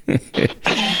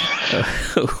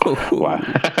 Wow.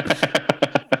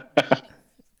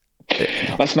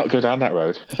 Let's not go down that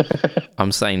road.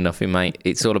 I'm saying nothing, mate.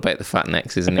 It's all about the fat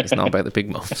necks, isn't it? It's not about the big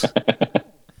muffs.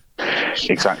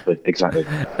 Exactly.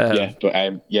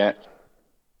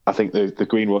 I think the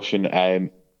Green Russian. To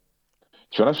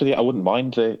be honest with you, I wouldn't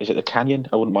mind. Is it the Canyon?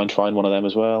 I wouldn't mind trying one of them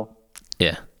as well.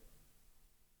 Yeah.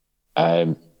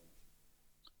 I'm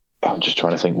just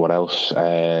trying to think what else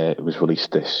was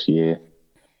released this year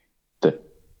that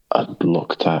I'd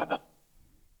looked at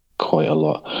quite a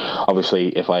lot. Obviously,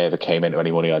 if I ever came into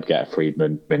any money, I'd get a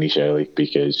Friedman Mini Shirley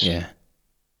because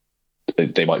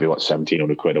they might be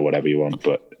 1,700 quid or whatever you want,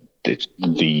 but it's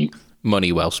the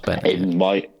money well spent. In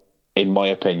my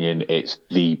opinion, it's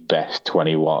the best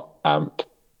 20-watt amp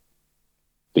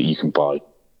that you can buy.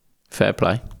 Fair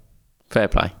play.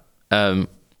 I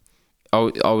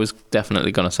was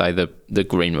definitely going to say the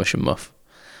Green Russian Muff.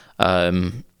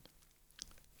 I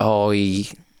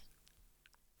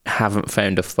haven't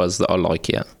found a fuzz that I like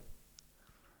yet.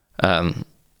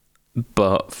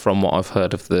 But from what I've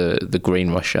heard of the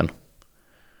Green Russian,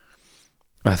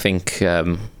 I think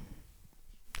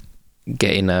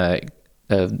getting a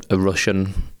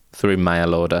Russian through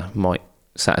mail order might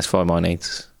satisfy my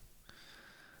needs.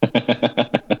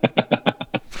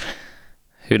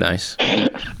 Who knows?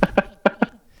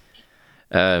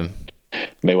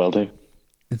 May well do.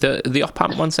 The op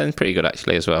amp one sounds pretty good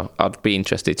actually as well. I'd be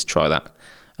interested to try that.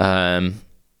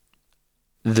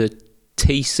 The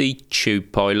TC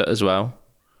Tube Pilot as well.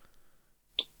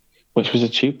 Which was a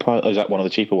Tube Pilot? Is that one of the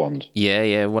cheaper ones?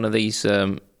 Yeah. One of these.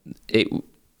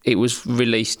 It was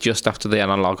released just after the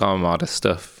Analog Armada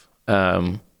stuff,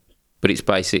 but it's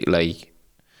basically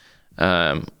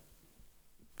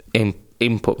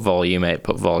input volume,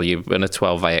 output volume, and a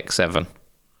 12AX7.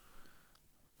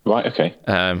 Right. Okay.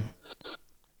 It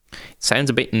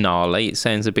sounds a bit gnarly. It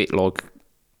sounds a bit like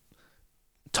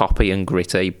toppy and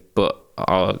gritty, but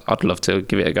I'd love to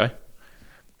give it a go.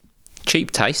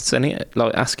 Cheap tastes, isn't it?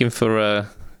 Like asking for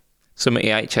some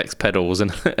EHX pedals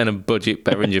and a budget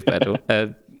Behringer pedal.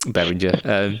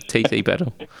 TC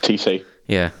pedal. TC.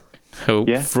 Yeah. Oh,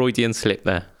 yeah. Freudian slip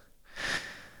there.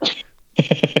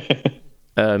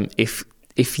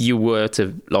 If you were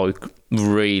to like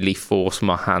really force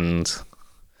my hand,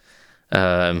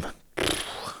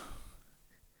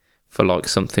 for like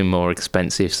something more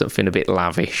expensive, something a bit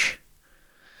lavish,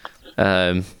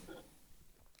 I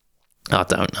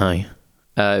don't know.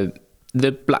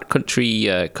 The Black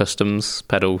Country Customs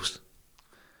pedals.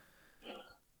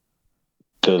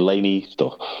 The Laney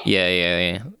stuff.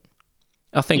 Yeah.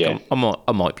 I think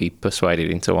I might be persuaded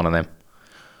into one of them.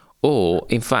 Or,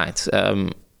 in fact,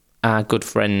 our good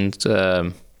friend,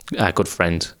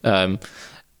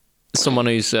 someone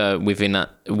who's within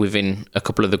a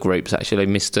couple of the groups actually,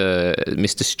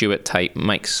 Mr. Stuart Tate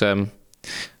makes some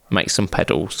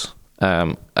pedals,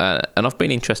 and I've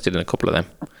been interested in a couple of them,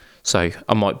 so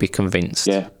I might be convinced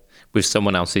with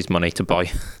someone else's money to buy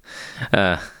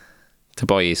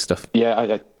his stuff.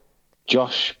 Yeah,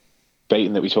 Josh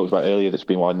Baton that we talked about earlier, that's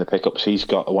been winding the pickups. He's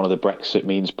got one of the Brexit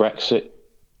means Brexit,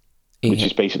 which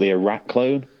is basically a rat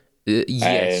clone.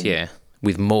 Yes,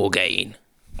 with more gain.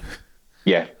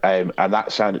 Yeah, and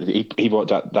that sounded. He brought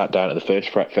that down at the first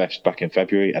Fret Fest back in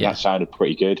February, and that sounded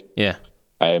pretty good. Yeah,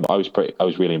 I was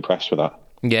really impressed with that.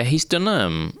 Yeah, he's done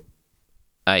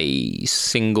a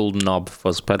single knob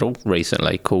fuzz pedal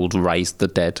recently called Raise the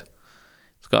Dead.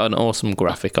 It's got an awesome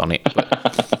graphic on it, but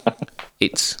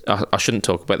I shouldn't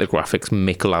talk about the graphics.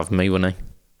 Mick will have me, wouldn't he?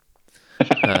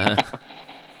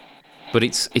 But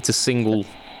it's a single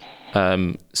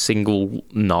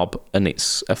knob and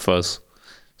it's a fuzz.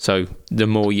 So the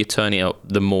more you turn it up,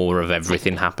 the more of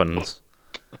everything happens.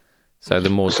 So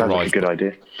the more Sounds like a good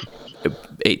idea.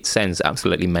 it sounds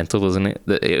absolutely mental, doesn't it?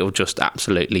 That it'll just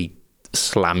absolutely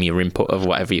slam your input of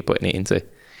whatever you're putting it into.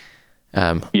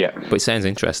 Yeah. But it sounds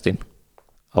interesting.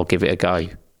 I'll give it a go.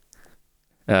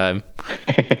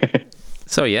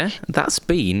 So yeah, that's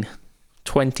been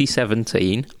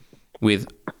 2017 with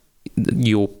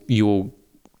your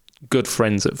good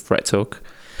friends at Fret Talk.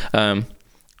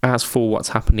 As for what's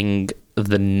happening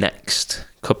the next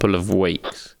couple of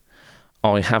weeks,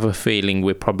 I have a feeling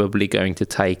we're probably going to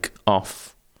take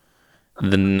off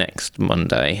the next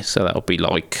Monday. So that'll be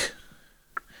like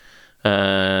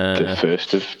The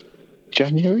 1st of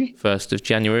January? 1st of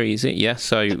January, is it? Yeah,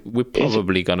 so we're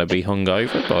probably going to be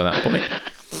hungover by that point.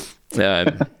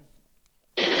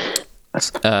 I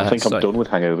think I'm done with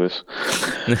hangovers.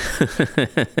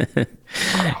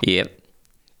 Yeah.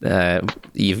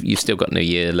 You've still got New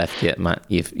Year left yet, Matt.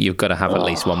 You've got to have at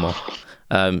least one more.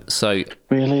 So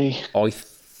Really?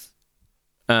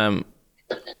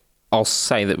 I'll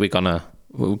say that we're gonna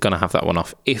have that one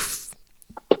off. If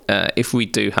we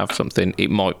do have something,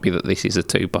 it might be that this is a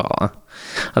 2-parter.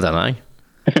 I don't know.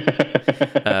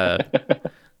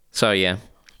 So yeah,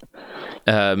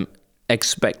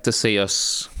 expect to see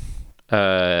us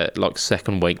like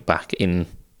second week back in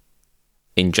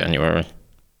January.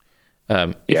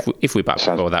 If we're back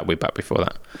before that, we're back before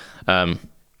that.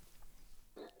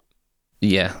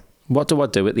 Yeah. What do I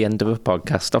do at the end of a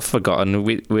podcast? I've forgotten.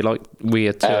 We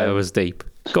are 2 hours deep.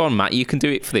 Go on, Matt. You can do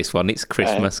it for this one. It's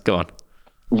Christmas. Go on.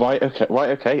 Right.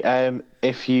 Okay.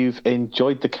 If you've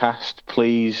enjoyed the cast,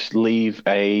 please leave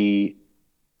a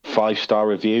 5-star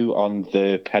review on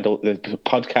the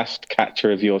podcast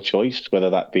catcher of your choice,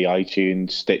 whether that be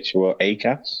iTunes, Stitcher, or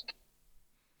Acast.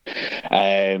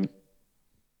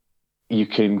 You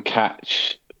can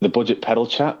catch the Budget Pedal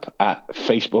Chap at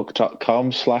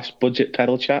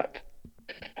facebook.com/budgetpedalchap,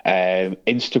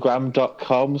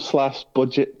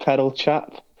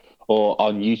 instagram.com/budgetpedalchap, or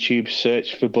on YouTube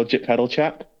search for Budget Pedal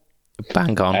Chap.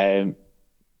 Bang on.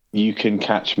 You can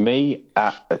catch me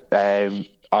at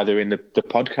either in the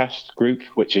podcast group,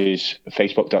 which is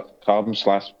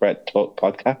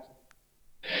facebook.com/FretTalkPodcast.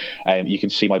 You can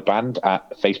see my band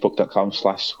at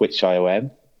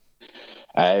facebook.com/switchiom.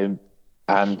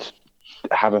 And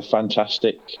have a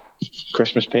fantastic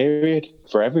Christmas period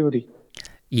for everybody.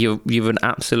 You're an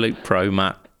absolute pro,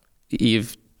 Matt.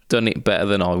 You've done it better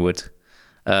than I would.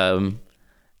 So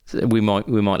we might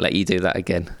let you do that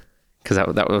again, because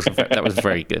that was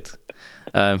very good.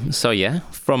 So yeah,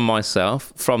 from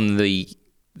myself, from the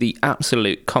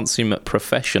absolute consummate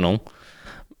professional,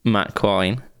 Matt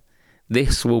Quine,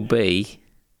 this will be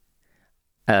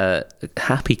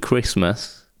happy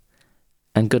Christmas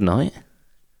and good night.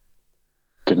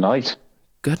 Good night.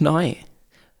 Good night.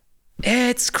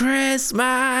 It's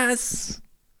Christmas.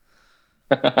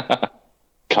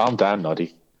 Calm down,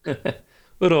 Noddy.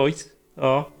 All right.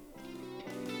 Oh.